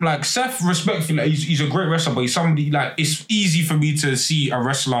 like Seth, respectfully, like, he's a great wrestler, but he's somebody like it's easy for me to see a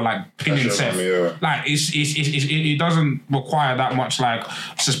wrestler like pinning Seth. Like it doesn't require that much like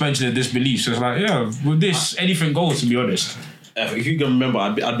suspension of disbelief. So it's like with this anything goes. To be honest. If you can remember,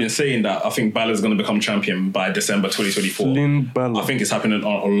 I'd been saying that I think Balor's going to become champion by December 2024. Finn Balor. I think it's happening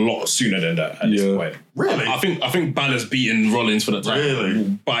a lot sooner than that at this point. Really? I think Balor's beating Rollins for the title. Really?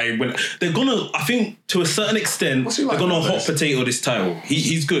 By when they're gonna, I think to a certain extent, What's he like they're gonna nowadays? hot potato this title.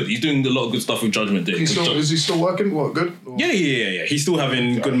 He's good. He's doing a lot of good stuff with Judgment Day. Is he still working? What good? Yeah. He's still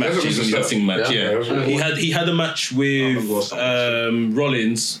having good matches There's a on the wrestling match. yeah. He had a match with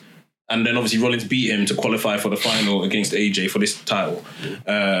Rollins. And then obviously Rollins beat him to qualify for the final against AJ for this title.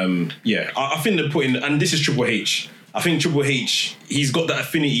 I think they're putting, and this is Triple H. I think Triple H, he's got that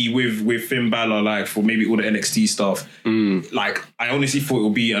affinity with Finn Balor, like for maybe all the NXT stuff. Like I honestly thought it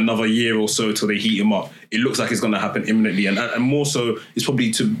would be another year or so till they heat him up. It looks like it's going to happen imminently, and more so, it's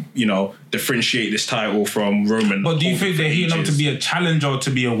probably to differentiate this title from Roman. But do you think they're heating up to be a challenger or to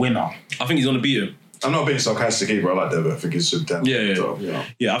be a winner? I think he's going to beat him. I'm not being sarcastic either. I like Deborah. I think he's super down. Yeah.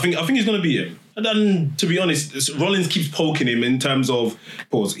 I think he's going to beat him. And then, to be honest, Rollins keeps poking him in terms of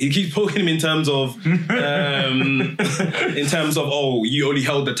He keeps poking him in terms of you only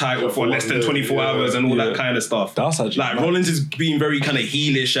held the title for less than 24 hours and all that kind of stuff. That's actually like Rollins is being very kind of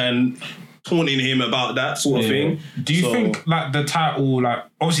heelish and taunting him about that sort of thing. Do you think like the title, like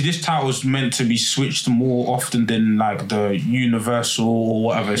obviously this title is meant to be switched more often than like the Universal or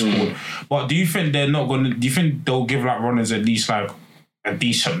whatever it's called? But do you think they're not gonna? Do you think they'll give like Rollins at least like a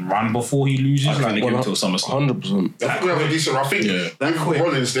decent run before he loses? I think Like, they give him till SummerSlam. 100%. I think we have a decent run. I think with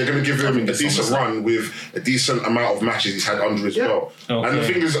Rollins, they're going to give him a decent run with a decent amount of matches he's had under his belt. Okay. And the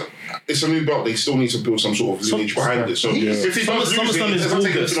thing is, it's a new belt. They still need to build some sort of lineage behind it. So if he does lose SummerSlam it, is it doesn't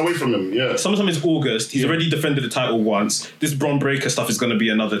take August. anything away from him. Yeah. SummerSlam is August. He's already defended the title once. This Braun Breaker stuff is going to be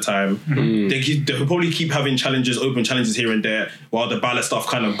another time. They'll probably keep having challenges, open challenges here and there, while the Balor stuff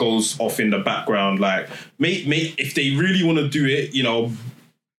kind of goes off in the background. Like, if they really want to do it,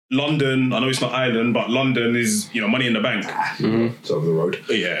 London, I know it's not Ireland, but London is, Money in the Bank. It's over the road.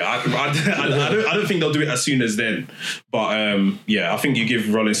 Yeah, I don't think they'll do it as soon as then. But I think you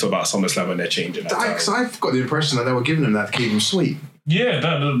give Rollins to about SummerSlam and they're changing that. Because I've got the impression that they were giving him that to keep him sweet.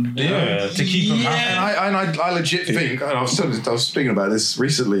 to keep him happy. And I legit think, and I was speaking about this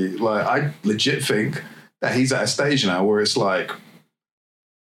recently, like I legit think that he's at a stage now where it's like,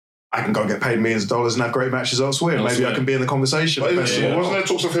 I can go get paid millions of dollars and have great matches elsewhere. Maybe I can be in the conversation. But wasn't there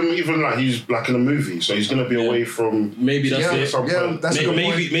talks of him even like he's like in a movie, so he's going to be away from. Maybe that's it. That's a good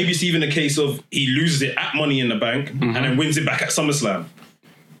point. Maybe it's even a case of he loses it at Money in the Bank and then wins it back at SummerSlam.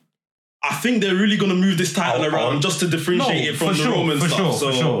 I think they're really going to move this title around just to differentiate it from the Roman stuff.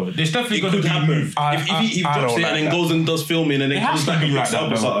 For sure. There's definitely going to be happen. moved. If he drops it and then goes and does filming and then comes back and picks it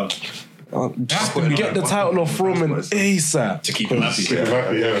up or something. Get the title off Roman ASAP. To keep him happy. Keep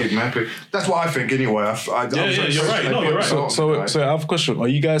him happy. That's what I think anyway. You're right. No, you're right. So I have a question. Are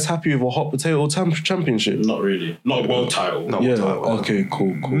you guys happy with a hot potato championship? Not really. Not a world title. Okay,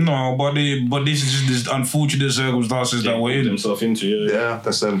 cool. No, but this is just this unfortunate circumstances that we're in. Himself into. Yeah,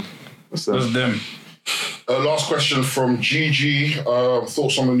 that's them. That's them. Last question from GG.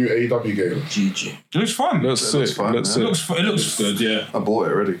 Thoughts on the new AEW game? GG. It looks fun. Let's see. It looks good. Yeah. I bought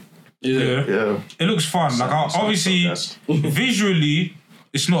it already. Yeah. It looks fun. Like obviously, visually,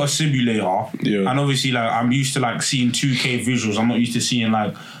 it's not a simulator. Yeah. And obviously, like I'm used to like seeing 2K visuals. I'm not used to seeing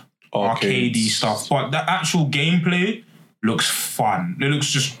like arcadey stuff. But the actual gameplay looks fun. It looks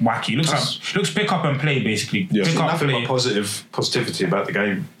just wacky. It looks pick up and play basically. Yeah. Pick up, Nothing play. but positivity about the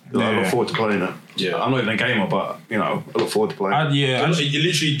game. I look forward to playing it. Yeah. I'm not even a gamer, but I look forward to playing. It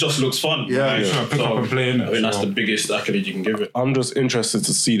literally just looks fun. Pick up and play in it. I mean, that's the biggest accolade you can give it. I'm just interested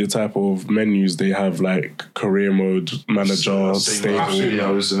to see the type of menus they have, like career mode, manager, stable.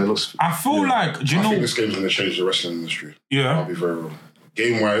 Videos, and it looks. I feel like, do you I know? think this game's going to change the wrestling industry. Yeah. I'll be very real.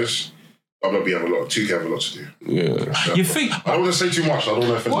 Game-wise, WWE have a lot. 2K have a lot to do. Yeah. You think? I don't want to say too much. I don't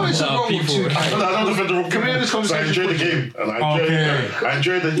know if What is wrong with people- 2K? I don't know if it's the wrong. Can we have this So I conversation? enjoy the game, and I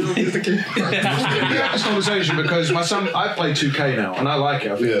enjoy the game. Can we have this conversation because my son, I play 2K now, and I like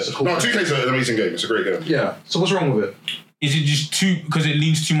it. I think Yeah. it's a cool No, game. 2K is an amazing game. It's a great game. Yeah. So what's wrong with it? Is it just because it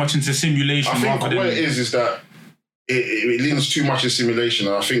leans too much into simulation? I think rather what than, it is that it leans too much in simulation,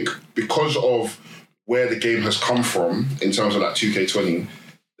 and I think because of where the game has come from in terms of like 2K20,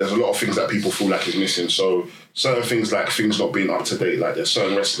 there's a lot of things that people feel like is missing. So certain things like things not being up to date, like there's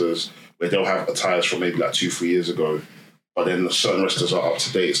certain wrestlers where they'll have attires from maybe like 2-3 years ago, but then certain wrestlers are up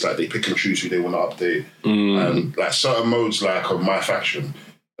to date. It's like they pick and choose who they want to update, and like certain modes like of My Faction,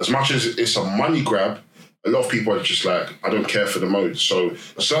 as much as it's a money grab, a lot of people are just like, I don't care for the mode. So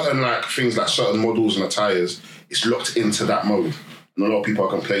certain like things like certain models and attires, it's locked into that mode. And a lot of people are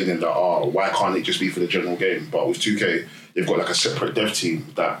complaining that, why can't it just be for the general game? But with 2K, they've got like a separate dev team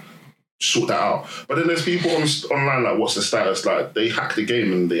that sort that out. But then there's people online like, what's the status? Like they hack the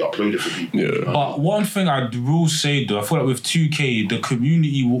game and they upload it for people. Yeah. But one thing I will say though, I feel like with 2K, the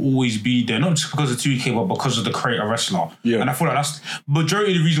community will always be there, not just because of 2K, but because of the creator wrestler. Yeah. And I feel like that's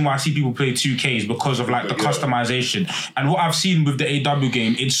majority of the reason why I see people play 2K is because of like the customization. And what I've seen with the AW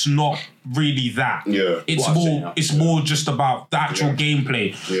game, it's not really that. Yeah. It's more just about the actual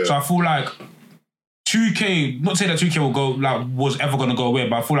gameplay. Yeah. So I feel like 2K, not saying that 2K will go like was ever gonna go away,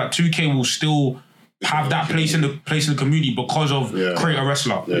 but I feel like 2K will still have that place in the community because of creator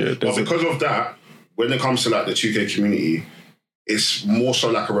wrestler. Yeah. But because of that, when it comes to like the 2K community, it's more so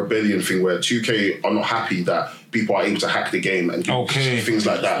like a rebellion thing where 2K are not happy that people are able to hack the game and do things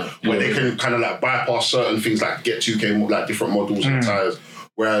like that, where they can kind of like bypass certain things like get 2K like different models and attires.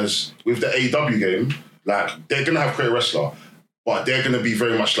 Whereas with the AEW game, like they're gonna have creator wrestler, but they're going to be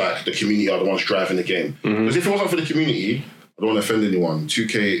very much like the community are the ones driving the game. Because if it wasn't for the community, I don't want to offend anyone,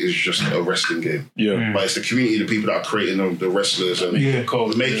 2K is just a wrestling game. Yeah. But it's the community, the people that are creating the wrestlers and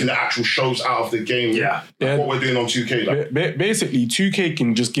making the actual shows out of the game. Yeah. Like what we're doing on 2K. Like, Basically, 2K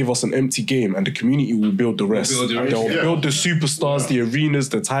can just give us an empty game and the community will build the rest. build the rest. They'll Yeah. build the superstars, the arenas,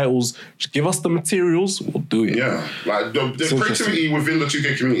 the titles. Just give us the materials, we'll do it. yeah. Like the It's creativity within the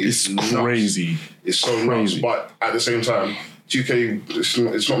 2K community It's is nuts. crazy. It's so Crazy. nuts. But at the same time, 2K,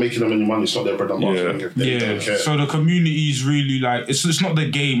 it's not making them any money. It's not their bread and butter. Yeah. They don't care. So the community is really like it's not the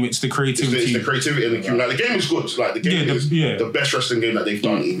game, it's the creativity. It's the creativity and the community. Like the game is good. Like the game is the best wrestling game that they've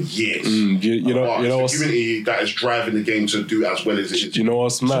done in years. You know But what's, it's the community that is driving the game to do as well as it is. you know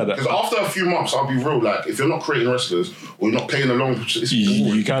what's mad? Because after a few months, I'll be real. Like if you're not creating wrestlers or you're not playing along, it's You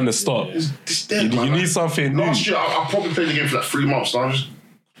boring. kind of stop. It's dead, You man. need something new. Last year, I probably played the game for like 3 months. And I just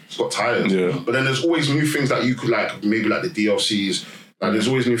got tired. Yeah. But then there's always new things that you could like, maybe like the DLCs. Like there's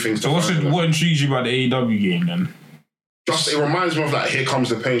always new things. So to find. what intrigues you about the AEW game then? Just it reminds me of like Here Comes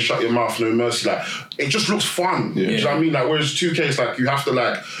the Pain, Shut Your Mouth, No Mercy. Like it just looks fun. Do you know what I mean? Like whereas 2K is like you have to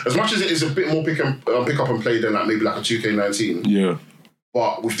like as much as it is a bit more pick up and play than like maybe like a 2K19. Yeah.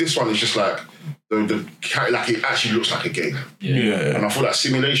 But with this one, it's just like the like it actually looks like a game. Yeah. And I feel like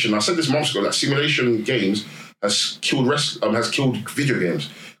simulation. I said this months ago. Like simulation games has killed video games.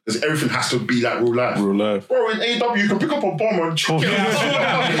 Because everything has to be like real life. Real life. Bro, in AEW, you can pick up a bomb and chuck it.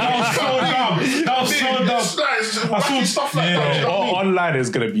 That was so dumb. It's wacky stuff like that. You know what I mean? Online is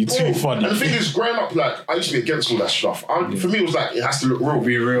going to be too Bro, funny. And the thing is, growing up, like, I used to be against all that stuff. For me, it was like, it has to look real.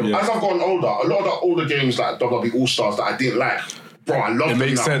 Be real. Yeah. As I've gotten older, a lot of the older games, like WWE All-Stars, that I didn't like, bro, I love It them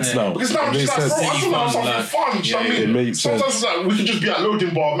makes now. sense now. Because now It I'm makes just like, sense. bro, I just want to Fun, have something fun. Do you know what I It mean? makes Sometimes sense. it's like, we can just be at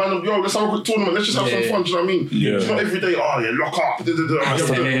loading bar, man. Yo, let's have a good tournament. Let's just have some fun. Do you know what I mean? Yeah. It's not every day, lock up.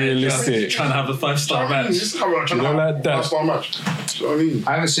 Realistic. Trying to have a 5-star match. Just have a You know like that? five-star match. Do you know what I mean? I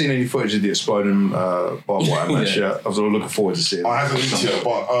haven't seen any footage of the exploding barbed wire match yet. I was looking forward to seeing it. I haven't leaked yet,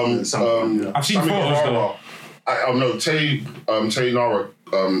 but I've seen Sammy photos, Guevara, Tay Nara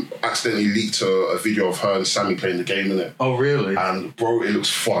accidentally leaked a video of her and Sammy playing the game in it. Oh, really? And bro, it looks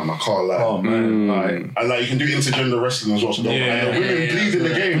fun. I can't lie. Oh, man. And like you can do intergender wrestling as well. So and the women bleed in the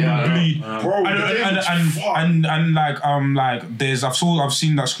game. Bleed. Bro, the game is fun. And like there's I've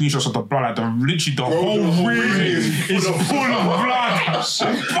seen that screenshots of the blood, like literally the Bro, whole the whole ring ring is is full of blood.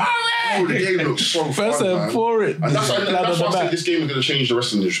 Bro, the game looks so First fun, and man. for it. And that's why Blood on the I say back. this game is going to change the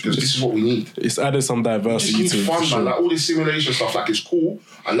wrestling industry because this is what we need. It's added some Just diversity need to it. fun, for man. sure. Like all this simulation stuff, like it's cool.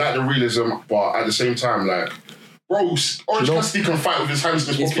 I like the realism, but at the same time, like, Bro, Orange Cassidy can fight with his hands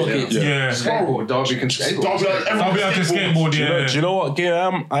in his pocket. Yeah. Skateboard, Darby can skateboard. I'll be able to skateboard, yeah. Do you know what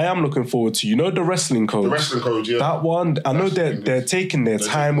game I am looking forward to? You know the wrestling code. The wrestling code, yeah. That one, I know they're taking their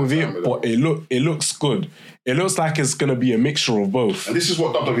time with taking their it, time but it looks good. It looks like it's gonna be a mixture of both. And this is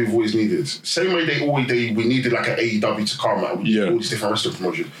what WWE have always needed. Same way we needed like an AEW to come out. We need all these different wrestling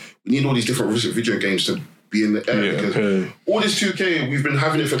promotions. We need all these different video games to be in the air because all this 2K, we've been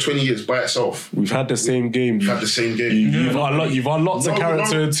having it for 20 years by itself. We've had the same game. We've had the same game. You've unlocked a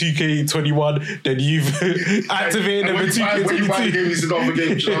character in 2K21, then you've activated them in 2K22. When you buy the game, these are the other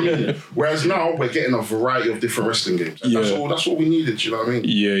games, you know what I mean? Whereas now, we're getting a variety of different wrestling games. And that's what we needed, you know what I mean?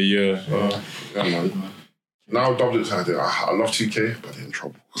 Yeah. Yeah, man. Now WWE's had it. I love 2K, but they're in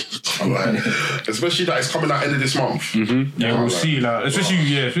trouble. I'm like, especially that it's coming out end of this month. Yeah, we'll see. Like, especially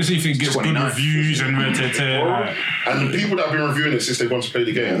if it gets good reviews and and the people that have been reviewing it since they want to play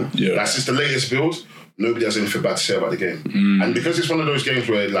the game, like since the latest build, nobody has anything bad to say about the game. And because it's one of those games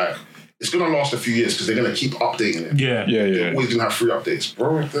where like it's gonna last a few years because they're gonna keep updating it. They're always gonna have free updates,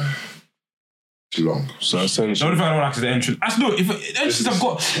 bro. It's long. So essentially, the only thing I don't like is the entrance. Look, if the entrances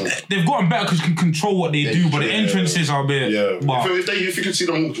they've gotten better because you can control what they do, but the entrances are a bit. Yeah. If you can see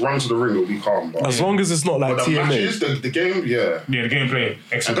them run to the ring, it'll be calm. But as long as it's not like but the TNA. matches, the game, the gameplay,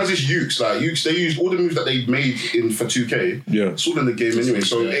 excellent. Because it's Ukes, they use all the moves that they made for 2K. Yeah. It's all in the game anyway.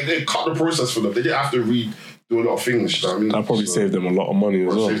 So they cut the process for them. They didn't have to do a lot of things. You know what I mean? That probably saved them a lot of money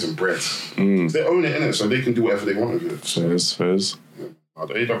as well. Saved them bread. They own it, innit? So they can do whatever they want with it. Fairs. The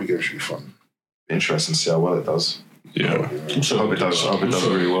AEW game should be fun. Interesting to see how well it does. Yeah. I hope it does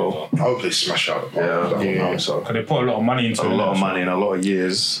really well. I hope they smash out the park. So They put a lot of money into it. a lot of money and a lot of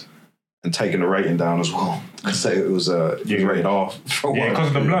years, and taking the rating down as well. Because it was rated R. Because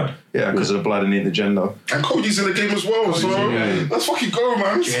of the blood. Yeah, because of the blood and the intergender. And Cody's in the game as well, so let's fucking go,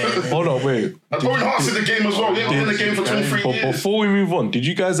 man. Hold on, wait. And Owen Hart's in the game as well. He's been in the game for 23 years. Before we move on, did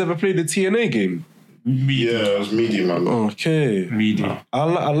you guys ever play the TNA game? Yeah, it was medium, man. Okay. Medium. I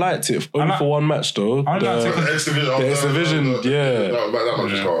liked it only for one match though. I liked it. The X Division, yeah. That one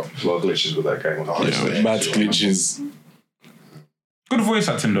just got off. A lot of glitches with that game. Mad glitches. Good voice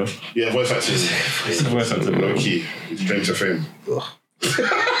acting though. Yeah, voice acting. Voice acting. Low key. He's claim to fame.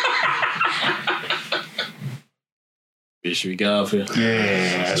 Should we get out of here?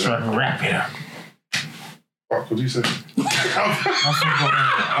 Yeah, let's wrap it up. What did you say?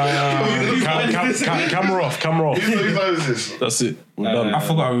 Camera off. Whose line is this? That's it. We're done. I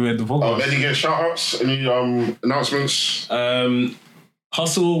forgot we read the book. Any get shout outs? Any announcements?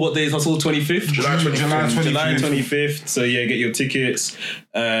 Hustle, what day is Hustle? 25th? July 25th. July 25th. So yeah, get your tickets.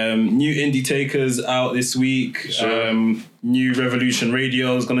 New Indie Takers out this week. New Revolution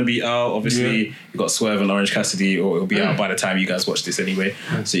Radio is going to be out. Obviously, you've got Swerve and Orange Cassidy, or it'll be out by the time you guys watch this anyway.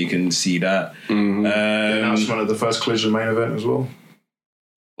 So you can see that. The announcement of the first Collision main event as well.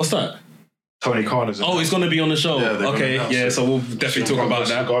 What's that? Tony Khan is in Oh, it's going to be on the show. Yeah, they're okay, gonna yeah, so we'll definitely talk about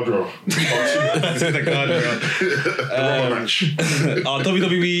that. Guardrail. The guardrail. Our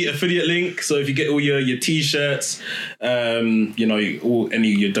WWE affiliate link. So if you get all your t-shirts, any of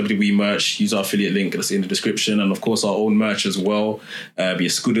your WWE merch, use our affiliate link that's in the description, and of course our own merch as well. Be a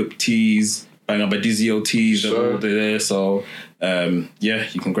Scoot Up tees, Bang Up by Dizio tees, they're all there. So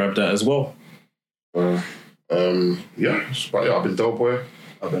you can grab that as well. But I've been Doughboy.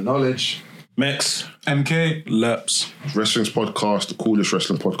 I've been Knowledge. Mex. MK. Laps. Wrestling's podcast, the coolest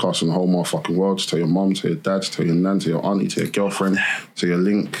wrestling podcast in the whole motherfucking world. Tell your mum, tell your dad, tell your nan, tell your auntie, tell your girlfriend, tell your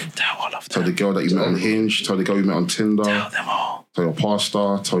link. Tell the girl that you met on Hinge, tell the girl you met on Tinder. Tell them all. Tell your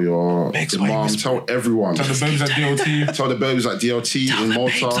pastor, tell your mum, tell everyone. Tell the babes at DLT. Tell the babes at DLT in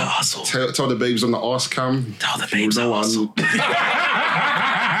Malta. Tell the babes on the arse cam. Tell the babes to hustle.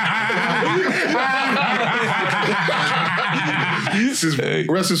 This is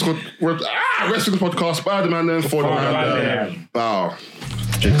Wrestling Podcast, Spider-Man then, for the man there. Bow.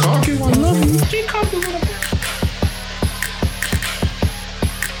 J. Cargill, I love you. J. Cargill,